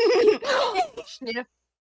 Sniff.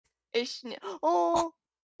 It sniff. Oh,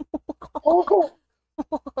 Oh,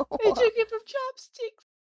 it took it from chopsticks.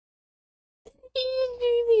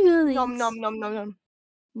 Nom nom nom nom nom.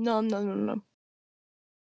 Nom nom nom nom.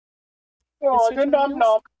 oh, Switch on nom wheels?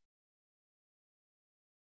 nom.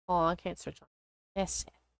 Oh, I can't switch on. Yes.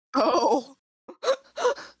 Oh.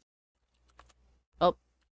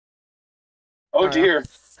 Oh dear.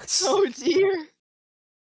 Oh dear.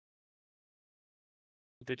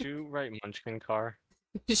 Did you write Munchkin Car?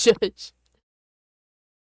 Shush.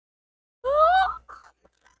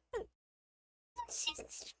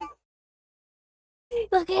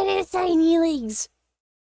 Look at his tiny legs.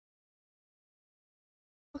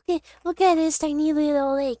 Look at his tiny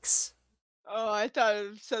little legs. Oh, I thought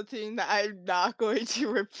of something that I'm not going to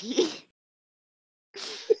repeat.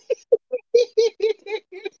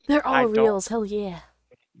 They're I all don't- reals, hell yeah.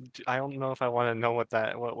 I don't know if I want to know what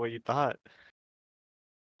you thought.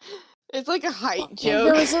 It's like a height Look at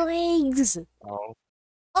joke. those legs. Oh,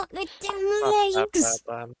 Look at them not that bad legs.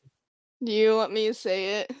 then. Do you want me to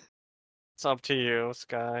say it? It's up to you,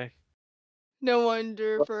 Sky. No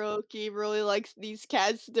wonder Furoki really likes these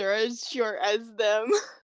cats. They're as short as them.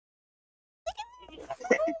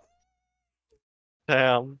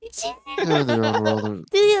 Damn. They're in their own world.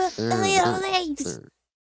 The They're, little they're, legs.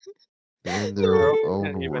 they're in their Didn't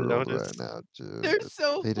own even world notice. right now, dude. They're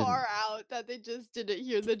so They didn't. far out that they just didn't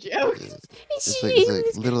hear the joke. It's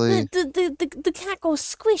like literally. The cat goes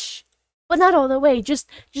squish, but not all the way. Just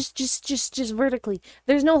vertically.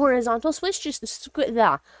 There's no horizontal swish. Just squish.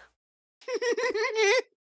 Yeah.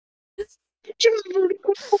 Just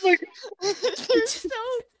vertical. Oh my god. They're so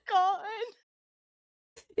gone.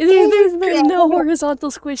 There's God. no horizontal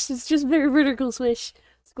squish. It's just very vertical swish.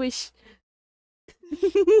 Squish.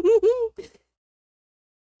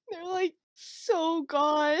 They're like so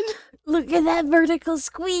gone. Look at that vertical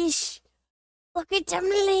squish. Look at them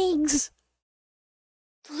legs.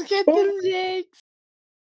 Look at them legs.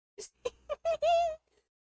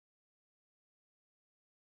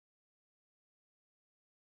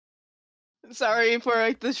 Sorry for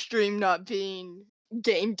like the stream not being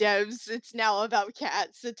game devs. It's now about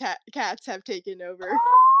cats. The cats have taken over.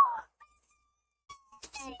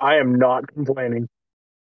 I am not complaining.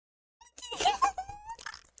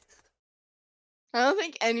 I don't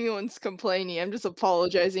think anyone's complaining. I'm just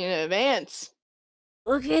apologizing in advance.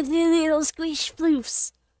 Look at the little squish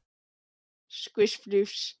floofs. Squish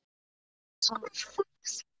floofs. Look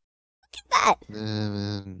at that. Yeah,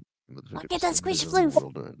 man. Look at that squish They're in their floof.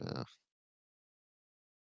 own world right now.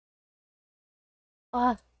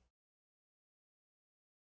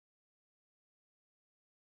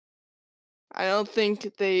 I don't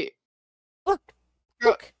think they. Look. Oh,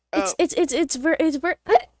 Look.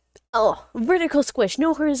 Oh, vertical squish.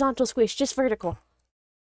 No horizontal squish. Just vertical.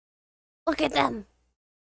 Look at them.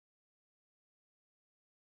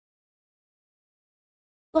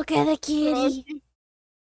 Look at the kitty. Rosie,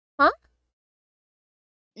 Huh?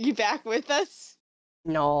 you back with us?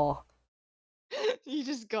 No. You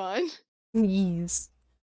just gone. Yes.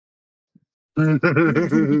 We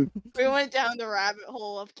went down the rabbit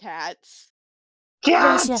hole of cats.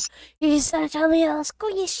 Yes, Cats! he's such a little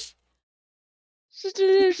squish. Such a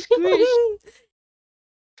little squish.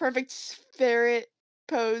 Perfect ferret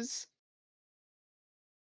pose.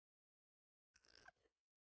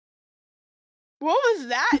 What was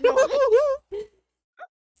that noise?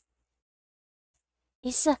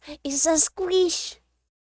 It's a squish.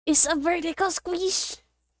 It's a vertical squish.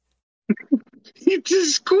 It's a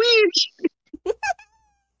squeeze!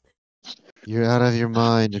 You're out of your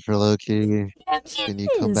mind, if you're low key. It Can you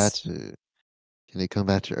come back is. to? Can you come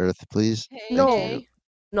back to Earth, please? Hey, No. Nay.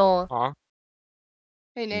 No. Huh?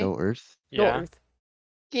 Hey, Nay. No Earth. No Yeah. Earth.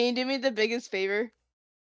 Can you do me the biggest favor?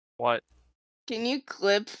 What? Can you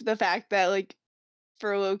clip the fact that, like,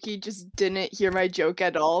 for Loki just didn't hear my joke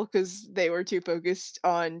at all because they were too focused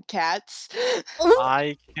on cats?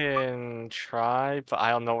 I can try, but I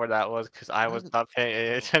don't know where that was because I was not paying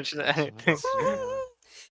any attention to anything.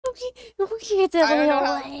 Look at the I don't know little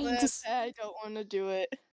how to clip. legs. I don't want to do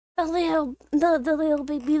it. The little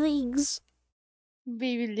baby legs.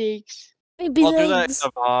 Baby legs. Baby I'll do that in legs. the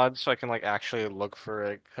VOD so I can like actually look for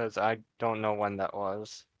it because I don't know when that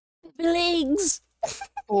was. Baby legs.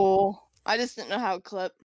 Oh, I just didn't know how to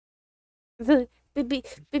clip. The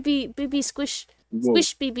baby squish. Whoa.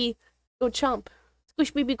 Squish baby. Go chomp.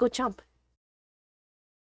 Squish baby go chomp.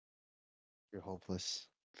 You're hopeless.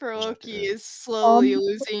 For Oh my Loki God. is slowly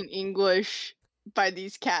losing English by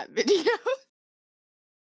these cat videos.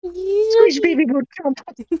 Squish baby go jump.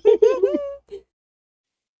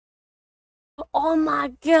 Oh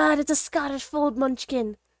my god, it's a Scottish fold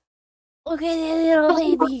munchkin. Look at that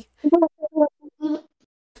little baby.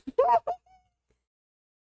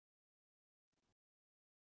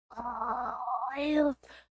 Oh,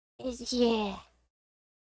 yeah.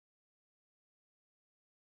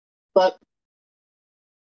 But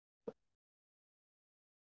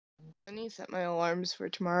I need to set my alarms for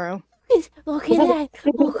tomorrow. Look at that.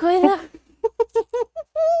 Look at that.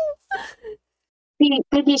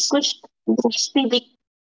 baby squish baby.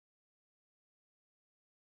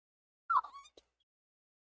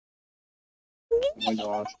 Oh my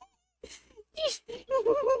gosh.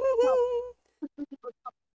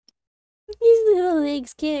 His little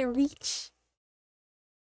legs can't reach.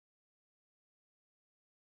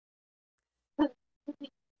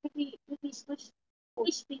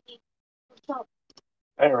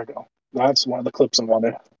 There we go. That's one of the clips I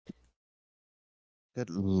wanted. Good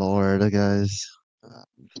lord, guys.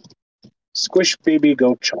 Squish baby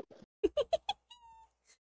go chomp.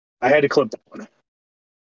 I had to clip that one.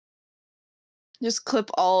 Just clip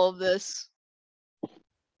all of this.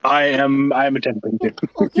 I am attempting to.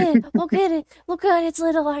 Look at it. Look at its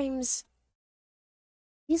little arms.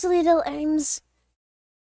 His little arms.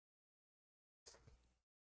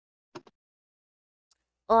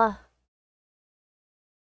 Oh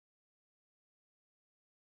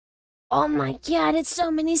my god, it's so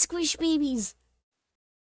many squish babies.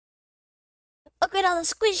 Look at all the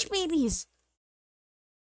squish babies.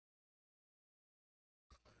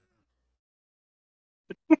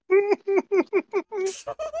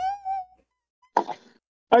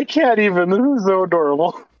 I can't even. This is so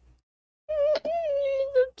adorable.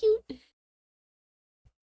 So cute.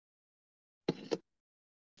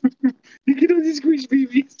 You get all these squish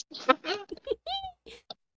babies.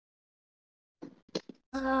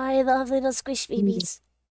 Oh, I love little squish babies.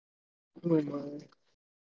 Oh my.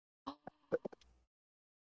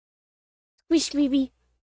 Squish baby.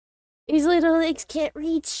 His little legs can't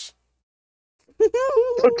reach.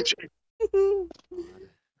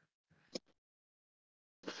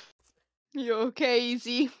 You okay,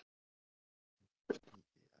 Easy?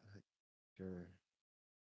 Sure.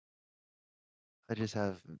 I just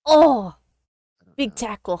have. Oh, I don't big know.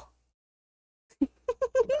 tackle.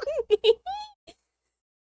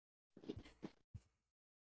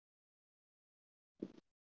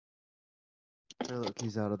 Look,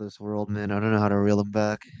 he's out of this world, man. I don't know how to reel him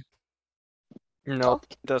back. No,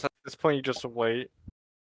 at this point you just wait.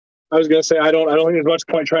 I was gonna say I don't think there's much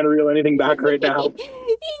point trying to reel anything back right now.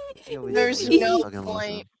 He always There's leaves. no Fucking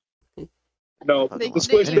point. listen. No, Fucking the listen.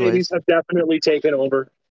 squish babies have definitely taken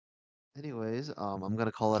over. Anyways, I'm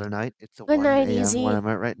gonna call it a night. It's Good 1 night, a.m. where Easy. I'm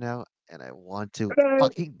at right now, and I want to Good night.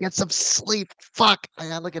 fucking get some sleep. Fuck! I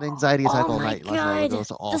had like an anxiety attack Oh all my night last night. It god, was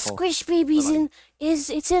so the awful. squish baby's Bye-bye.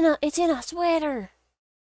 it's in a sweater.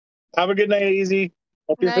 Have a good night, Easy.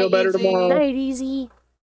 Hope you feel Night, better Easy. tomorrow. Night, Easy.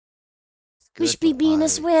 Squish baby in a Goodbye.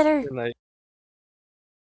 sweater. Good night.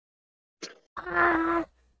 Ah.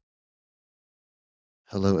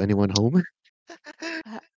 Hello, anyone home?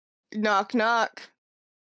 Knock, knock.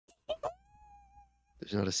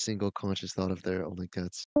 There's not a single conscious thought of there, only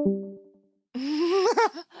cats. Oh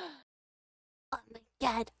my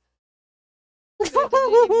god.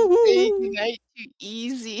 Say goodnight to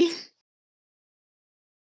Easy.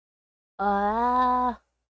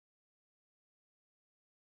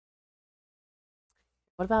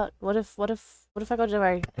 What if I go to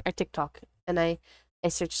our TikTok and I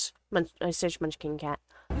search Munchkin Cat.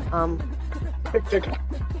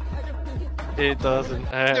 It doesn't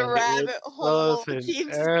end. The rabbit hole doesn't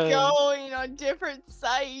keeps end. going on different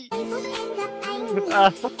sites.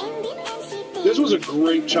 This was a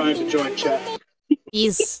great time to join chat.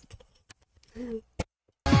 Peace.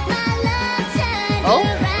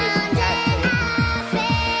 Oh.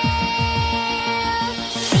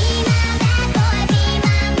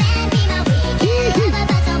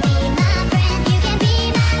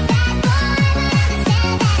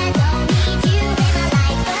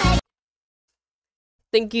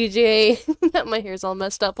 Thank you, Jay. My hair's all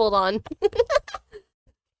messed up. Hold on.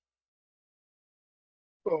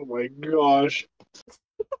 Oh my gosh.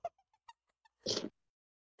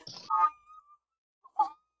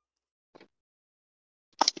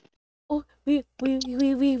 Oh, wait.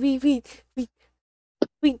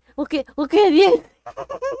 Look at it.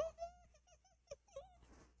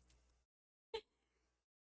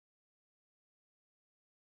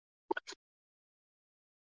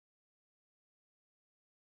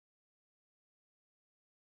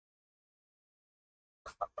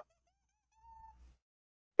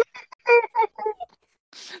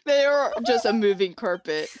 They are just a moving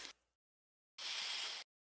carpet.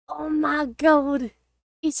 Oh my god.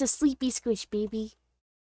 It's a sleepy squish baby.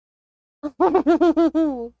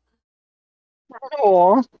 Aw.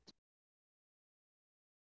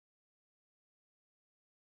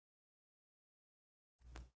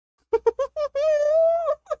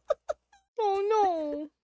 Oh no.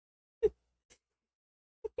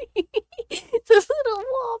 The little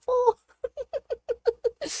waffle.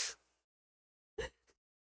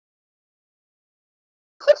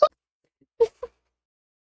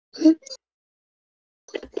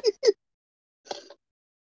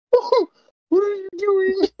 What are you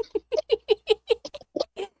doing?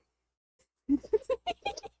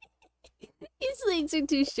 pants are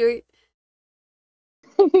too short.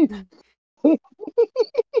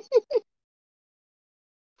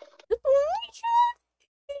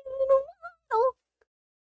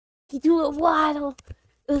 He do a waddle.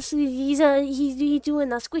 He's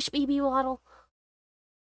doing a squish baby waddle.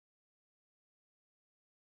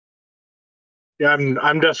 Yeah,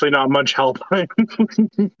 I'm definitely not much help.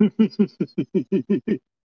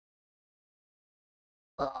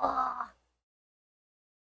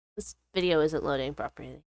 This video isn't loading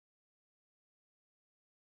properly.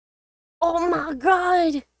 Oh my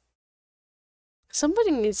god!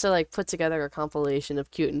 Somebody needs to like put together a compilation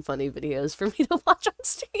of cute and funny videos for me to watch on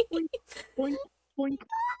stream. Boink, boink.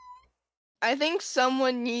 I think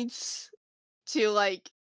someone needs to like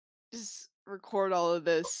just record all of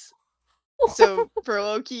this, so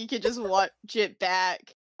Loki can just watch it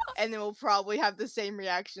back, and then we'll probably have the same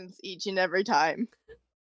reactions each and every time.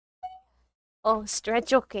 Oh,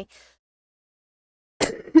 stretch, okay.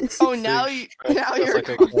 Oh, now you're like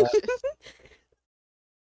a cat. conscious.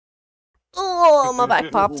 Oh, my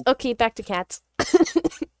back popped. Okay, back to cats.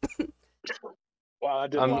 Wow, I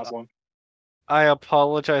did the last one. I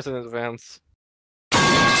apologize in advance.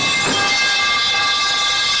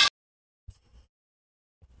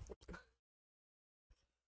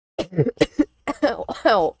 Ow,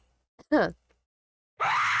 ow.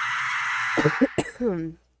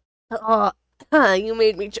 Huh. You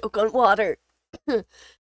made me choke on water.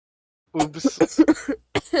 Oops.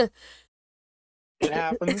 It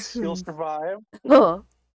happens. You'll survive. Oh,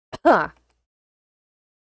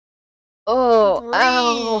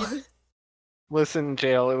 ow. Breathe. Listen,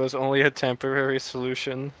 Jail, it was only a temporary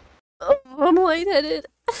solution. Oh, I'm lightheaded.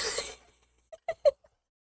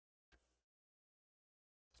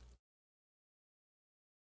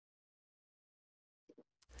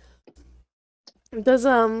 Does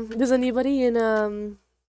anybody in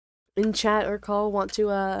chat or call want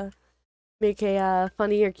to make a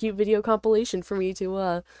funny or cute video compilation for me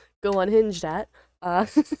to go unhinged at?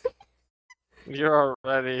 You're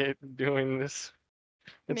already doing this.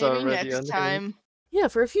 It's Maybe already next unhinged. time. Yeah,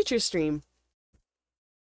 for a future stream.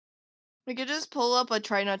 We could just pull up a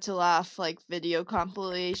try not to laugh like video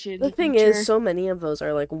compilation. The thing is, so many of those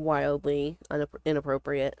are like wildly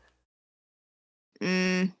inappropriate.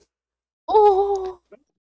 Oh!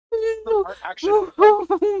 Action.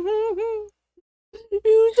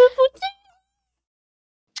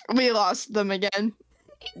 We lost them again.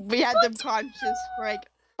 We had them conscious for like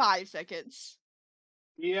 5 seconds.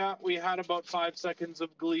 Yeah, we had about 5 seconds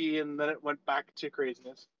of glee, and then it went back to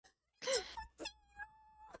craziness.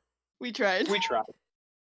 We tried. We tried.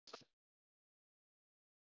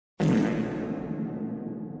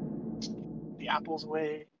 The apple's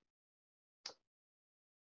way.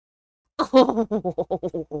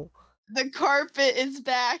 Oh. The carpet is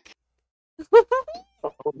back.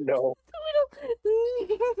 Oh no.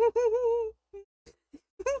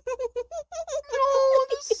 No,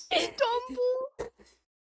 the stumble.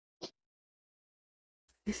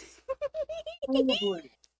 Oh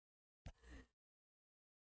boy.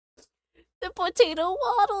 The potato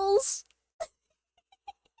waddles.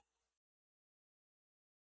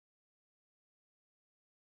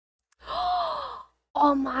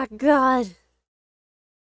 Oh my god.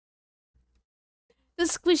 The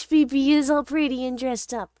squish baby is all pretty and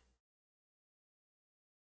dressed up.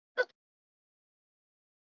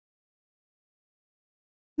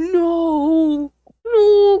 No.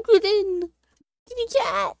 No, get in. Kitty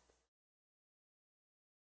cat.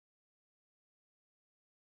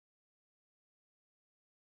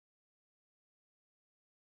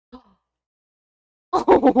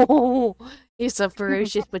 Oh, he's a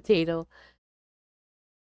ferocious potato.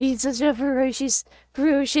 He's such a ferocious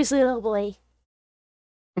little boy.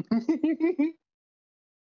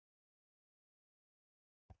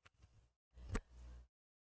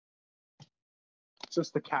 It's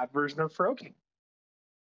just the cat version of Froakie.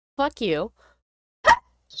 Fuck you.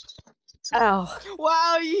 Ow.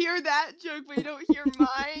 Wow, you hear that joke, but you don't hear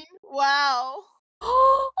mine. Wow.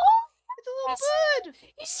 Oh, It's a little bud.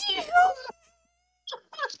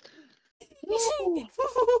 you see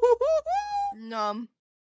Numb.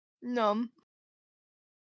 Numb.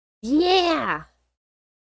 Yeah.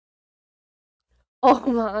 Oh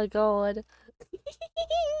my god.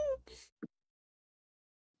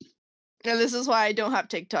 And this is why I don't have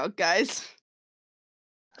TikTok, guys.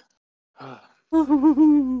 The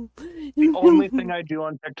only thing I do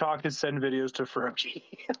on TikTok is send videos to Froakie.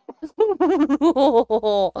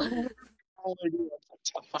 All I do on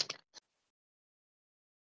TikTok.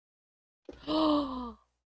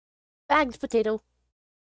 Bagged potato.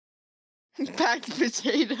 Packed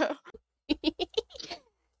potato.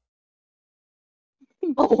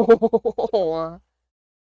 Oh.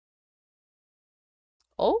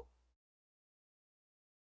 Oh.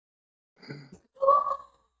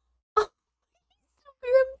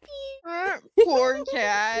 Grumpy. Poor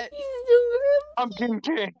cat. He's so Pumpkin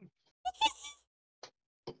king. grumpy.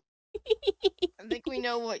 I think we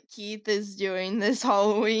know what Keith is doing this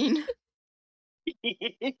Halloween.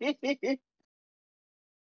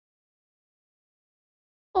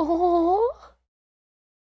 Oh.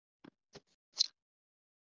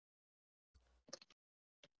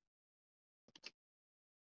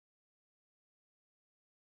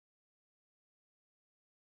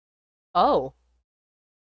 Oh.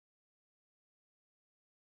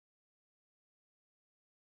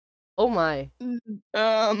 Oh my.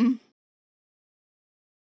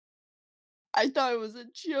 I thought it was a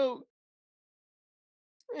joke,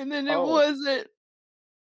 and then it Oh. wasn't.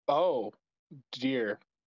 Oh, dear.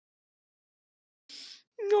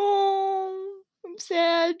 No, I'm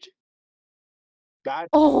sad. That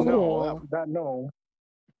Oh. no, that no.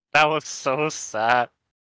 That was so sad.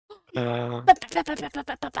 That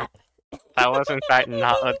was in fact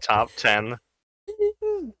not a top 10.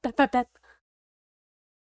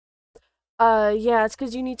 Yeah, it's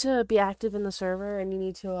because you need to be active in the server and you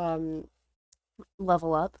need to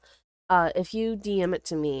level up. If you DM it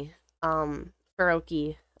to me,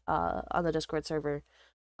 Faroki, on the Discord server,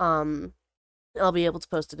 I'll be able to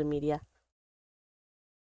post it in media.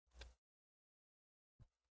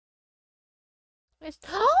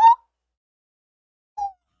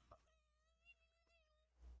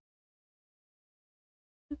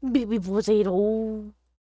 Baby potato.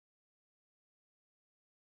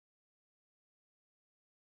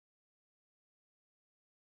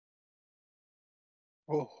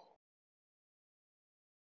 Oh.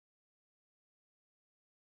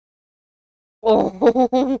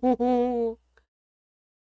 Oh.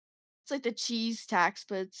 It's like the cheese tax,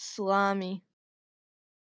 but it's salami.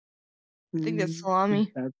 I think that's Mm,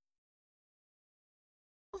 salami. that-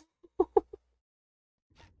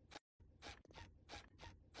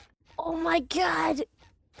 Oh my god.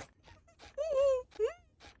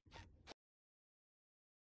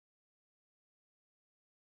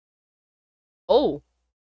 Oh.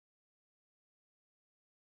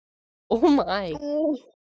 Oh my. Oh,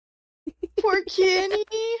 poor Kenny.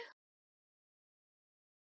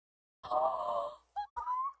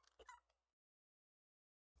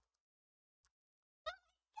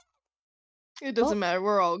 It doesn't matter.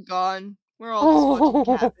 We're all gone. We're all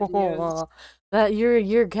just watching cat videos. That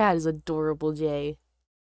your cat is adorable, Jay.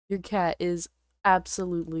 Your cat is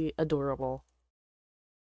absolutely adorable.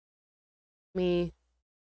 Me.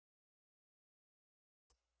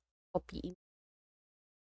 Puppy.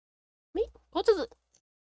 Me. Go to the.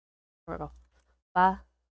 Where we go? Ba.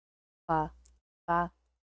 Ba. Ba.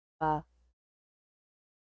 Ba.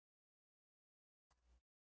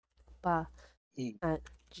 Ba. Mm. At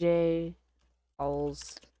J.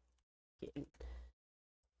 All's. Kitten.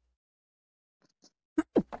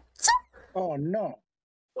 Oh no.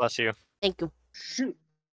 Bless you. Thank you. Shoot.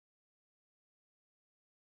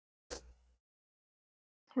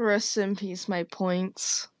 Rest in peace, my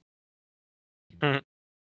points.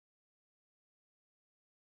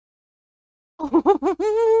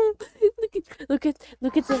 Look at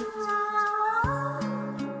the.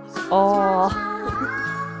 Oh.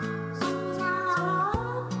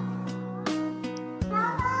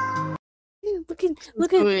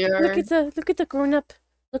 Look at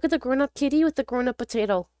the grown up kitty with the grown up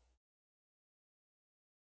potato.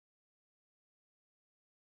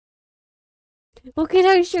 Look at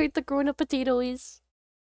how short the grown up potato is.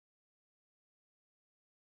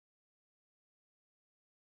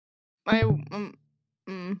 My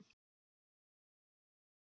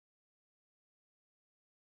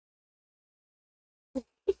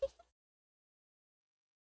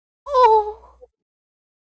Oh.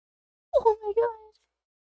 Oh my god.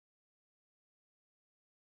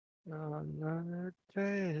 Another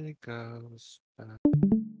day goes by.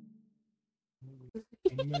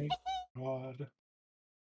 Oh my god.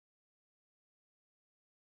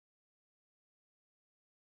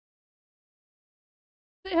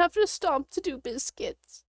 They have to stop to do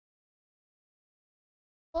biscuits.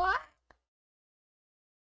 What?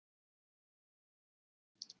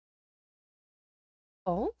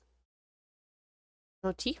 Oh?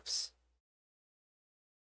 Motifs?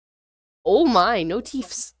 Oh my, no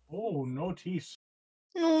teeths. Oh, no teeth.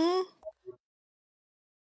 no.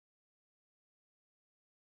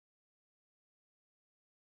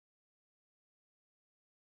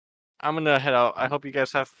 I'm gonna head out. I hope you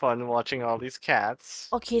guys have fun watching all these cats.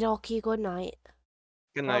 Okay, good night.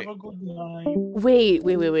 Good night. Have a good night. Wait.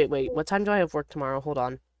 What time do I have work tomorrow? Hold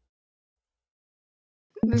on.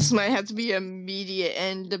 This might have to be immediate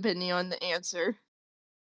end depending on the answer.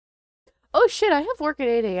 Oh shit, I have work at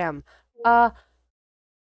 8 a.m.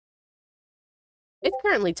 It's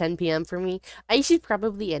currently 10 p.m. for me. I should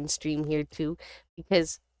probably end stream here too,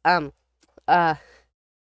 because, it's a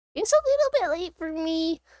little bit late for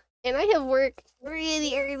me, and I have work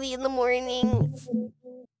really early in the morning.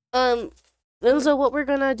 And so what we're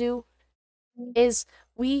gonna do is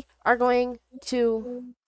we are going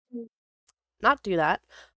to not do that.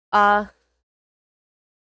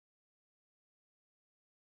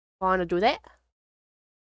 Wanna do that?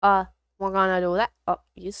 We're gonna do that. Oh,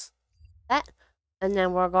 yes. That. And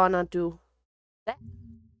then we're gonna do that.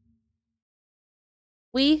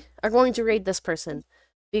 We are going to raid this person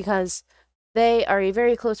because they are a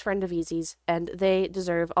very close friend of Easy's and they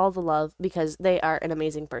deserve all the love because they are an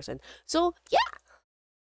amazing person. So,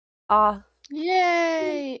 yeah.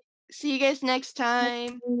 Yay! See you guys next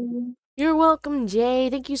time. You're welcome,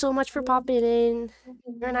 Jay. Thank you so much for popping in.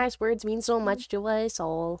 Your nice words mean so much to us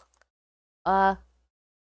all.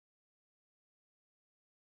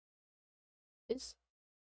 Is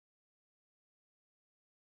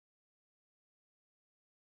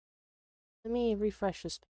let me refresh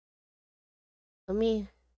this. Let me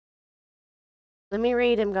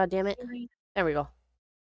raid him, goddammit. There we go.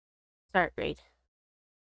 Start raid.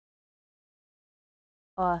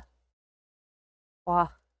 Bye,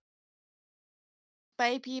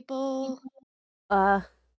 people.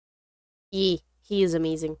 He is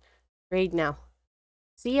amazing. Raid now.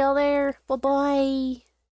 See y'all there. Bye-bye.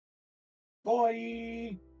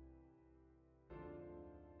 Bye.